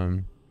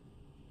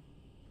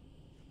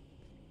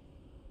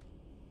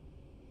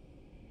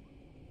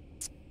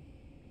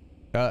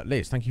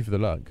 Liz, thank you for the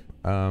lurk.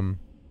 But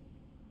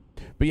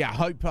yeah,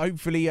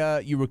 hopefully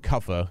you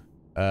recover,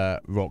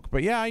 Rock.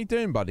 But yeah, how you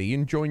doing, buddy? You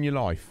enjoying your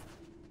life?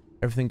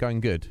 Everything going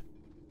good?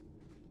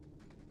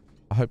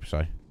 I hope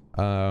so.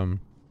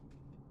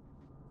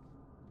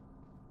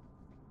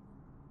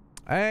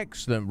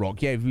 Excellent,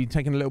 Rock. Yeah, we've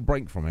taken a little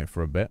break from it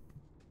for a bit.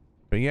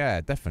 But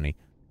yeah, definitely.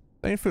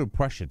 Don't feel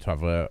pressure to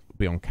have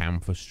be on cam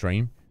for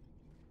stream.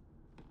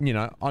 You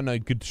know, I know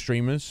good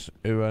streamers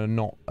who are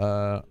not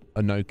are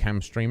no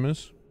cam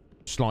streamers.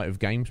 Sleight of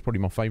Games, probably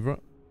my favourite.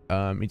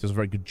 He does a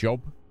very good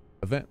job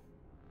of it.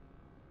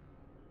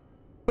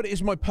 But it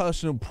is my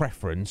personal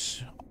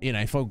preference. You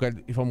know,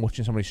 if I'm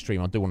watching somebody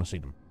stream, I do want to see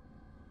them.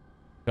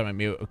 Don't make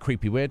me a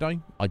creepy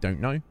weirdo. I don't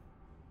know.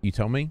 You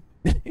tell me.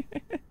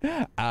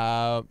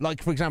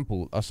 Like, for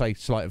example, I say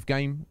Sleight of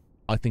Game.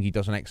 I think he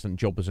does an excellent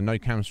job as a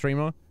no-cam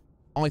streamer.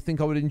 I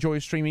think I would enjoy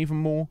a stream even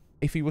more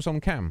if he was on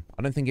cam.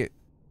 I don't think it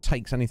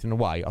takes anything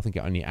away. I think it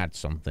only adds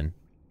something.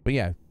 But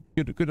yeah,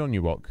 good on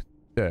you, Rock.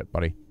 Do it,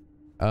 buddy.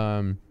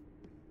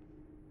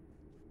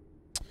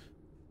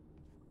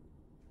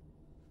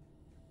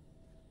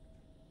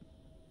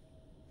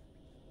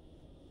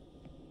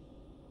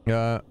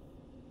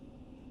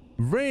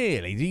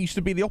 Really? It used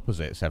to be the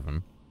opposite,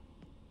 Seven.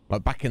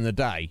 Like, back in the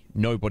day,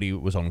 nobody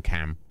was on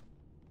cam.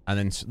 And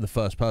then the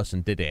first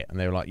person did it, and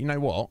they were like, you know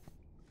what?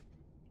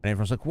 And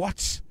everyone's like,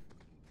 what?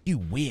 You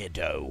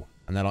weirdo.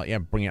 And they're like, yeah,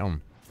 bring it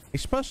on.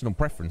 It's personal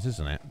preference,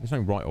 isn't it? There's no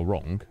right or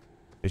wrong.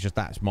 It's just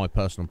that's my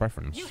personal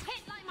preference. You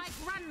hit like my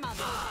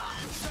grandmother.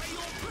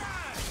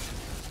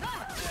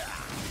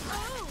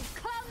 Oh,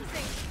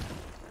 clumsy.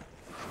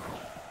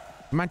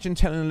 Imagine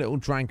telling a little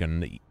dragon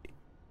that,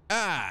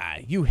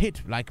 you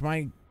hit like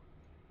my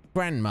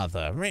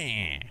grandmother.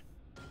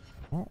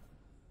 What?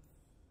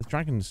 The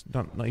dragon's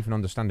not even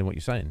understanding what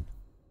you're saying.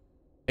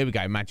 Here we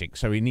go, magic.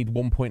 So we need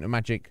 1 point of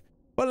magic.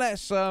 But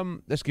let's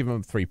give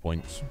him 3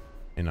 points.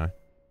 You know.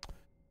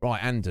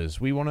 Right, Anders,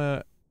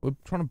 we're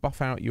trying to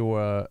buff out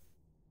your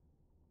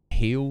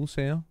heals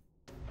here.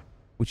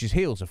 Which is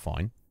heals are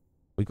fine.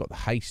 We've got the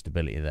haste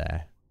ability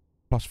there.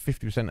 Plus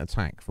 50%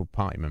 attack for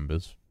party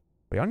members.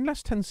 But it only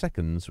lasts 10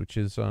 seconds, which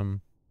is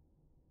kind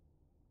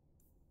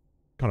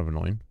of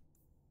annoying.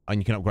 And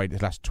you can upgrade it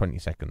to last 20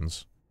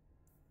 seconds.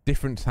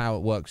 Different to how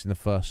it works in the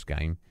first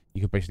game.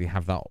 You could basically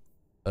have that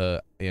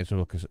sort of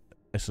like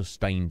a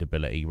sustained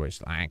ability where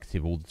it's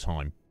active all the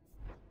time.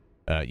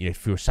 You know,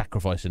 if you're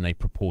sacrificing a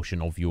proportion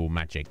of your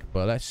magic.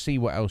 But let's see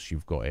what else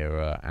you've got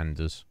here,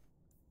 Anders.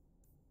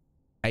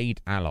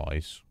 Aid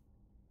allies.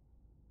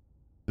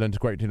 Learn a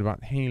great deal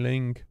about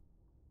healing.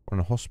 On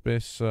a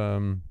hospice.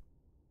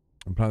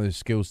 Apply those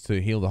skills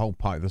to heal the whole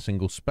party with a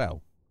single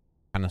spell.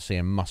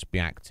 Panacea must be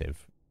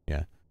active.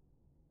 Yeah.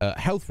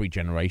 Health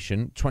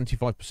regeneration,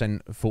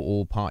 25% for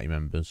all party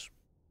members.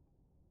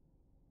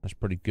 That's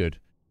pretty good.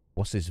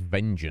 What's this?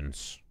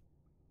 Vengeance.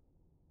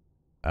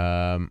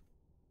 Now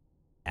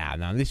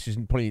this is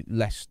probably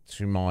less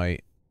to my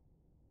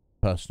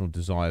personal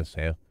desires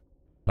here.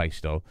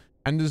 Playstyle.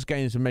 Anders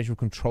gains a measure of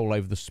control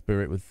over the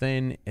spirit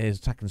within. His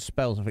attack and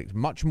spells inflict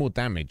much more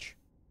damage.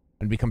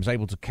 And becomes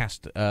able to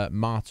cast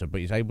Martyr, but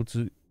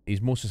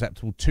he's more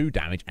susceptible to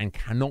damage and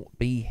cannot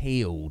be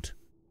healed.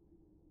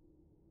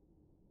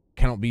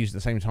 Cannot be used at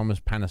the same time as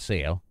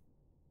Panacea,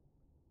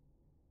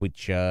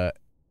 which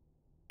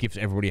gives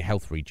everybody a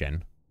health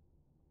regen.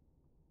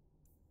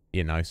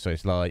 You know, so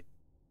it's like,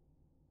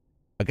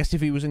 I guess if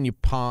he was in your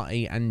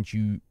party and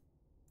you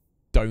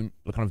don't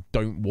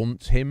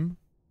want him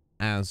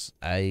as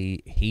a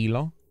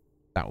healer,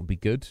 that would be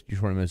good. You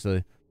just want him as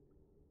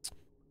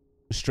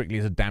strictly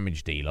as a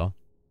damage dealer.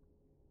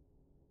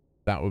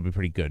 That would be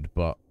pretty good,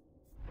 but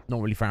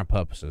not really for our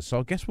purposes. So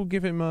I guess we'll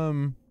give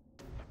him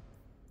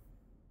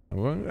we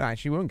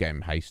won't get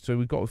him haste, so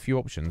we've got a few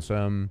options.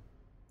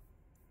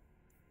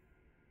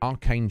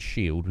 Arcane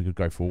Shield we could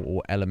go for,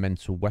 or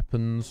Elemental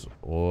Weapons,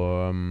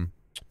 or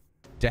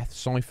Death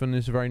Siphon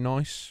is very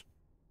nice.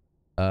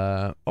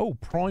 Oh,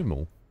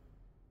 Primal.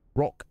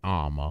 Rock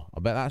Armor. I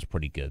bet that's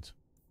pretty good.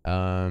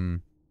 Yeah,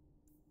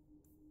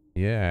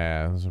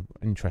 there's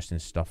interesting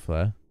stuff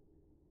there.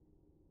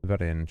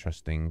 Very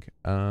interesting.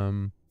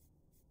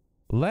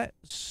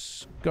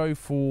 Let's go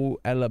for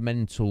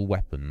Elemental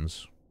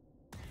Weapons.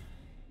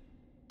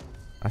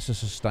 That's a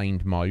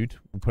sustained mode.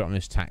 We'll put it on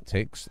this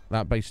tactics.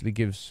 That basically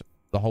gives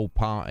the whole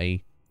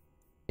party,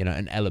 you know,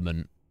 an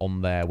element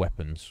on their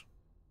weapons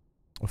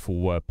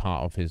for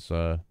part of his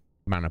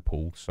mana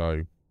pool.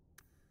 So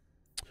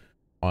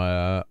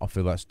I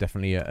feel that's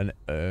definitely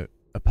a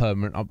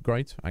permanent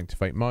upgrade.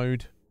 Activate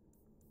mode.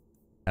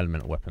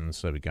 Elemental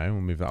weapons. There we go.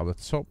 We'll move that up the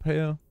top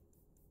here.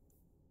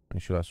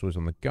 Make sure that's always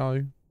on the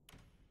go.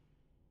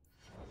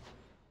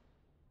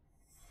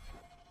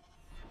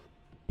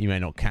 You may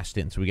not cast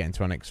it until we get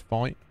into our next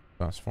fight.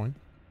 That's fine.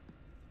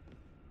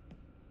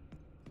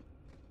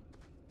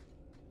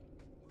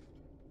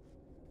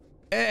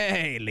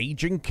 Hey,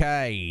 Legion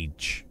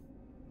Cage.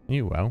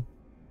 You well.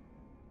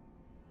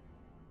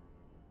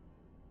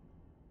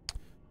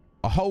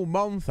 A whole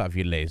month have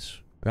you, Liz?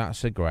 That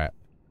cigarette.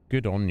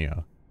 Good on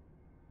you.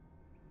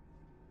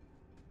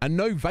 And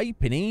no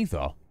vaping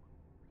either.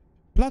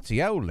 Bloody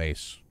hell,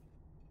 Liz.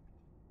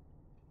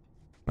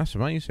 That's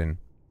amazing.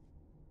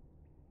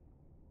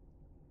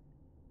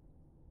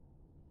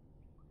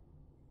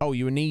 Oh,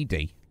 you were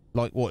needy?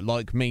 Like what?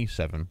 Like me,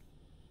 Seven?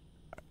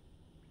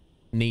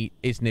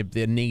 Iznib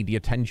the needy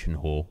attention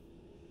whore.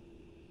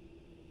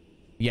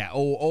 Yeah,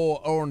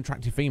 or an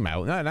attractive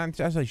female. No, that's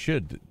as they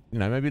should. You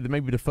know,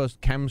 maybe the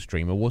first cam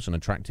streamer was an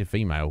attractive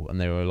female,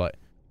 and they were like,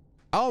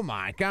 "Oh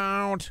my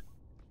god!"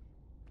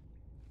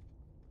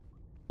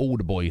 All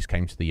the boys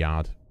came to the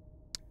yard.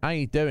 How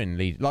you doing,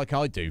 Lee? Like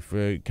I do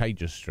for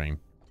Cage's stream.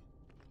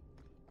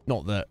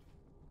 Not that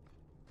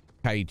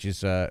Cage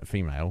is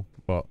female,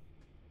 but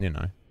you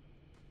know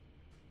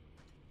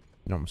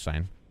what I'm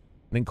saying.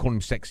 I didn't call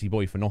him sexy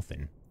boy for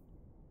nothing.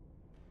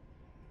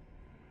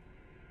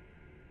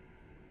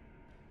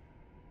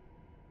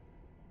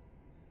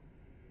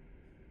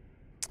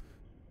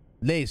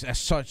 Liz, that's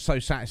so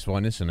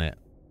satisfying, isn't it?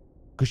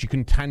 Because you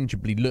can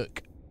tangibly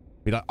look,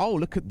 be like, oh,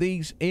 look at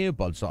these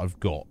earbuds that I've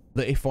got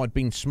that if I'd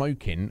been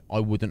smoking, I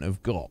wouldn't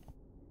have got.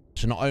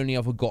 So not only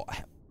have I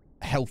got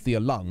healthier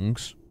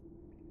lungs,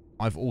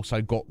 I've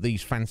also got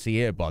these fancy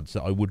earbuds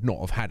that I would not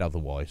have had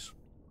otherwise.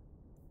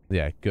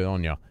 Yeah, good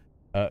on ya.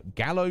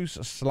 Gallows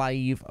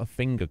slave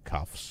finger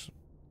cuffs.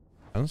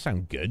 Doesn't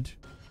sound good.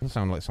 Doesn't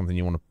sound like something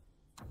you want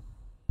to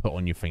put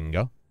on your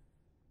finger.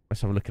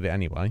 Let's have a look at it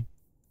anyway.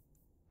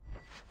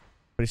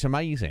 But it's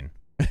amazing.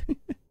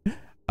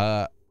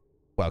 Well,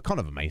 kind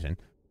of amazing.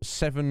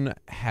 7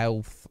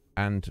 health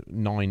and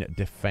 9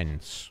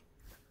 defense.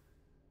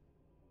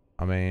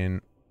 I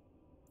mean,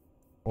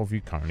 what have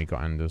you currently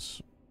got,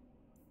 Anders?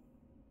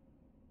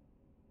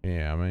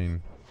 Yeah, I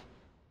mean,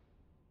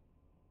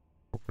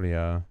 probably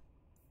want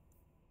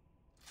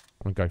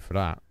to go for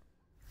that,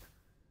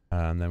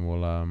 and then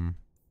we'll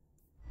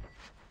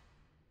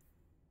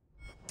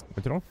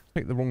did I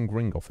take the wrong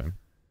ring off him?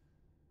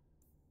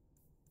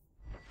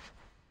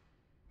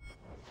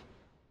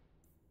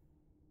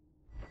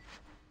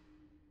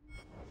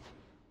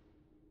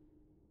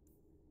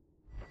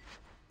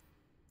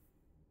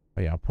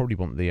 Oh, yeah, I probably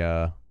want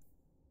the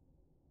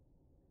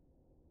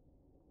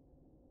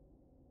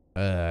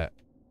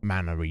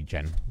mana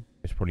regen.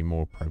 It's probably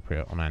more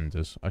appropriate on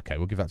Anders. Okay,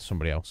 we'll give that to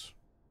somebody else.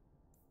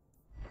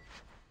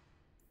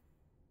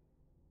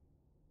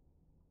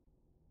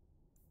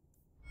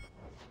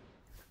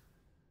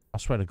 I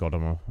swear to God,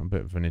 I'm a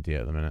bit of an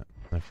idiot at the minute.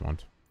 Never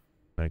mind.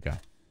 There you go.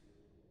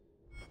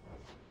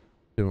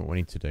 Do what we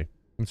need to do.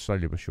 And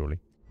slowly but surely.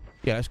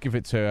 Yeah, let's give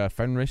it to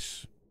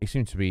Fenris. He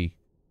seems to be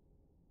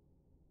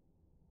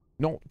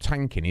not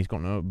tanking. He's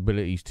got no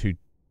abilities to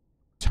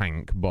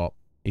tank, but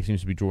he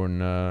seems to be drawing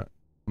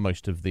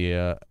most of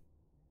the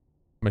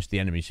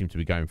enemies seem to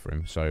be going for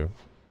him. So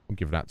we'll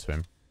give that to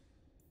him.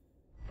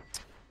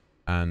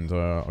 And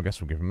I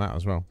guess we'll give him that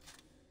as well.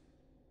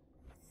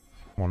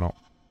 Why not?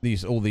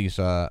 All these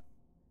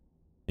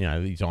you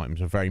know, these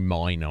items are very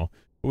minor.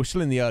 But we're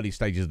still in the early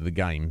stages of the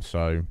game,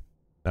 so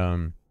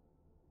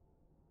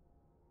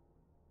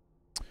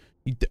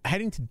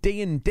heading to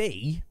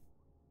D&D.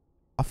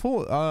 I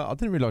thought I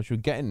didn't realise you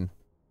were getting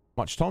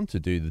much time to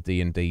do the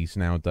D&Ds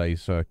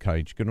nowadays,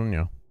 Cage. Good on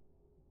you.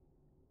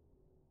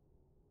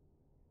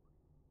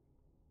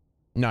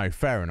 No,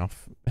 fair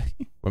enough.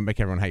 Won't make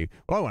everyone hate you.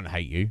 Well, I won't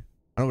hate you.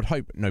 And I would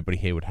hope nobody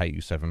here would hate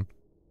you, Seven.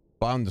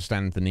 But I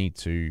understand the need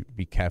to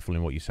be careful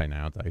in what you say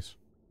nowadays.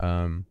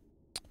 No,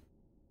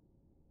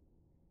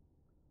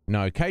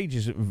 Cage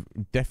is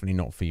definitely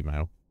not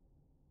female.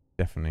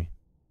 Definitely.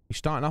 He's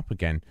starting up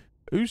again.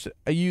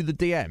 Are you the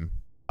DM?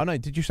 Oh no,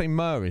 did you say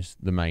Mer is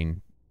the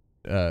main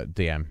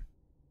DM?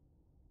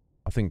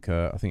 I think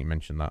you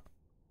mentioned that.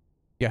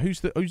 Yeah,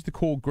 who's the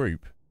core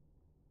group?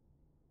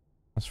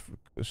 That's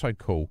so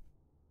cool.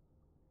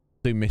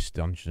 Do miss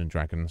Dungeons and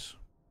Dragons.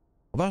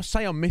 Although I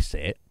say I miss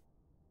it,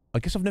 I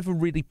guess I've never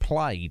really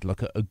played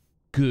like a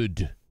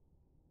good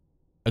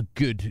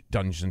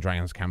Dungeons and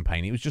Dragons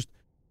campaign. It was just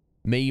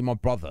me, my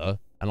brother,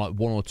 and like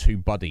 1 or 2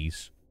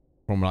 buddies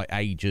from like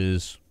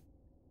ages.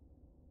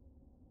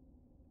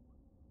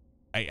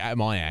 At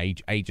my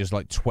age, ages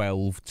like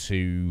 12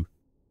 to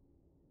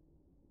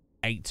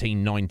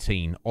 18,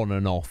 19, on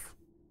and off.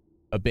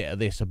 A bit of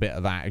this, a bit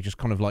of that. It was just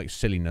kind of like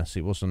silliness.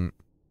 It wasn't...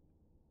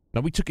 Now,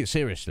 we took it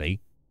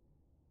seriously.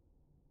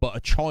 But a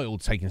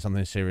child taking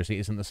something seriously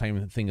isn't the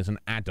same thing as an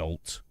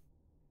adult.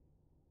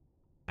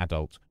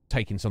 Adult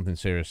taking something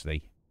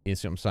seriously. You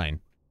see what I'm saying?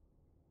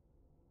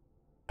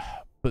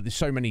 But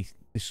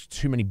there's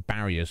too many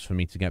barriers for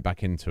me to get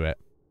back into it.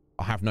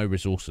 I have no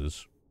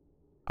resources.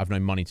 I have no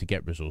money to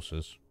get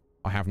resources.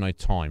 I have no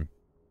time.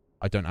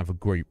 I don't have a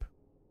group.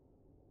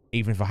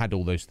 Even if I had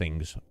all those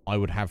things, I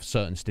would have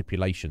certain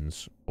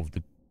stipulations of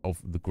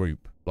the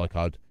group. Like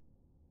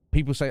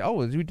people say,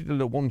 "Oh, we did a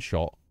little one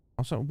shot."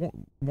 I was like, "What?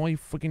 Why are you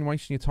freaking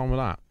wasting your time with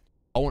that?"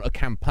 I want a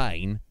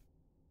campaign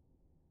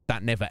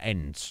that never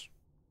ends.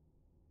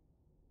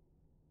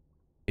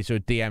 Is there a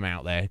DM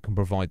out there who can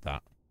provide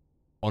that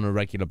on a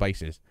regular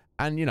basis?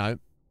 And you know,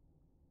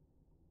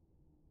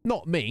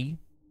 not me,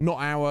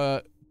 not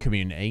our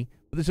community,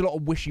 but there's a lot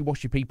of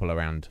wishy-washy people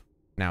around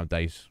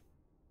nowadays.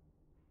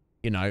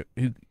 You know,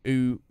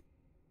 who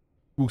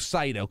will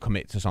say they'll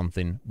commit to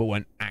something, but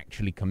won't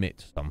actually commit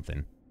to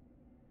something.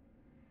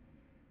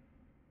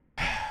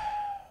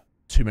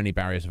 Too many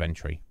barriers of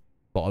entry,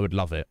 but I would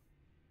love it.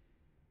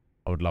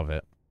 I would love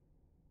it.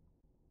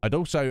 I'd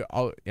also,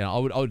 you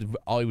know,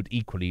 I would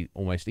equally,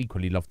 almost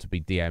equally love to be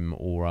DM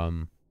or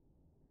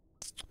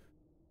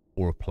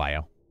a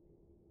player.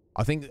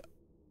 I think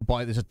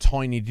there's a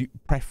tiny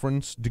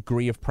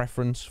degree of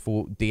preference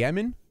for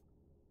DMing,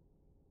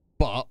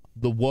 but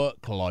the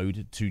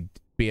workload to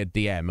be a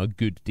DM, a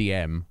good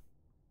DM,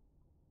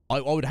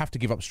 I would have to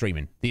give up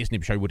streaming. The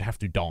Iznib Show would have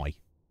to die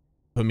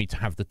for me to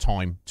have the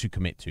time to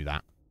commit to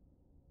that.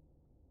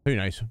 Who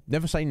knows?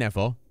 Never say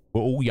never.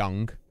 We're all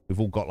young. We've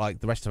all got, like,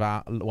 the rest of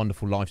our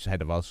wonderful lives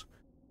ahead of us.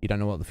 You don't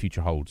know what the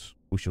future holds.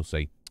 We shall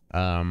see.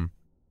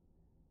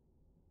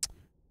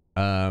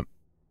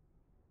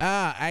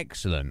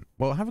 Excellent.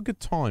 Well, have a good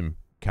time,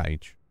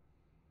 Cage.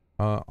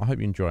 I hope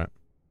you enjoy it.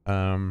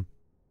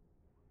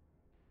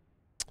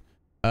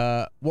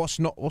 What's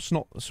not,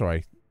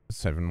 sorry,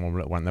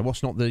 7-1 there.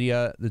 What's not the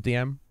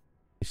DM?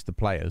 It's the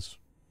players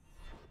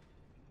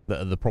that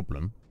are the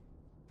problem.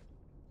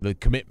 The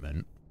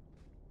commitment.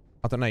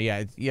 I don't know,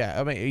 yeah,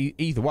 I mean,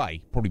 either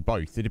way, probably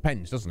both. It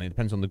depends, doesn't it? It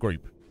depends on the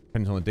group.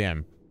 Depends on the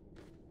DM.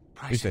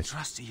 Who's this?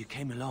 Trusty, you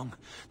came along.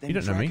 Then you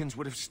don't know me. Dragons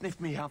would have sniffed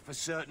me out for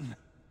certain.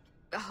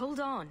 Hold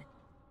on.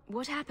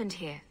 What happened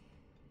here?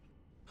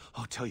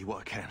 I'll tell you what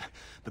I can,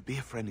 but be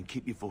a friend and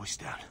keep your voice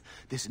down.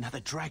 There's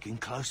another dragon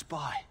close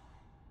by.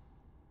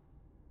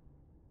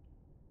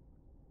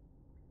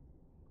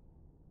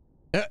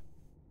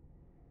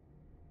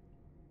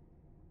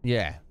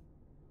 Yeah.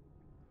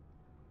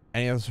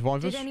 Any other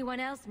survivors? Did anyone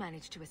else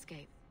manage to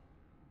escape?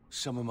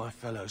 Some of my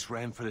fellows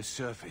ran for the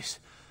surface.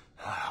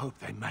 I hope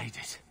they made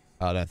it.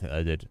 I don't think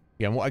they did.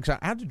 Yeah, what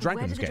exactly? How did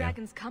dragons Where did the get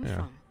dragons come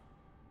from?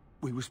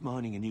 We was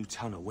mining a new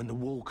tunnel when the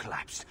wall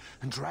collapsed,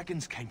 and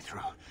dragons came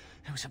through.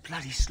 It was a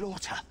bloody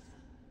slaughter.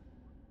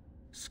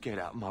 Scared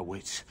out of my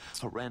wits,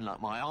 I ran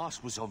like my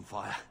arse was on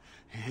fire.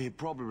 It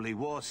probably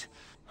was,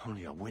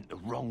 only I went the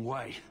wrong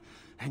way.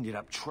 Ended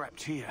up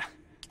trapped here.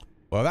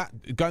 Well,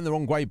 that going the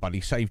wrong way,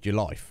 buddy, saved your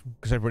life.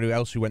 Because everybody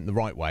else who went the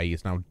right way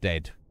is now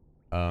dead.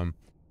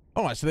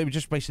 Alright, so they were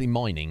just basically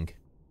mining.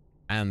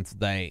 And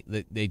they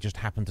just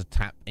happened to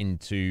tap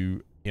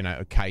into, you know,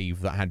 a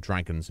cave that had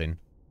dragons in.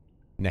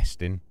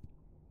 Nesting.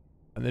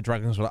 And the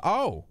dragons were like,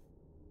 oh!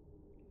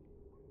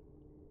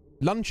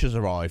 Lunch has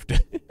arrived.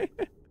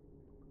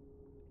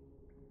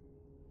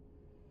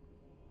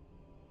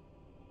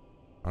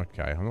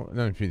 Okay, I'm not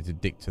going to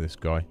dick to this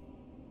guy.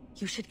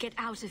 You should get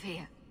out of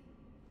here.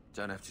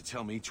 Don't have to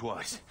tell me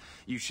twice.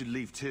 You should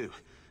leave too.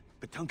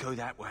 But don't go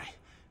that way.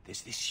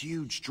 There's this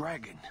huge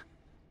dragon.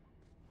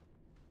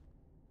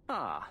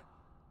 Ah.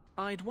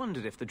 I'd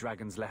wondered if the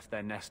dragons left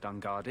their nest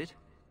unguarded.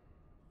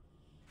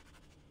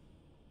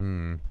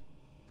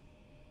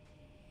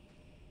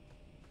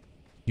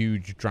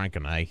 Huge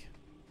dragon, eh?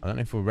 I don't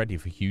know if we're ready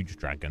for huge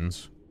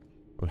dragons.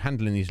 We're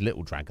handling these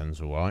little dragons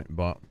alright,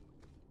 but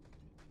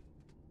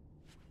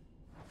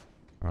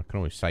I can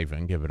always save it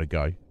and give it a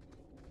go.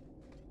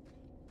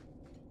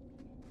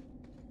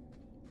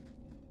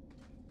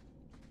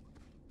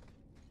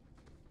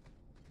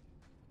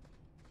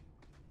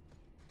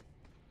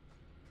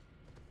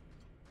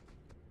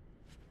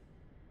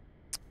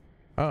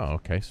 Oh,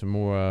 okay. Some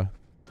more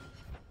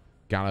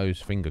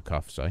gallows finger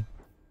cuffs, eh?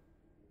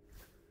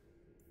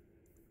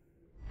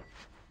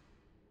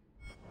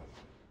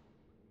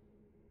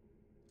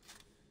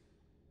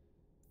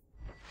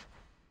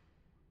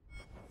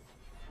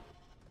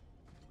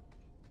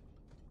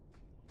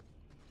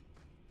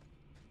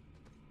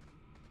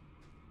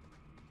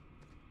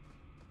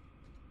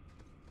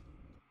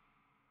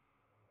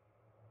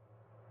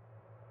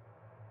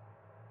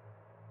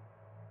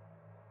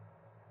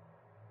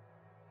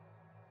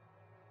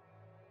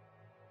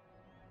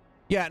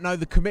 Yeah, no,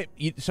 the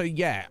so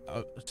yeah,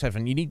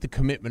 7, you need the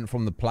commitment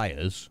from the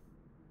players,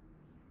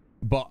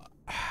 but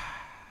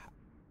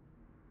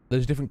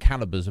there's different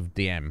calibers of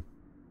DM.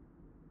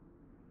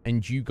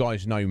 And you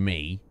guys know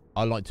me,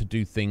 I like to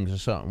do things a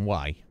certain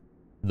way,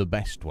 the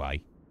best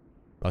way.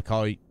 Like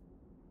I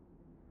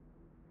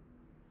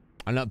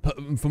know,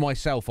 for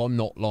myself, I'm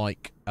not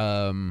like,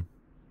 I'm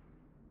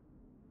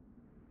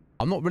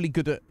not really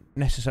good at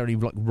necessarily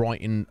like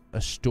writing a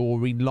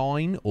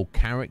storyline or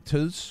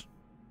characters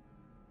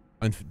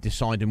and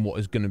deciding what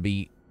is going to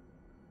be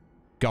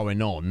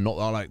going on. Not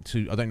that I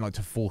don't like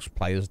to force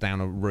players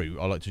down a route.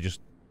 I like to just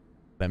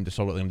let them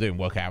decide what they're going to do and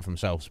work it out for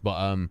themselves. But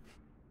I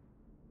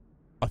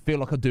feel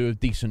like I do a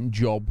decent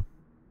job,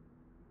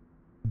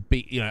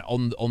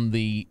 on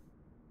the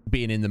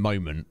being in the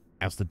moment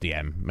as the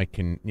DM,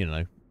 making, you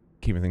know,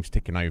 keeping things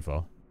ticking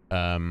over.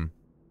 You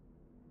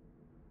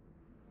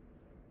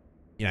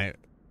know,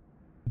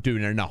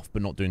 doing enough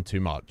but not doing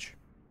too much.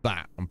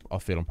 That I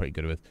feel I'm pretty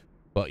good with.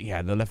 But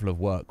yeah, the level of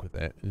work with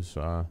it is.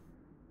 But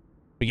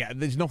yeah,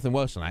 there's nothing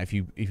worse than that.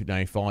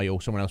 If I or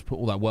someone else put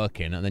all that work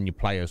in and then your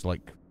players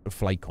like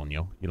flake on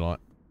you, you're like,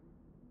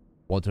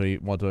 why do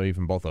I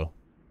even bother?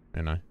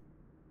 You know.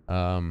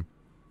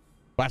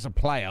 But as a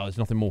player, there's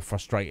nothing more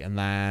frustrating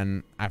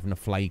than having a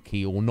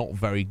flaky or not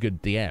very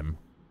good DM.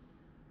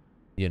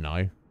 You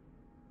know.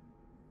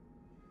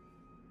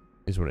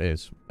 Is what it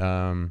is.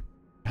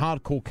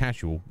 Hardcore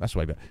casual. That's the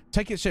way. But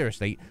take it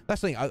seriously.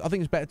 That's the thing. I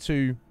think it's better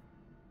to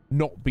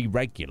not be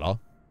regular,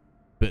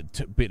 but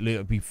to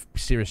be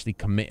seriously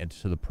committed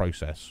to the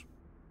process.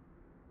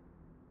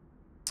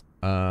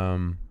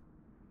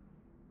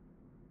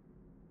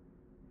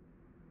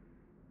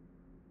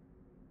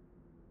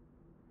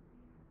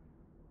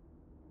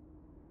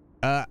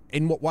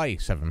 In what way,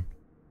 Seven?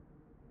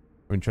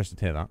 I'm interested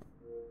to hear that.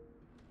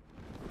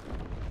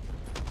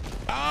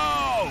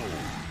 Oh!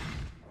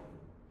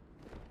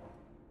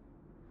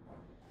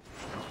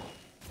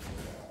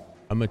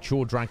 A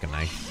mature dragon,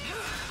 eh?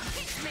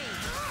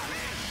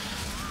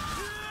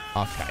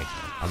 Okay.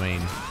 I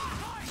mean,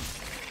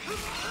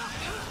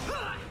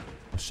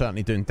 I'm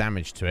certainly doing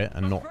damage to it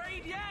and not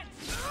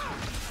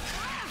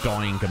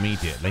dying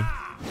immediately.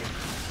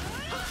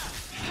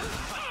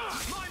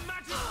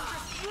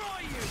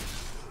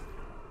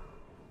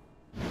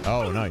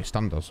 Oh no, he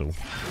stunned us all.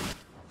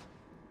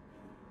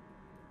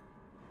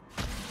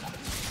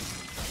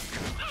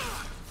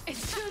 Can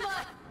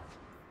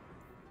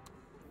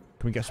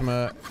we get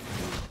some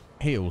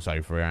heals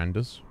over here,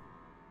 Anders?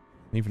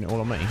 Leaving it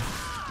all on me. I've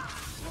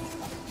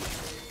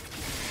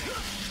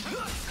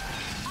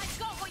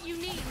got what you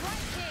need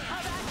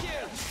right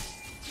here.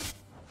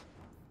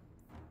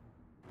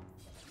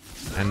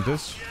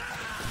 Anders,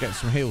 get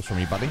some heals from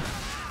you, buddy.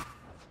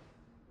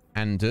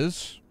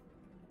 Anders.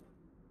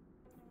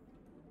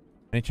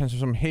 Any chance of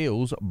some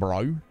heals,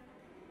 bro?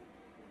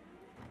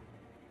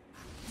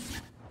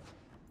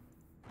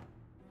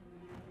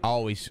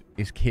 Oh, his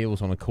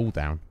heals on a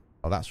cooldown.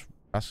 Oh, that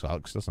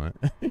sucks, doesn't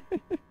it?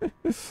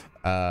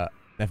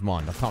 Never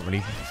mind. I can't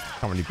really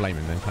blame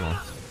him then, can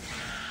I?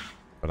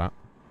 For that.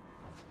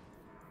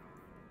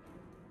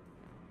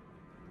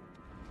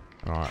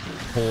 All right,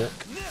 Hawk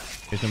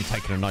is going to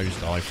take a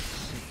nosedive.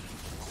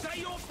 Say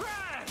your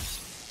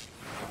prayers.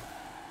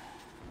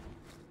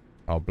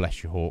 Oh,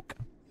 bless you, Hawk.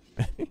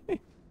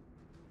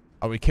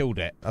 Oh, we killed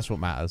it. That's what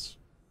matters.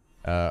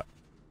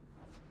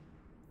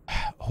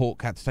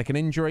 Hawk had to take an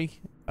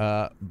injury,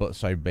 but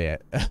so be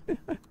it.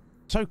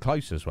 So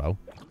close as well.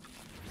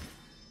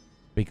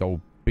 Big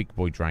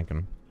boy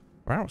dragon.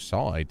 We're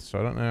outside, so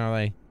I don't know how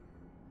they...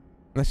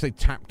 Unless they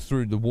tapped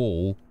through the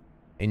wall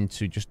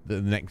into just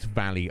the next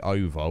valley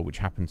over, which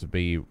happened to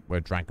be where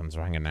dragons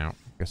are hanging out.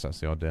 I guess that's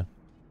the idea.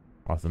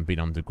 Rather than being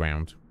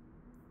underground.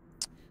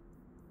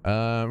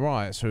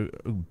 Right, so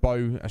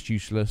bow, that's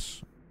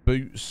useless.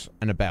 Boots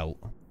and a belt.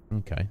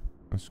 Okay,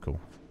 that's cool.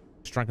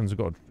 Dragons have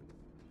got to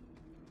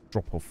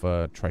drop off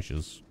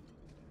treasures.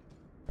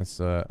 That's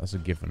a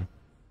given.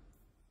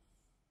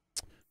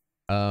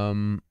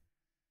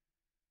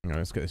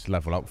 Let's get this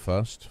level up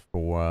first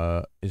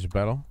for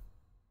Isabella.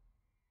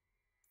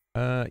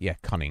 Yeah,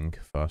 cunning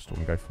first. What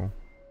we go for.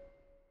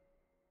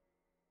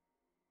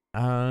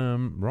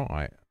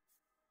 Right.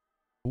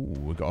 Ooh,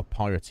 we got our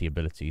piratey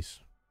abilities.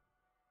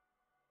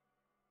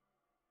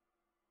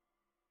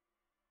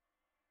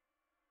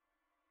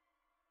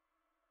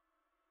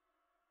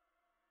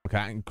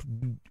 Okay,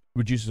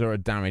 reduces her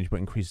damage but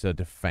increases her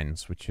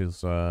defense, which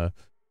is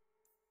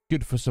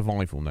good for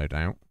survival, no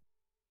doubt.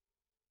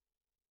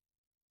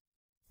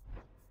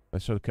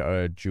 Let's look at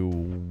her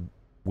dual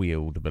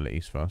wield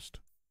abilities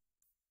first.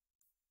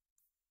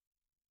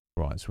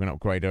 Right, so we're gonna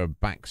upgrade her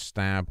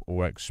backstab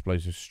or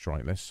explosive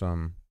strike. Let's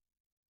do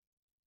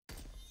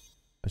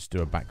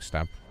a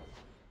backstab.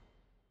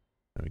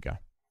 There we go.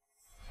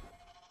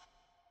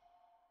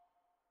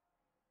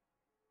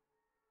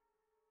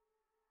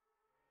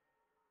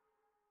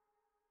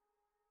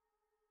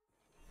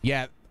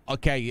 Yeah,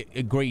 okay,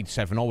 agreed,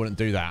 Seven. I wouldn't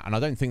do that. And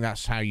I don't think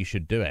that's how you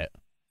should do it.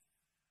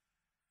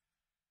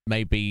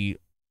 Maybe,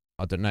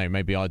 I don't know,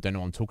 maybe I don't know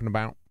what I'm talking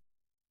about.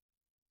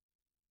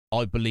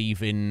 I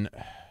believe in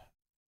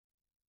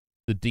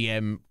the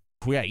DM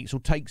creates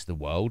or takes the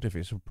world, if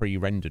it's a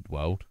pre-rendered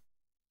world,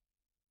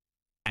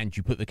 and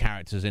you put the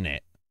characters in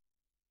it.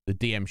 The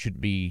DM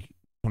should be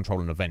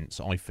controlling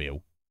events, I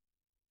feel.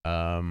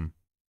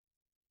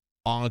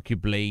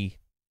 Arguably...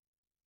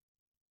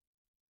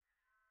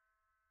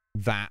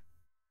 that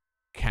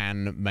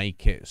can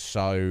make it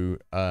so,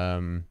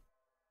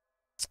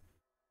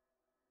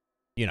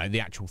 you know, the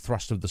actual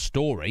thrust of the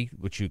story,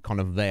 which you're kind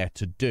of there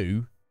to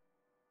do,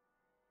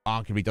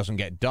 arguably doesn't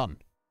get done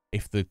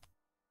if the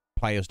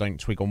players don't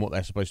twig on what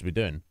they're supposed to be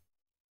doing.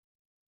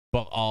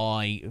 But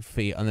I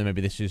feel, and then maybe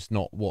this is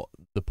not what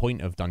the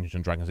point of Dungeons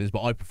and Dragons is,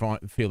 but I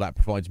feel that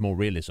provides more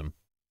realism.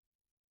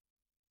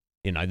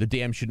 You know, the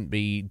DM shouldn't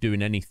be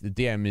doing anything.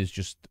 The DM is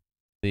just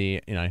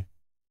the, you know,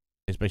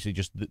 it's basically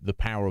just the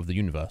power of the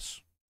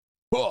universe.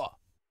 You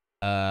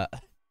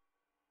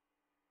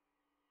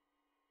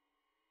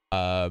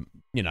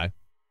know,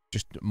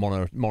 just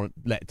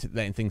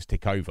letting things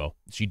tick over.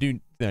 So you do, you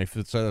know,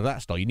 so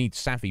that style, you need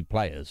savvy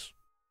players.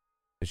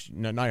 There's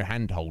no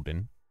hand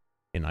holding,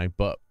 you know.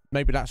 But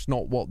maybe that's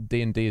not what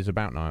D&D is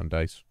about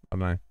nowadays. I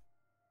don't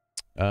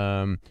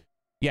know.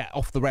 Yeah,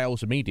 off the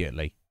rails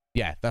immediately.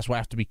 Yeah, that's why I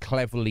have to be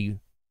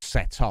cleverly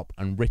set up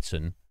and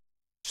written.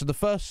 So the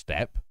first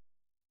step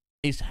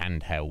is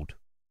handheld,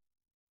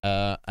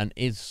 and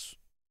is,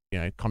 you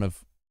know, kind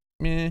of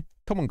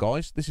come on,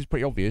 guys, this is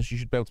pretty obvious. You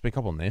should be able to pick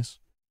up on this.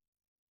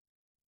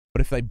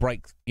 But if they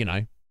break, you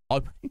know,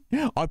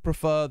 I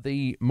prefer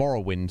the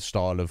Morrowind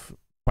style of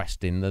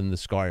questing than the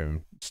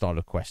Skyrim style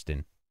of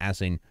questing.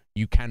 As in,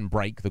 you can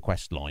break the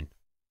quest line,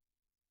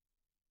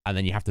 and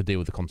then you have to deal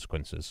with the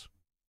consequences.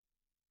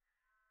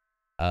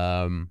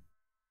 And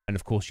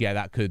of course, yeah,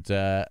 that could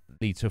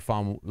lead to a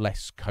far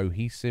less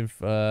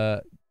cohesive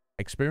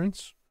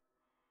experience.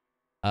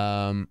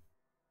 But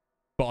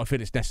I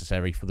feel it's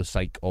necessary for the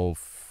sake of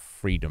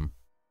freedom.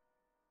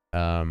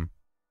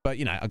 But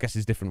you know, I guess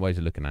there's different ways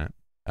of looking at it.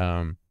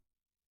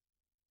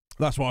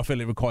 That's why I feel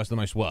it requires the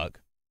most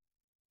work.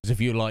 Because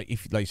if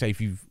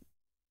you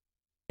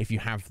if you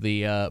have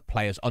the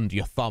players under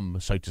your thumb,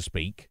 so to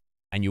speak,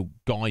 and you're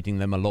guiding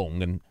them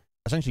along and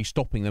essentially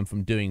stopping them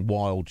from doing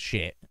wild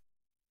shit,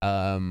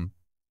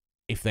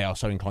 if they are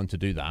so inclined to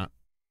do that,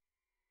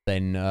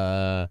 then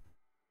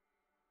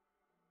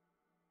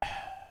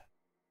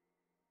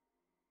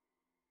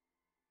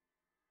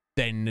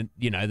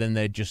you know, then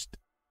they're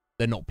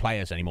not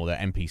players anymore. They're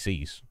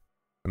NPCs.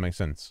 That makes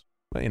sense.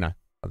 But you know,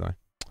 I don't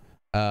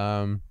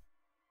know.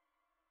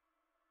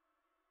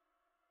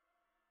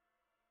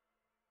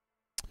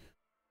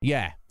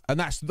 Yeah, and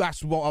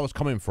that's what I was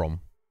coming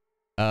from.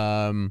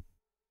 7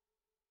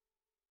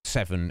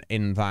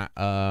 in that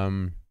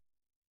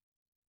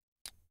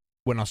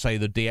when I say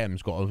the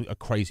DM's got a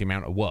crazy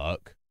amount of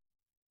work,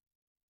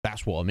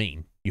 that's what I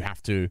mean. You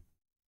have to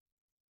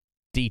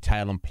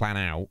detail and plan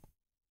out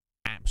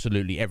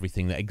absolutely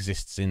everything that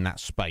exists in that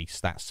space,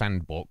 that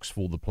sandbox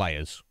for the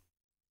players.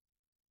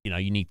 You know,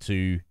 you need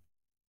to,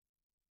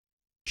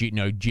 you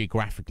know,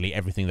 geographically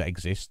everything that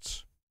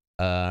exists,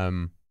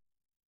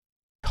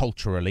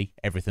 culturally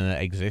everything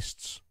that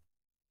exists,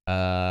 you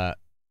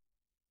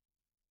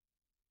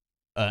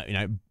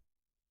know,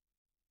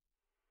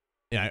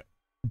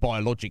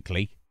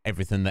 biologically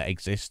everything that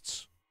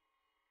exists,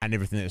 and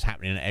everything that's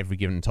happening at every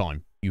given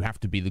time. You have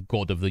to be the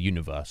god of the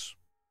universe,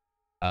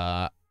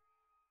 and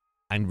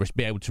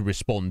be able to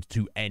respond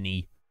to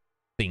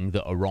anything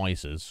that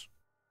arises.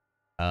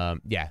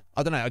 Yeah,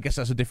 I don't know. I guess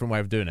that's a different way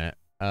of doing it.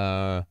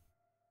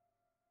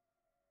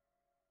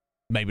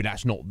 Maybe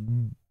that's not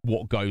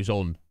what goes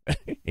on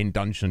in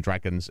Dungeons and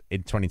Dragons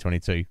in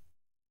 2022.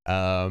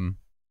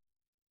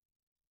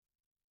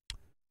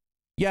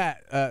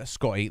 Yeah,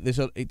 Scotty,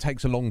 it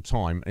takes a long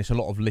time. It's a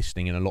lot of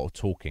listening and a lot of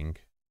talking.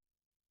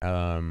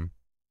 But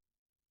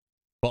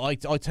I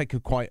take a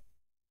quite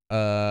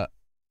as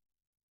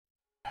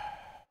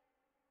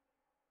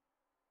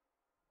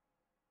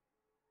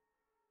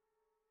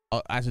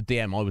a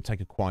DM, I would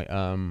take a quite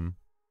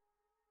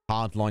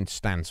hardline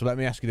stance. So let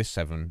me ask you this,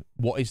 7.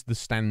 What is the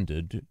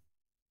standard?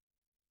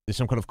 There's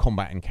some kind of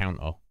combat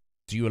encounter.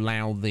 Do you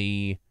allow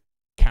the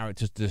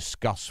characters to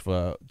discuss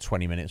for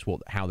 20 minutes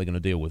how they're going to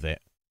deal with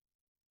it?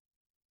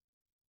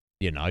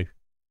 You know,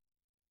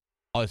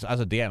 as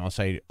a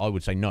DM, I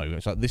would say no.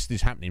 It's like, this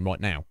is happening right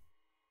now,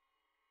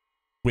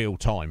 real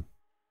time,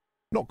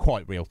 not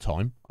quite real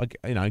time.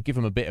 You know, give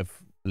them a bit of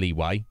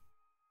leeway,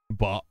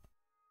 but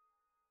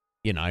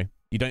you know,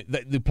 you don't.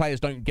 The players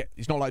don't get.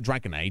 It's not like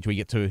Dragon Age where you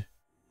get to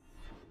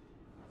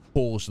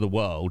pause the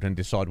world and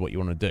decide what you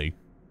want to do.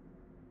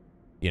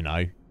 You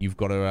know, you've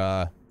got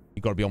to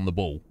be on the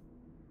ball.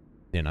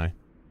 You know,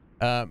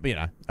 but you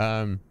know,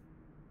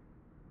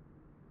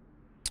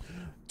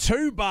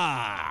 Tuba,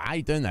 how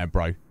you doing there,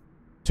 bro?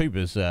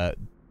 Tuba's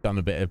done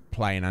a bit of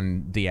playing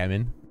and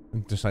DMing,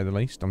 to say the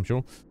least, I'm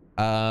sure.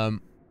 No,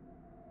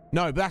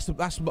 but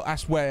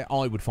that's where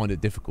I would find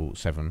it difficult,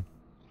 7.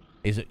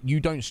 Is that you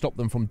don't stop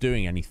them from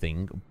doing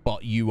anything,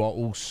 but you are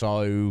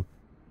also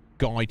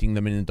guiding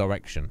them in a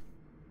direction.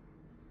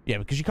 Yeah,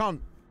 because you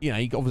can't, you know,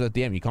 obviously a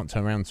DM, you can't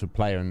turn around to a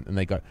player and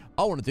they go,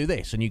 I want to do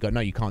this, and you go,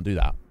 no, you can't do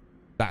that.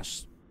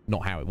 That's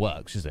not how it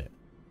works, is it?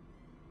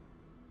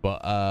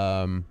 But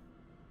I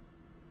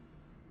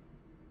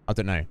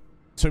don't know.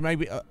 So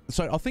maybe,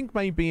 so I think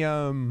maybe,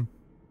 you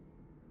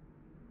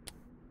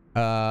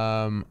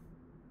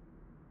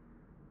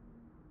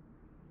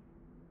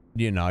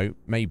know,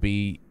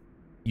 maybe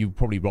you're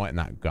probably right in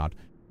that regard.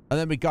 And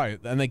then we go,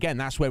 and again,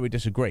 that's where we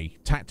disagree.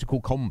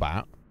 Tactical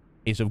combat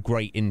is of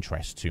great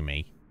interest to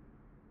me.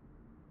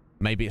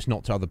 Maybe it's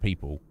not to other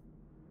people.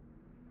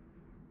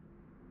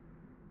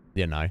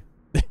 You know.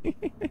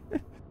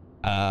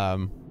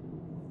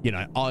 You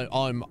know,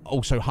 I'm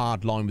also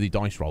hardline with the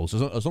dice rolls.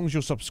 As long as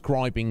you're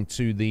subscribing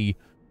to the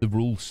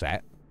rule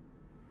set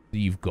that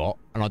you've got,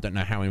 and I don't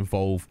know how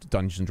involved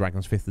Dungeons and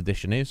Dragons 5th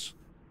edition is,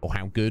 or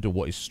how good, or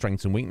what his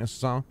strengths and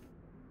weaknesses are.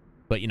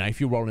 But you know, if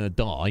you're rolling a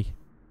die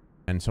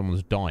and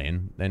someone's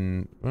dying,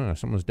 then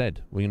someone's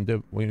dead. What are you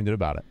gonna do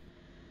about it?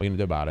 What are you gonna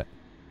do about it?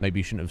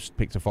 Maybe you shouldn't have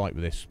picked a fight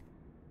with this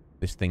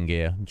thing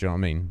here. Do you know what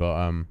I mean?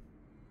 But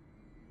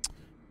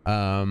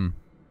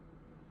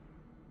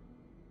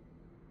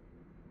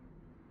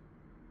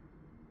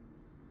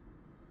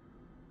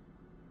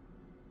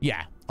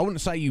yeah, I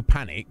wouldn't say you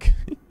panic,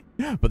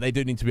 but they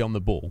do need to be on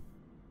the ball.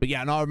 But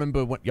yeah, and I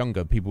remember when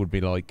younger, people would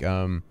be like,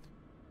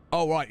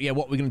 oh, right, yeah,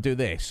 what we're going to do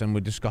this, and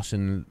we're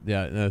discussing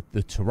the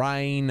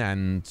terrain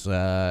and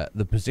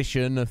the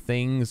position of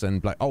things,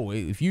 and like, oh,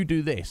 if you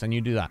do this and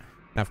you do that.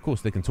 Now, of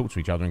course, they can talk to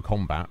each other in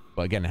combat,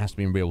 but again, it has to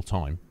be in real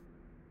time.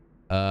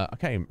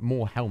 Okay,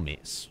 more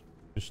helmets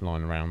just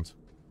lying around.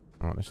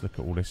 All right, let's look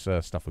at all this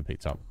stuff we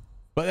picked up.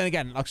 But then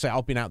again, like I say,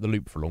 I've been out the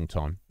loop for a long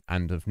time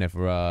and have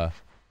never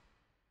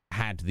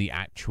had the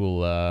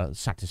actual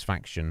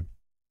satisfaction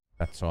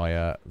that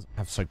I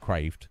have so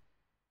craved.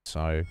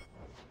 So,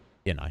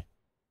 you know.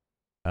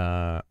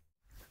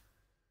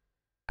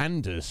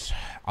 Anders,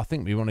 I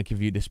think we want to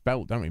give you this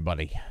belt, don't we,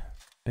 buddy?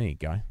 There you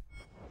go.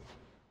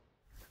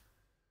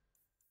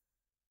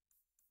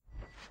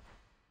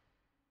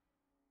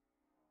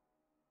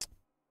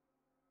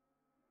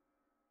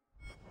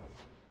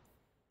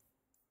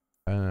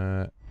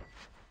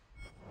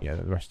 Yeah,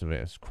 the rest of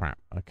it is crap.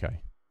 Okay.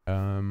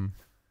 Right,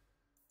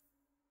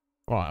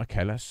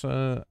 okay, let's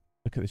look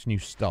at this new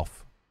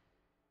stuff.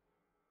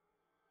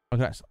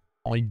 Okay, that's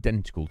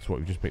identical to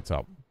what we just picked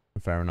up.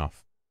 Fair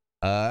enough.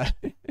 What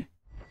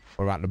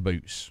about the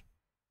boots?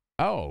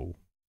 Oh.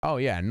 Oh,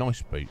 yeah,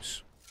 nice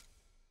boots.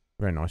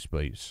 Very nice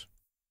boots.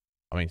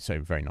 I mean, so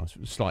very nice.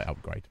 Slight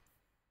upgrade.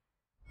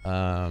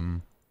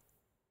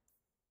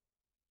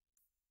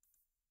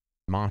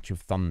 March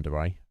of Thunder,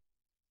 eh?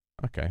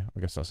 Okay, I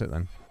guess that's it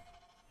then.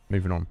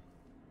 Moving on.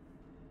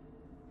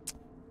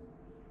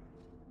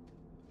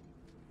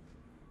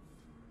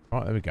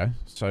 Right, there we go.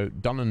 So,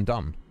 done and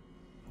done.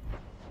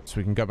 So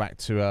we can go back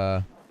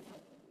to,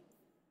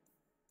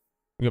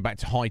 we go back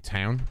to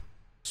Hightown,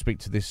 speak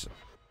to this,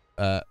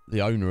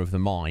 the owner of the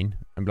mine,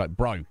 and be like,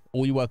 bro,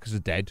 all your workers are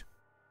dead.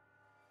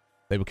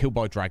 They were killed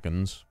by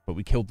dragons, but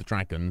we killed the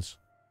dragons.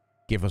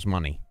 Give us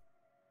money.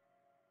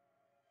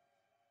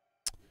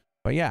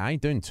 But yeah, I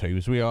ain't doing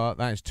tubes.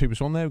 That's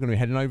tubers on there. We're going to be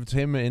heading over to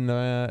him in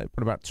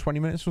about 20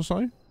 minutes or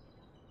so.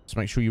 So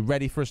make sure you're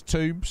ready for us,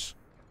 tubes.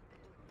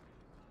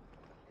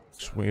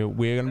 So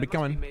we're going to be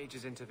coming. There must be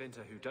mages in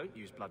Tevinter who don't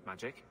use blood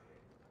magic.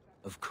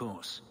 Of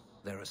course,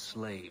 there are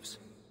slaves.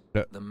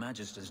 Yeah. The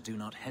Magisters do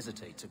not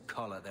hesitate to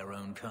collar their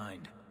own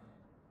kind.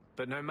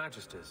 But no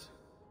Magisters.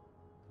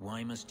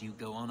 Why must you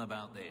go on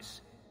about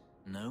this?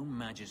 No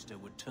Magister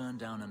would turn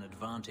down an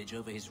advantage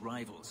over his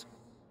rivals.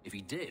 If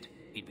he did,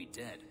 he'd be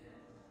dead.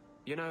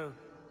 You know,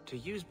 to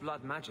use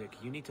blood magic,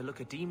 you need to look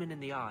a demon in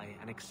the eye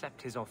and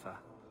accept his offer.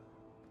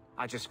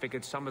 I just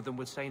figured some of them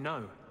would say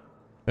no.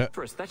 Yeah.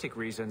 For aesthetic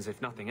reasons, if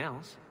nothing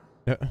else.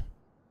 Yeah.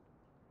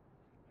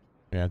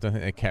 Yeah, I don't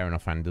think they care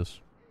enough,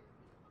 Anders.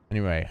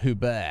 Anyway,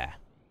 Hubert.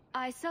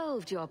 I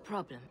solved your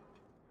problem.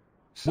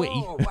 So, We?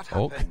 what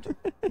happened?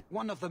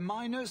 One of the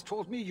miners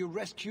told me you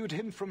rescued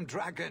him from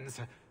dragons.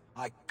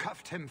 I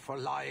cuffed him for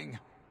lying.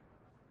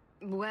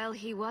 Well,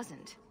 he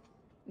wasn't.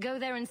 Go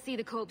there and see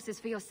the corpses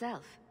for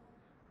yourself.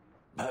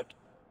 But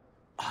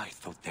I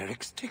thought they're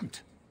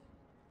extinct.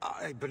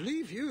 I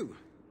believe you.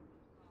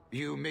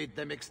 You made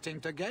them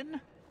extinct again?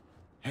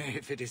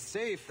 If it is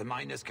safe, the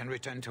miners can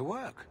return to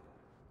work.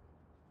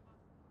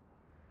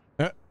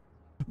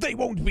 They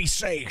won't be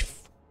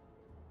safe.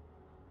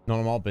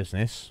 None of our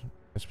business.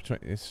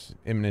 It's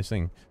him and his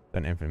thing.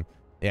 Don't have him.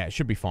 Yeah, it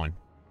should be fine.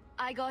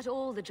 I got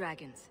all the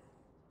dragons.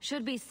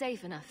 Should be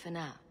safe enough for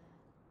now.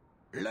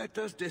 Let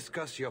us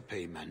discuss your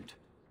payment.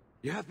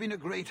 You have been a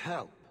great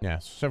help. Yeah,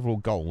 several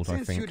gold, I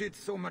think. Since you did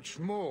so much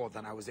more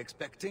than I was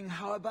expecting,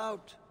 how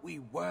about we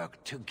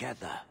work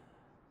together?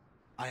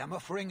 I am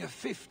offering a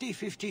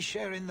 50-50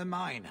 share in the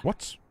mine.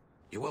 What?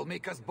 You will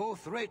make us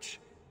both rich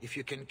if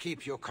you can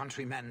keep your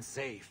countrymen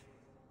safe.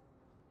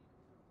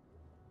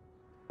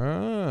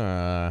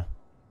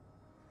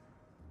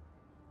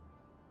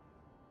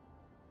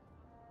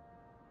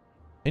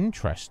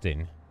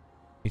 Interesting.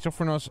 He's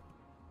offering us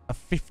a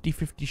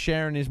 50-50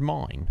 share in his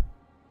mine.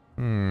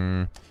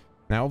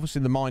 Now,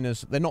 obviously, the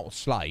miners, they're not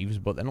slaves,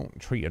 but they're not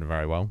treated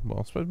very well. Well,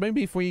 I suppose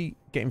maybe if we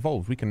get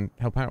involved, we can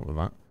help out with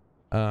that.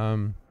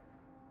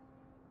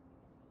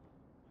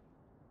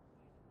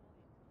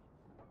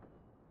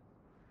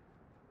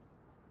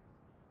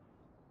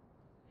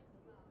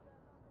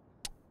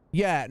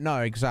 Yeah,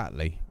 no,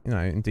 exactly. You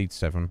know, indeed,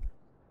 7.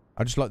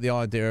 I just like the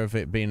idea of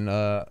it being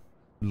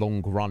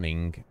long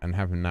running and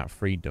having that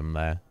freedom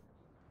there.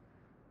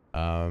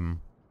 But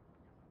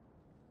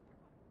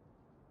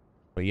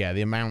yeah,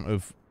 the amount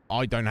of...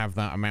 I don't have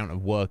that amount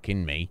of work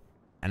in me,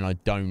 and I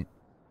don't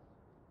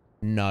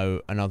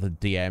know another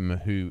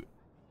DM who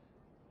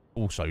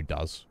also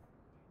does.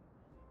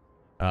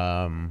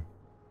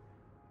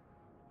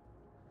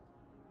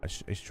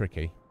 It's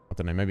tricky. I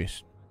don't know, maybe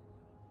it's...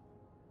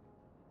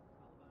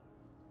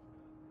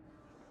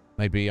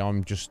 Maybe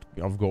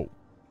I've got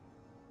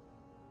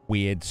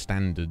weird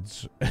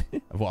standards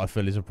of what I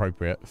feel is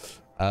appropriate.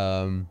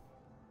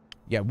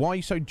 Yeah, why are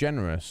you so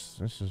generous?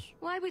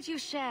 Why would you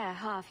share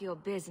half your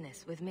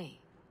business with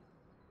me?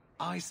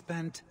 I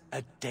spent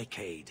a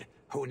decade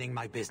honing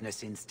my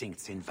business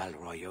instincts in Val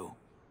Royeaux.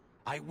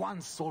 I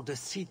once sold a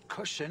seat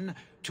cushion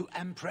to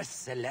Empress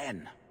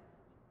Selene.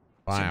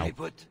 Wow. Simply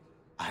put,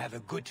 I have a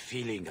good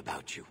feeling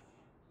about you.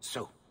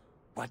 So,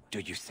 what do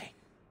you say?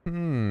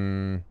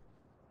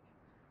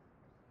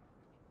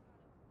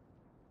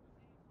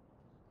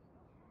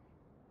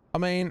 I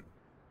mean,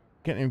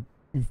 getting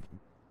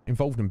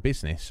involved in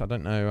business, I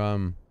don't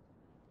know,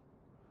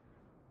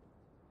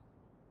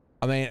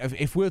 I mean,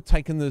 if we're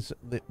taking this,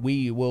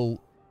 we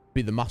will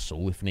be the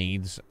muscle if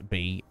needs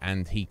be,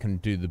 and he can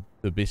do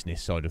the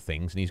business side of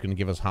things, and he's going to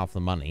give us half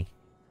the money.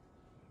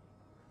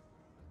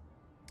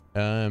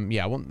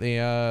 Yeah, I want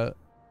the,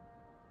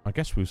 I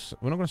guess we're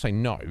not going to say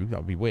no. That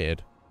would be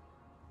weird.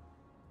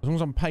 As long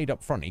as I'm paid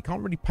up front. He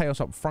can't really pay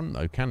us up front,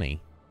 though, can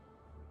he?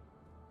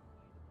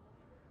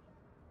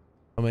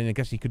 I mean, I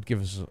guess he could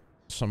give us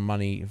some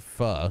money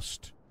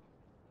first.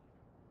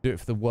 Do it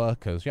for the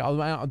workers. Yeah,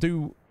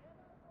 I'm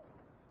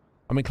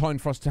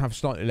inclined for us to have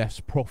slightly less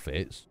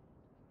profits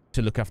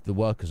to look after the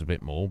workers a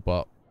bit more,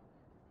 but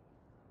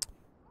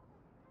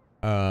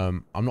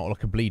I'm not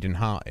like a bleeding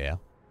heart here.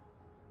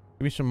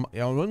 Give me some.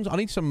 I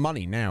need some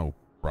money now,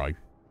 bro.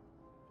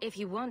 If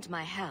you want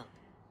my help,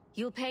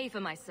 you'll pay for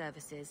my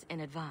services in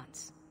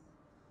advance.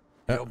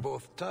 You're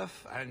both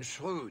tough and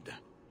shrewd.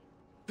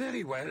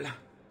 Very well.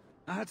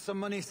 I had some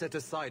money set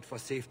aside for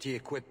safety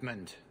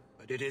equipment,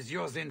 but it is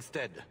yours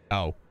instead.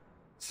 Oh.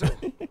 So,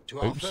 to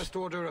our first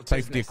order of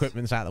safety business,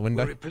 equipment's out the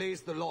window. we'll replace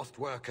the lost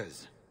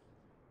workers.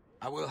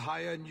 I will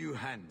hire new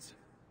hands.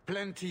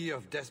 Plenty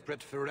of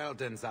desperate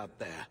Fereldans out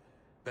there,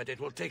 but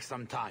it will take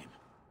some time.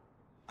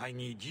 I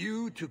need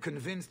you to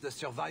convince the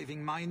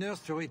surviving miners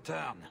to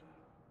return.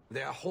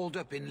 They are holed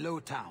up in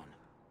Lowtown.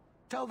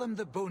 Tell them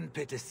the bone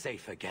pit is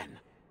safe again.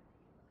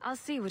 I'll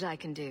see what I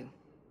can do.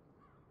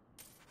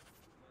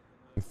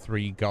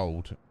 3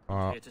 gold.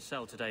 Here to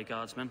sell today,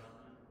 guardsman.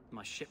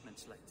 My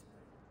shipment's late.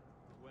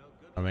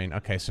 I mean,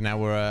 okay, so now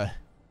we're,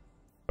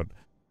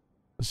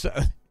 so,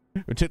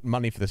 we took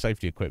money for the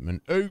safety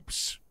equipment.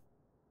 Oops!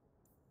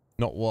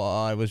 Not what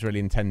I was really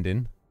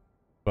intending.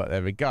 But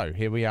there we go.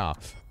 Here we are.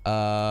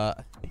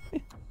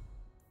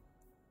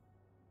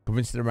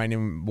 Convince the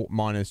remaining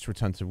miners to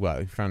return to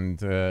work. Found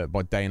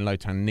by day in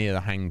Lowtown near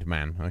the Hanged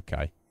Man.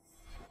 Okay.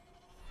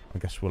 I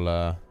guess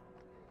we'll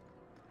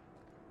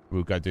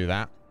go do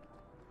that.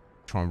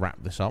 Try and wrap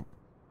this up.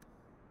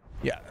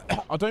 Yeah,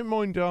 I don't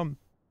mind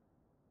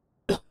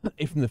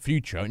if in the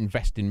future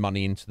investing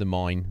money into the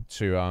mine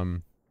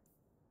to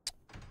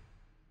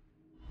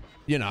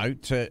you know,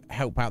 to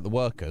help out the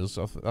workers.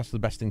 That's the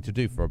best thing to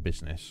do for a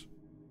business.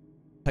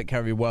 Take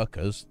care of your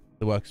workers,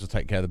 the workers will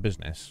take care of the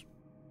business.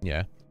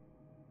 Yeah.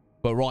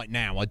 But right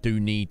now I do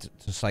need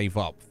to save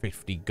up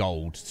 50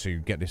 gold to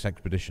get this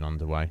expedition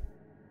underway.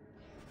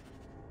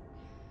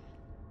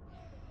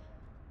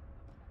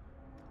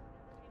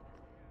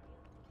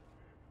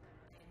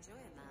 Enjoy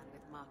a man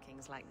with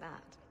markings like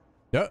that.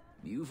 Yeah.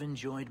 You've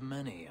enjoyed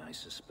many, I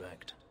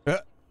suspect. Yeah.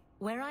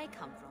 Where I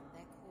come from,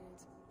 they're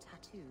called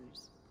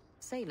tattoos.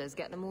 Sailors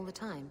get them all the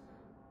time.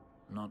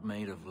 Not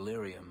made of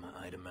lyrium,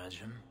 I'd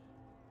imagine.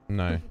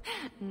 No.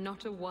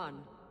 Not a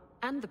one.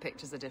 And the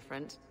pictures are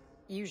different.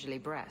 Usually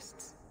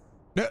breasts.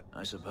 Yeah.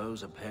 I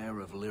suppose a pair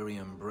of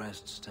lyrium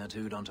breasts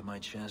tattooed onto my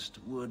chest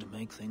would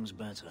make things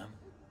better.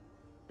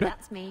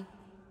 That's me.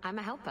 I'm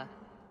a helper.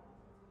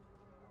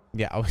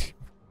 Yeah, I was...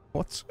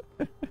 What?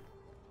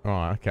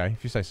 Alright, okay,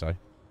 if you say so.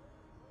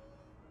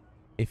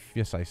 If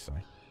you say so.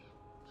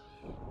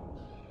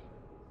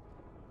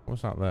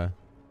 What's that there?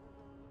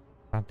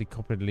 Badly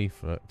copied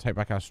leaflet. Take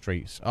back our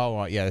streets. Oh,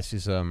 right, yeah, this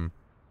is,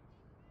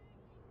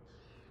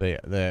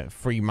 the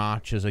free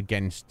marches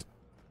against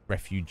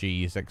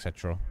refugees,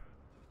 etc.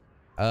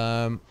 I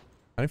don't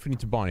know if we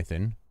need to buy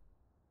anything.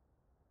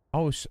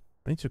 Oh,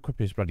 I need to equip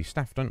his bloody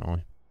staff, don't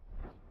I?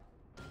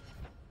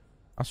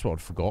 That's what I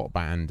forgot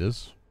about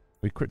Anders.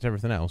 We equipped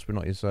everything else, but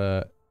not his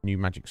new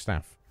magic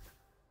staff.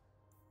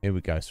 Here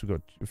we go. So we've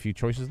got a few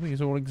choices. I think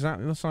it's all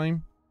exactly the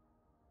same.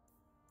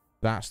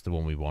 That's the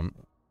one we want.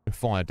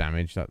 Fire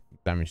damage. That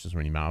damage doesn't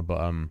really matter,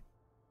 but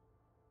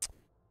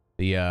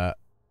the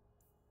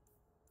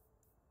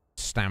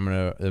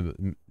stamina,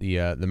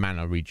 the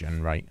mana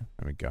regen rate.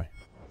 There we go.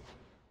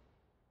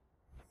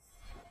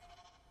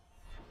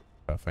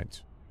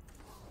 Perfect.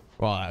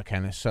 Right, okay,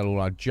 let's sell all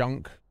our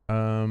junk.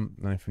 Then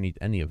if we need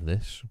any of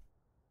this.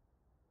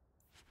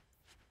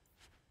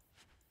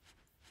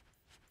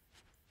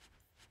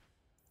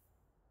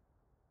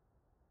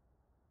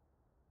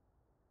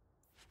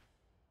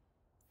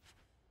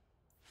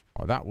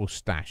 Oh, that will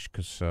stash,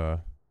 because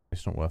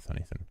it's not worth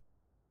anything.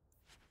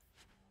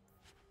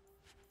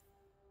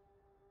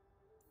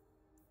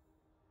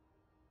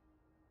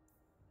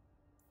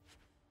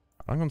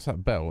 Hang on to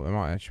that bell. It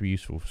might actually be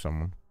useful for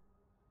someone.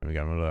 There we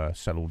go. We'll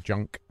sell all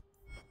junk.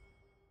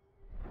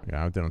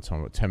 Yeah, I've done on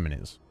time about 10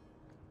 minutes.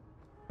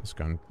 Let's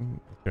go and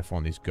go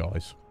find these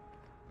guys.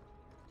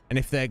 And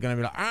if they're going to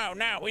be like, oh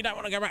no, we don't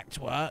want to go back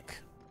to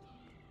work.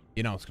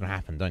 You know what's going to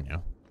happen, don't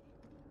you?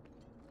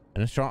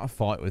 And let's try to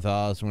fight with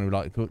us, and we're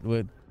like,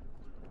 we're...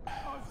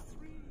 I've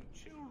 3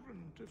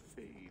 children to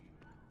feed.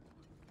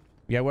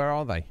 Yeah, where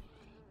are they?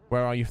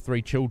 Where are your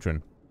 3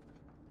 children?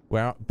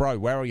 Bro,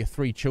 where are your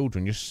 3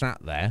 children? Just sat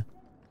there.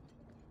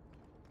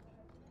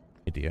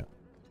 Idiot.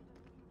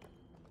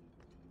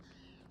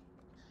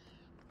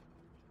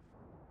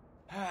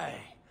 Hey,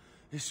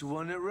 it's the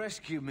one that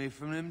rescued me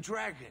from them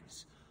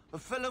dragons. A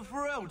fellow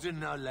for Eldon,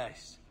 no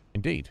less.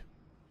 Indeed.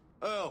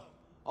 Earl,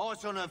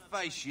 eyes on her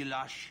face, you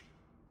lush.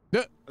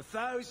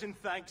 1,000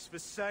 thanks for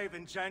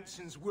saving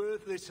Jansen's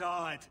worthless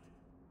hide.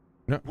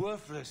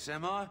 Worthless,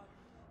 am I?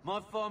 My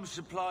farm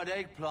supplied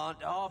eggplant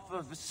to half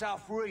of the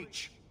South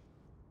Reach.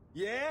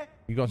 Yeah?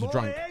 You guys are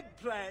drunk. My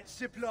eggplant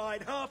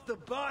supplied half the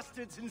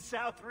bastards in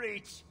South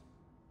Reach.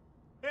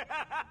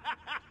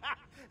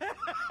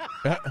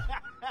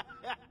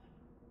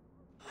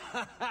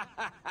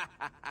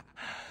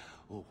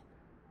 Oh,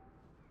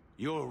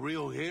 you're a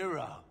real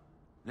hero.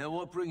 Now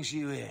what brings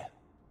you here?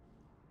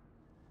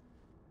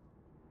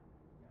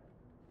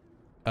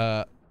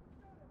 Yeah,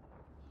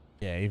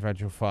 you've had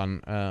your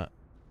fun.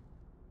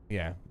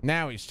 Yeah.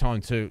 Now it's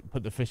time to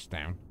put the fist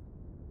down.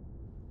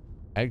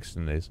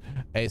 Excellent, Liz.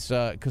 It's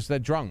because they're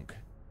drunk.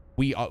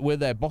 We're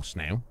their boss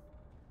now.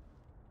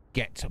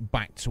 Get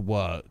back to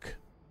work.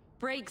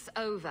 Break's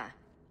over.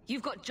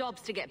 You've got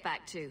jobs to get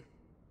back to.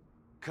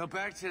 Come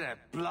back to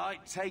that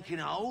blight taking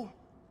hole?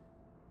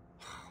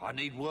 I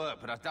need work,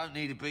 but I don't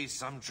need to be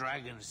some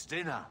dragon's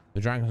dinner.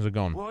 The dragons are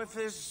gone. What if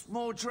there's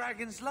more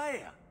dragons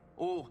later?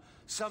 Or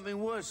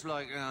something worse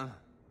like,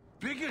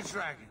 bigger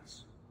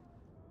dragons?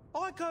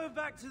 I go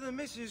back to the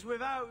missus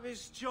without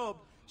this job.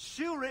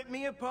 She'll rip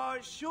me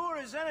apart sure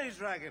as any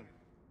dragon.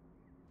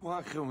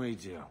 What can we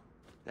do?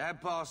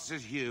 That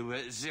bastard Hugh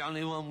is the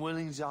only one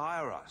willing to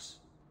hire us.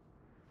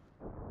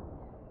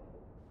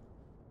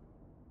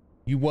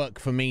 You work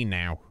for me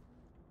now.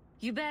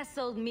 Hubert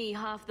sold me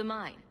half the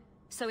mine,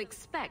 so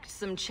expect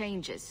some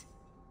changes.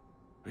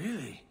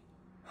 Really?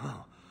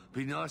 Oh,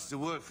 be nice to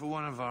work for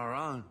one of our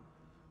own.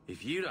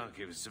 If you don't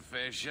give us a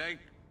fair shake,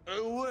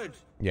 who would?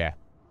 Yeah.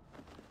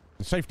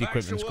 The safety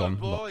equipment's gone.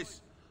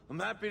 Boys. I'm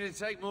happy to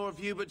take more of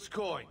Hubert's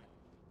coin.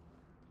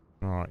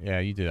 Alright, yeah,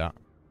 you do that.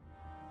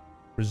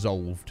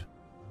 Resolved.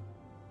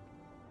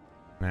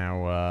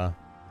 Now,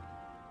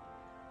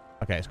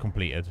 okay, it's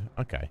completed.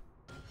 Okay.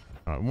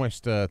 Alright,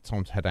 almost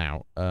time to head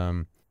out.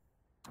 Let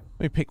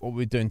me pick what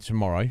we're doing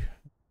tomorrow.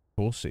 Of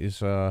course, it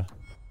is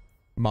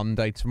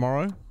Monday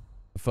tomorrow.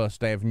 The first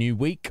day of new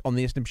week on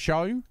the Iznib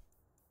Show.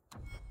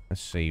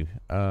 Let's see.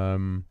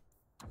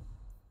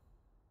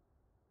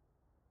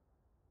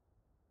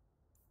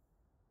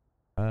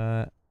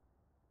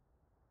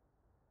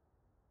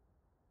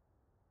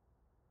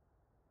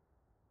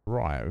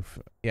 Right.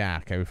 Yeah,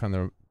 okay, we found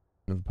another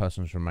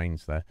person's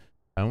remains there.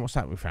 And what's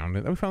that we found?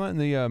 We found that in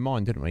the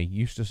mine, didn't we?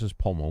 Eustace's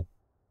pommel.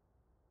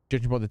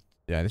 Judging by the...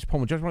 Yeah, this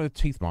pommel, judging by the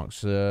teeth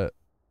marks, was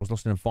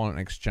lost in a violent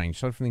exchange.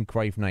 So from the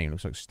engraved name,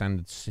 looks like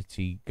standard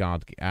city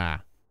guard...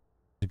 Ah.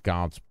 The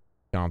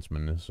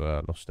guardsman has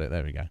lost it.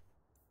 There we go.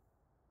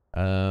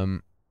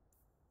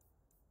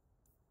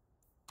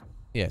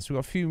 Yeah, so we've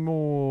got a few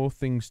more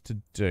things to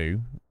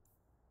do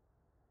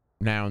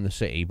now in the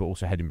city, but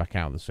also heading back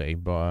out of the city.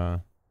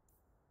 But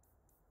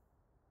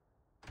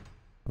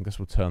I guess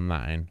we'll turn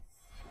that in.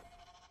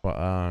 But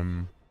I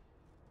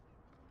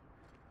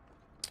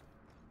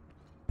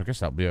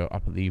guess that'll be up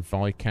at the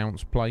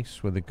Viscount's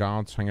place where the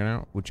guards hanging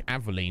out. Which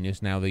Aveline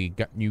is now the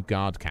new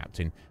guard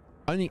captain.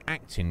 Only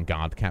acting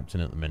guard captain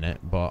at the minute,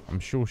 but I'm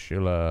sure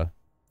she'll. I'm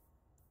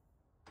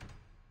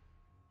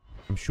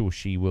sure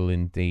she will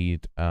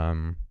indeed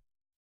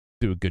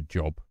do a good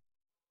job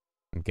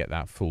and get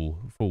that full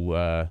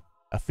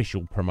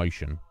official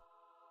promotion.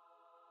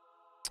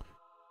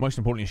 Most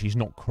importantly, she's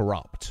not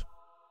corrupt,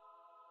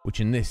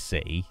 which in this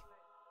city,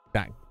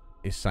 that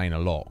is saying a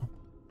lot.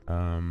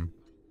 Yeah,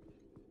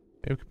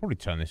 we could probably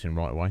turn this in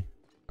right away.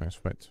 I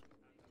expect.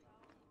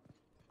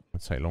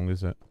 Won't take long,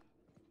 is it?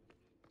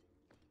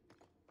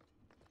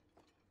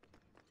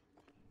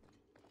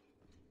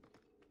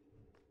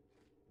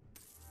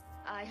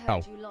 I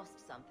heard you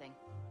lost something.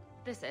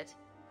 This it?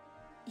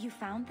 You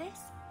found this?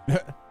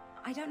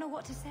 I don't know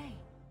what to say.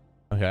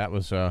 Okay, that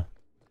was that's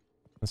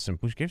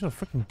simple. She gave us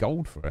a freaking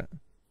gold for it.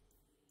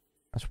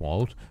 That's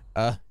wild.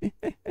 That's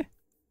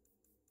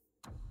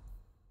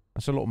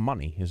a lot of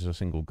money. Is a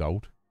single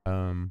gold.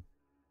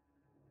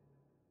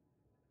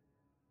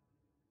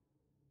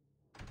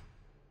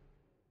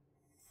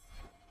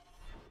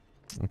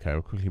 Okay,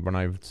 we'll quickly run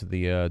over to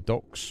the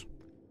docks.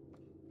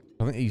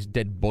 I think these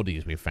dead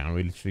bodies we found,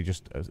 we literally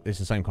just... it's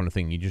the same kind of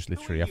thing. You just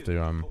literally have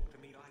to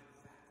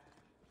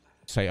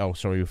say, oh,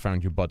 sorry, we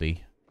found your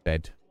body.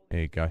 Dead. There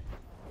you go.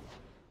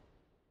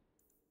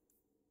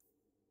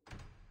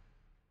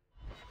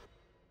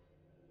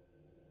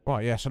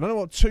 Right, yes. I don't know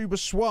what Tuba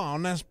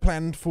Swan has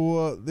planned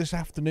for this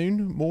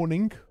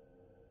morning.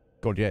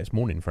 God, yeah, it's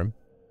morning for him.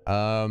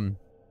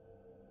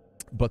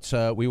 But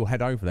we will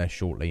head over there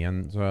shortly,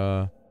 and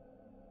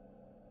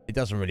it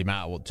doesn't really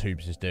matter what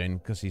Tubes is doing,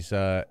 because he's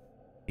a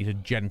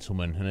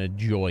gentleman and a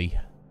joy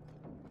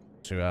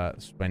to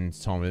spend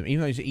time with him.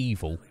 Even though he's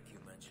evil.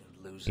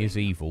 He is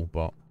evil,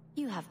 but...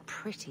 You have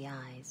pretty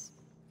eyes.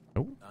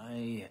 Oh.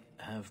 I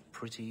have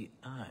pretty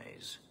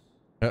eyes.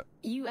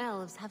 You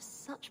elves have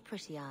such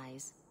pretty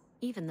eyes.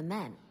 Even the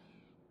men.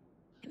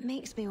 It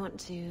makes me want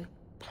to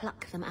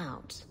pluck them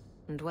out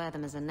and wear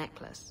them as a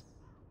necklace.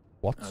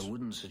 What? I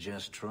wouldn't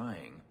suggest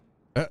trying.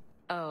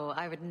 Oh,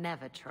 I would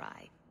never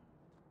try.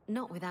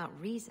 Not without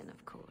reason,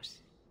 of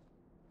course.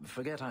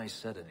 Forget I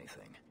said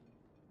anything.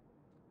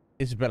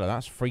 Isabella,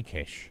 that's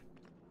freakish.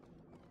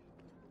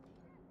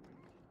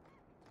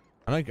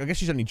 I guess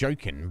she's only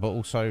joking, but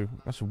also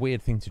that's a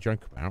weird thing to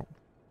joke about.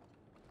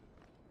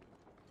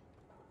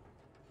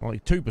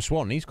 Like Tuba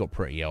Swan, he's got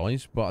pretty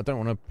eyes, but I don't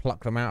want to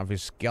pluck them out of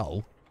his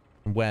skull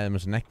and wear them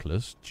as a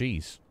necklace.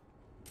 Jeez.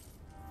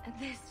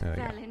 This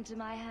fell into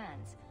my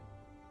hands.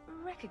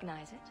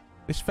 Recognize it?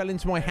 This fell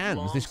into my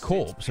hands, this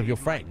corpse of your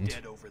friend.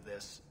 Dead over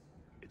this.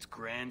 It's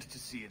grand to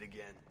see it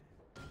again.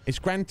 It's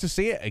grand to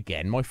see it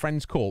again, my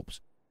friend's corpse.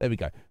 There we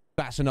go.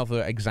 That's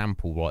another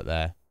example right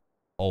there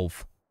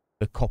of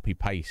the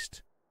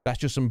copy-paste. That's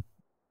just some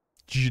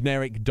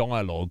generic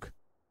dialogue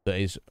that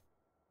is,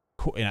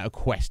 you know, a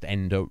quest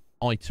ender,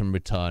 item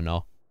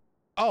returner.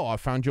 Oh, I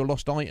found your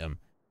lost item.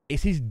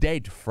 It's his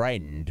dead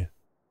friend.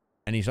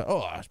 And he's like,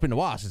 oh, it's been a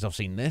while since I've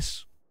seen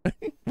this.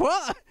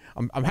 What?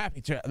 I'm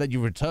happy that you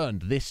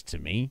returned this to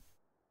me.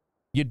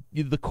 You're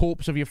the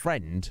corpse of your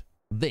friend.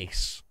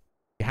 This.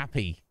 You're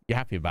happy. You're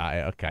happy about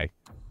it. Okay.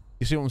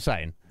 You see what I'm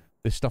saying?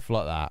 There's stuff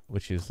like that,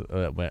 which is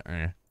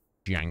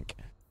jank.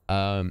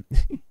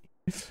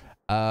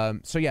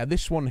 So yeah,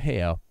 this one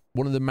here,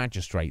 one of the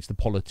magistrates, the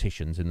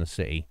politicians in the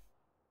city,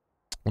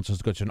 wants us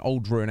to go to an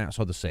old ruin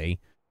outside the city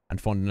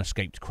and find an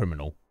escaped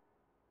criminal.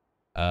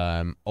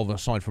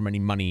 Aside from any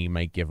money he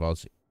may give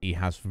us, he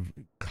has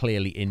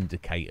clearly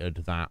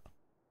indicated that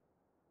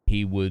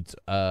he would,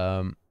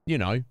 you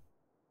know,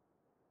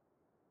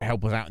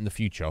 help us out in the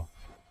future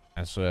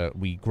as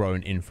we grow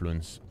in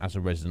influence as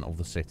a resident of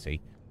the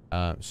city.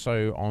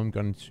 So I'm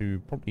going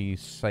to probably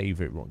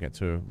save it. We'll get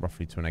to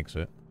roughly to an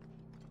exit.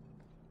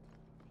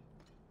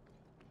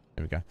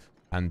 There we go.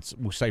 And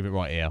we'll save it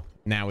right here.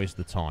 Now is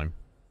the time.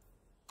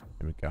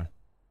 There we go.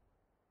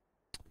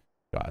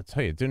 God, I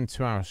tell you, doing a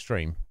 2-hour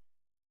stream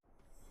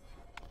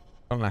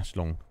don't last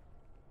long.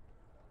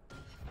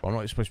 But I'm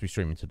not supposed to be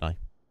streaming today.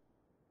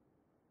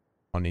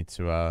 I need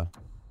to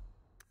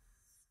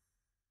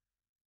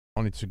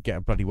get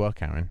a bloody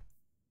workout in.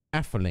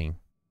 Atheline.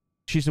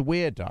 She's a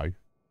weirdo.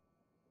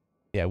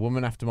 Yeah,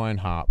 woman after my own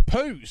heart.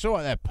 Poots!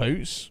 Alright there,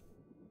 Poots.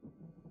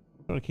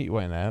 Gotta keep you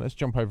waiting there. Let's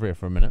jump over here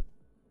for a minute.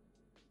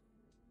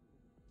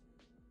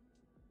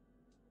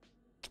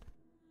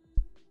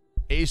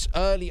 It is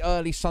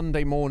early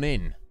Sunday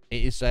morning.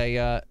 It is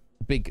a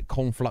big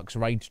Conflux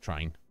Rage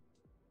train.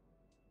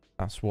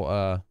 That's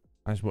what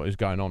is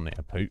going on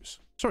here, Poots.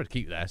 Sorry to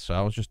keep you there, so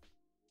I was just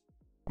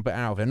a bit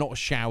out of it. Not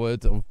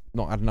showered, I've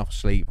not had enough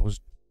sleep. I was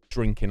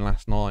drinking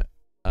last night.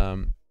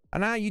 And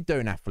how you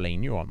doing,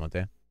 Atheline? You alright, my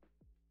dear?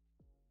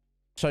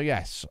 So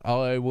yes,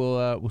 I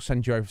will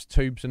send you over to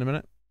Tubes in a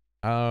minute.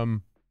 I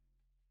don't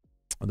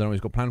know what he's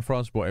got planned for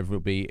us, but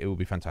whatever it will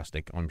be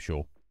fantastic, I'm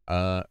sure.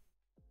 I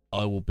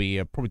will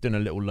be probably doing a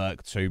little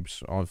lurk,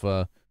 Tubes. I've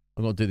got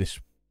to do this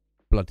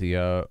bloody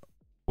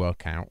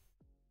workout.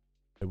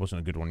 It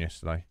wasn't a good one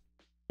yesterday.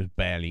 It was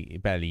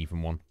barely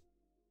even one.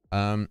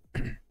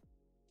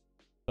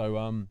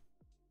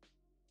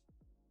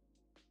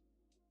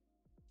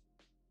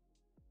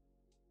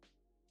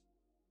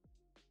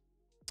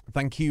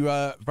 Thank you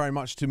very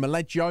much to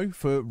Maleggio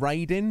for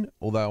raiding,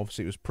 although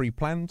obviously it was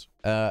pre-planned.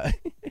 And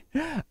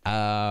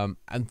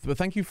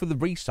thank you for the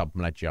resub,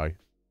 Maleggio.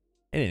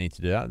 He didn't need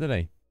to do that, did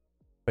he?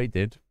 But he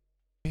did.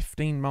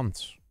 15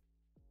 months.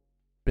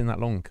 Been that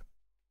long.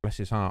 Bless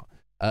his heart.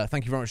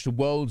 Thank you very much to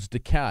World's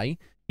Decay.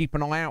 Keep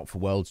an eye out for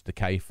World's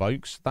Decay,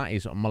 folks. That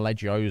is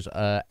Maleggio's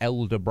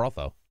elder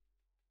brother.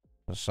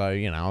 So,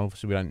 you know,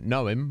 obviously we don't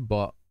know him,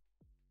 but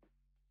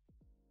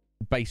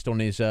based on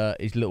his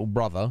little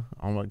brother,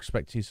 I would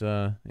expect his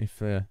if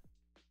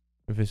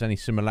there's any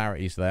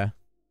similarities there,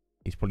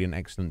 he's probably an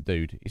excellent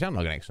dude. He sounded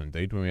like an excellent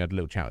dude when we had a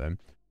little chat with him.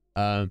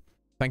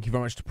 Thank you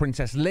very much to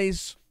Princess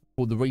Liz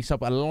for the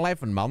resub,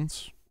 11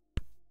 months.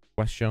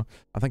 Bless you.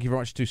 And thank you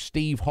very much to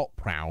Steve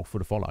Hotprow for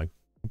the follow.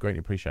 Greatly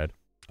appreciated.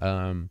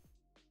 Thank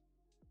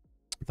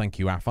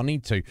you, Af. I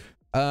need to.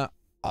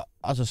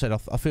 As I said,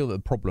 I feel that the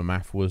problem,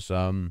 Af, was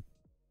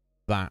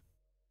that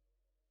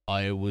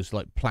I was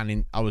like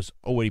planning. I was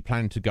already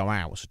planning to go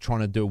out, so trying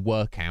to do a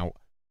workout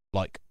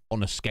like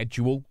on a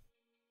schedule.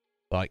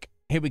 Like,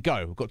 here we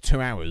go. We've got 2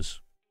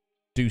 hours.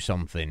 Do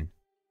something.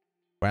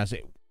 Whereas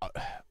I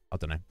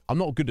don't know. I'm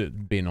not good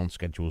at being on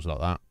schedules like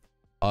that.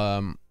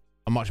 I'm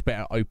much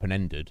better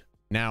open-ended.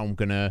 Now I'm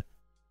gonna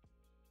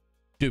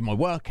do my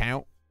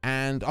workout,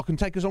 and I can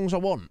take as long as I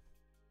want.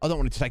 I don't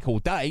want it to take all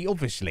day,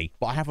 obviously,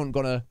 but I haven't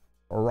got a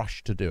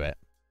rush to do it.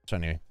 So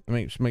anyway, let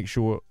me just make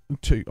sure.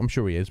 I'm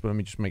sure he is, but let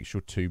me just make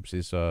sure Tubes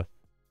is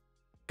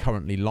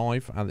currently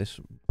live at this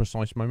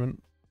precise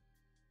moment.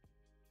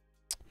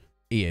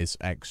 He is.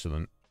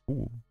 Excellent.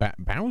 Ooh,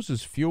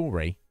 Bowser's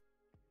Fury.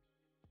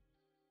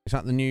 Is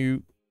that the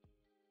new?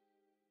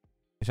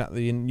 Is that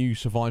the new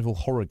survival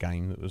horror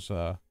game that was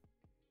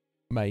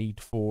made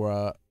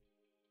for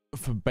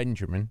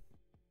Benjamin?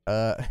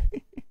 No,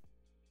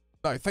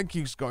 thank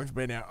you, Scott, for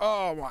being here.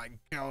 Oh my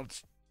god.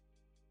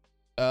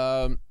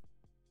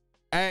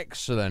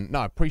 Excellent. No,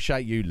 I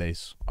appreciate you,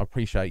 Liz. I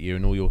appreciate you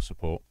and all your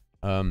support.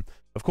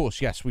 of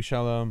course, yes, we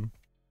shall.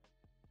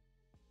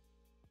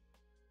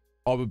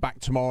 I'll be back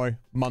tomorrow,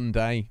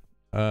 Monday,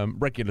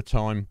 regular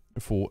time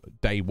for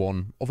day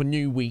 1 of a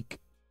new week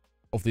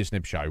of the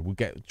Iznib Show. We'll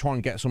try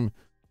and get some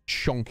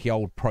shonky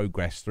old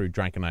progress through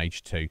Dragon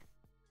Age 2.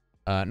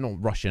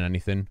 Not rushing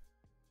anything,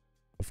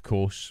 of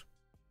course,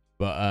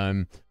 but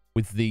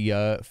with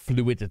the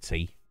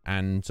fluidity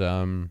and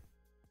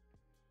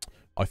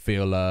I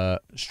feel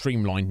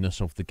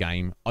streamlinedness of the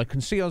game, I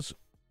can see us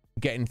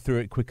getting through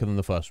it quicker than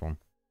the first one.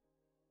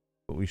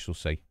 But we shall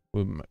see.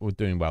 We're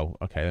doing well.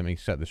 Okay, let me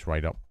set this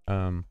raid up.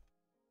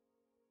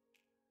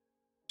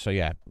 So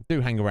yeah,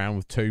 do hang around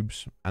with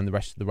Tubes and the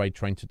rest of the raid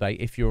train today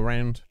if you're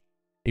around.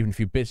 Even if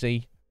you're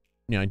busy,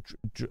 you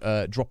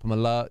know, drop them a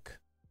lurk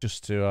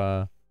just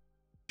to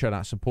show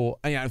that support.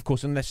 And yeah, of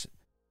course, unless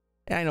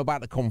it ain't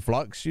about the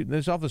conflux,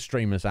 there's other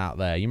streamers out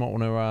there. You might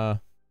want to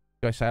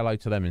go say hello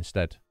to them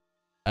instead.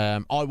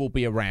 I will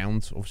be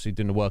around, obviously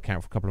doing the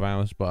workout for a couple of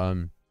hours, but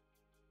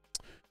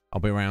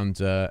I'll be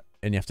around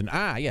in the afternoon.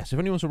 Ah, yes, if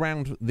anyone's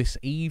around this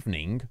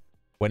evening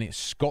when it's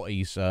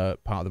Scotty's part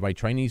of the raid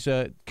train, he's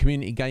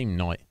community game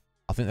night.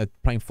 I think they're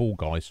playing Fall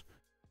Guys.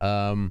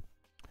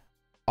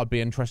 I'd be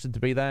interested to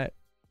be there.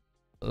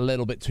 A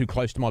little bit too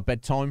close to my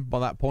bedtime by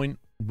that point,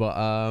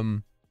 but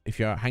if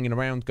you're hanging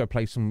around, go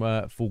play some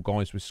Fall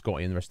Guys with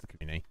Scotty and the rest of the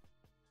community.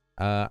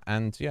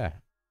 And yeah,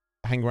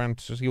 hang around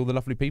to see all the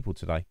lovely people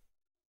today.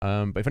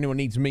 But if anyone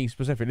needs me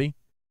specifically,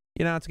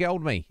 you know how to get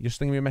hold of me. Just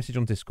send me a message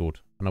on Discord,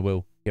 and I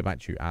will get back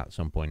to you at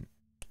some point.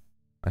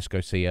 Let's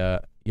go see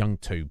Young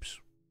Tubes.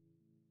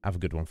 Have a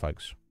good one,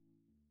 folks.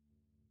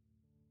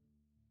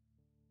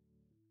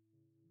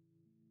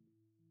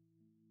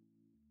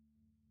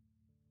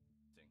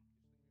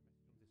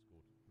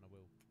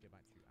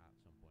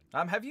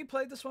 Have you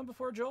played this one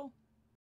before, Joel?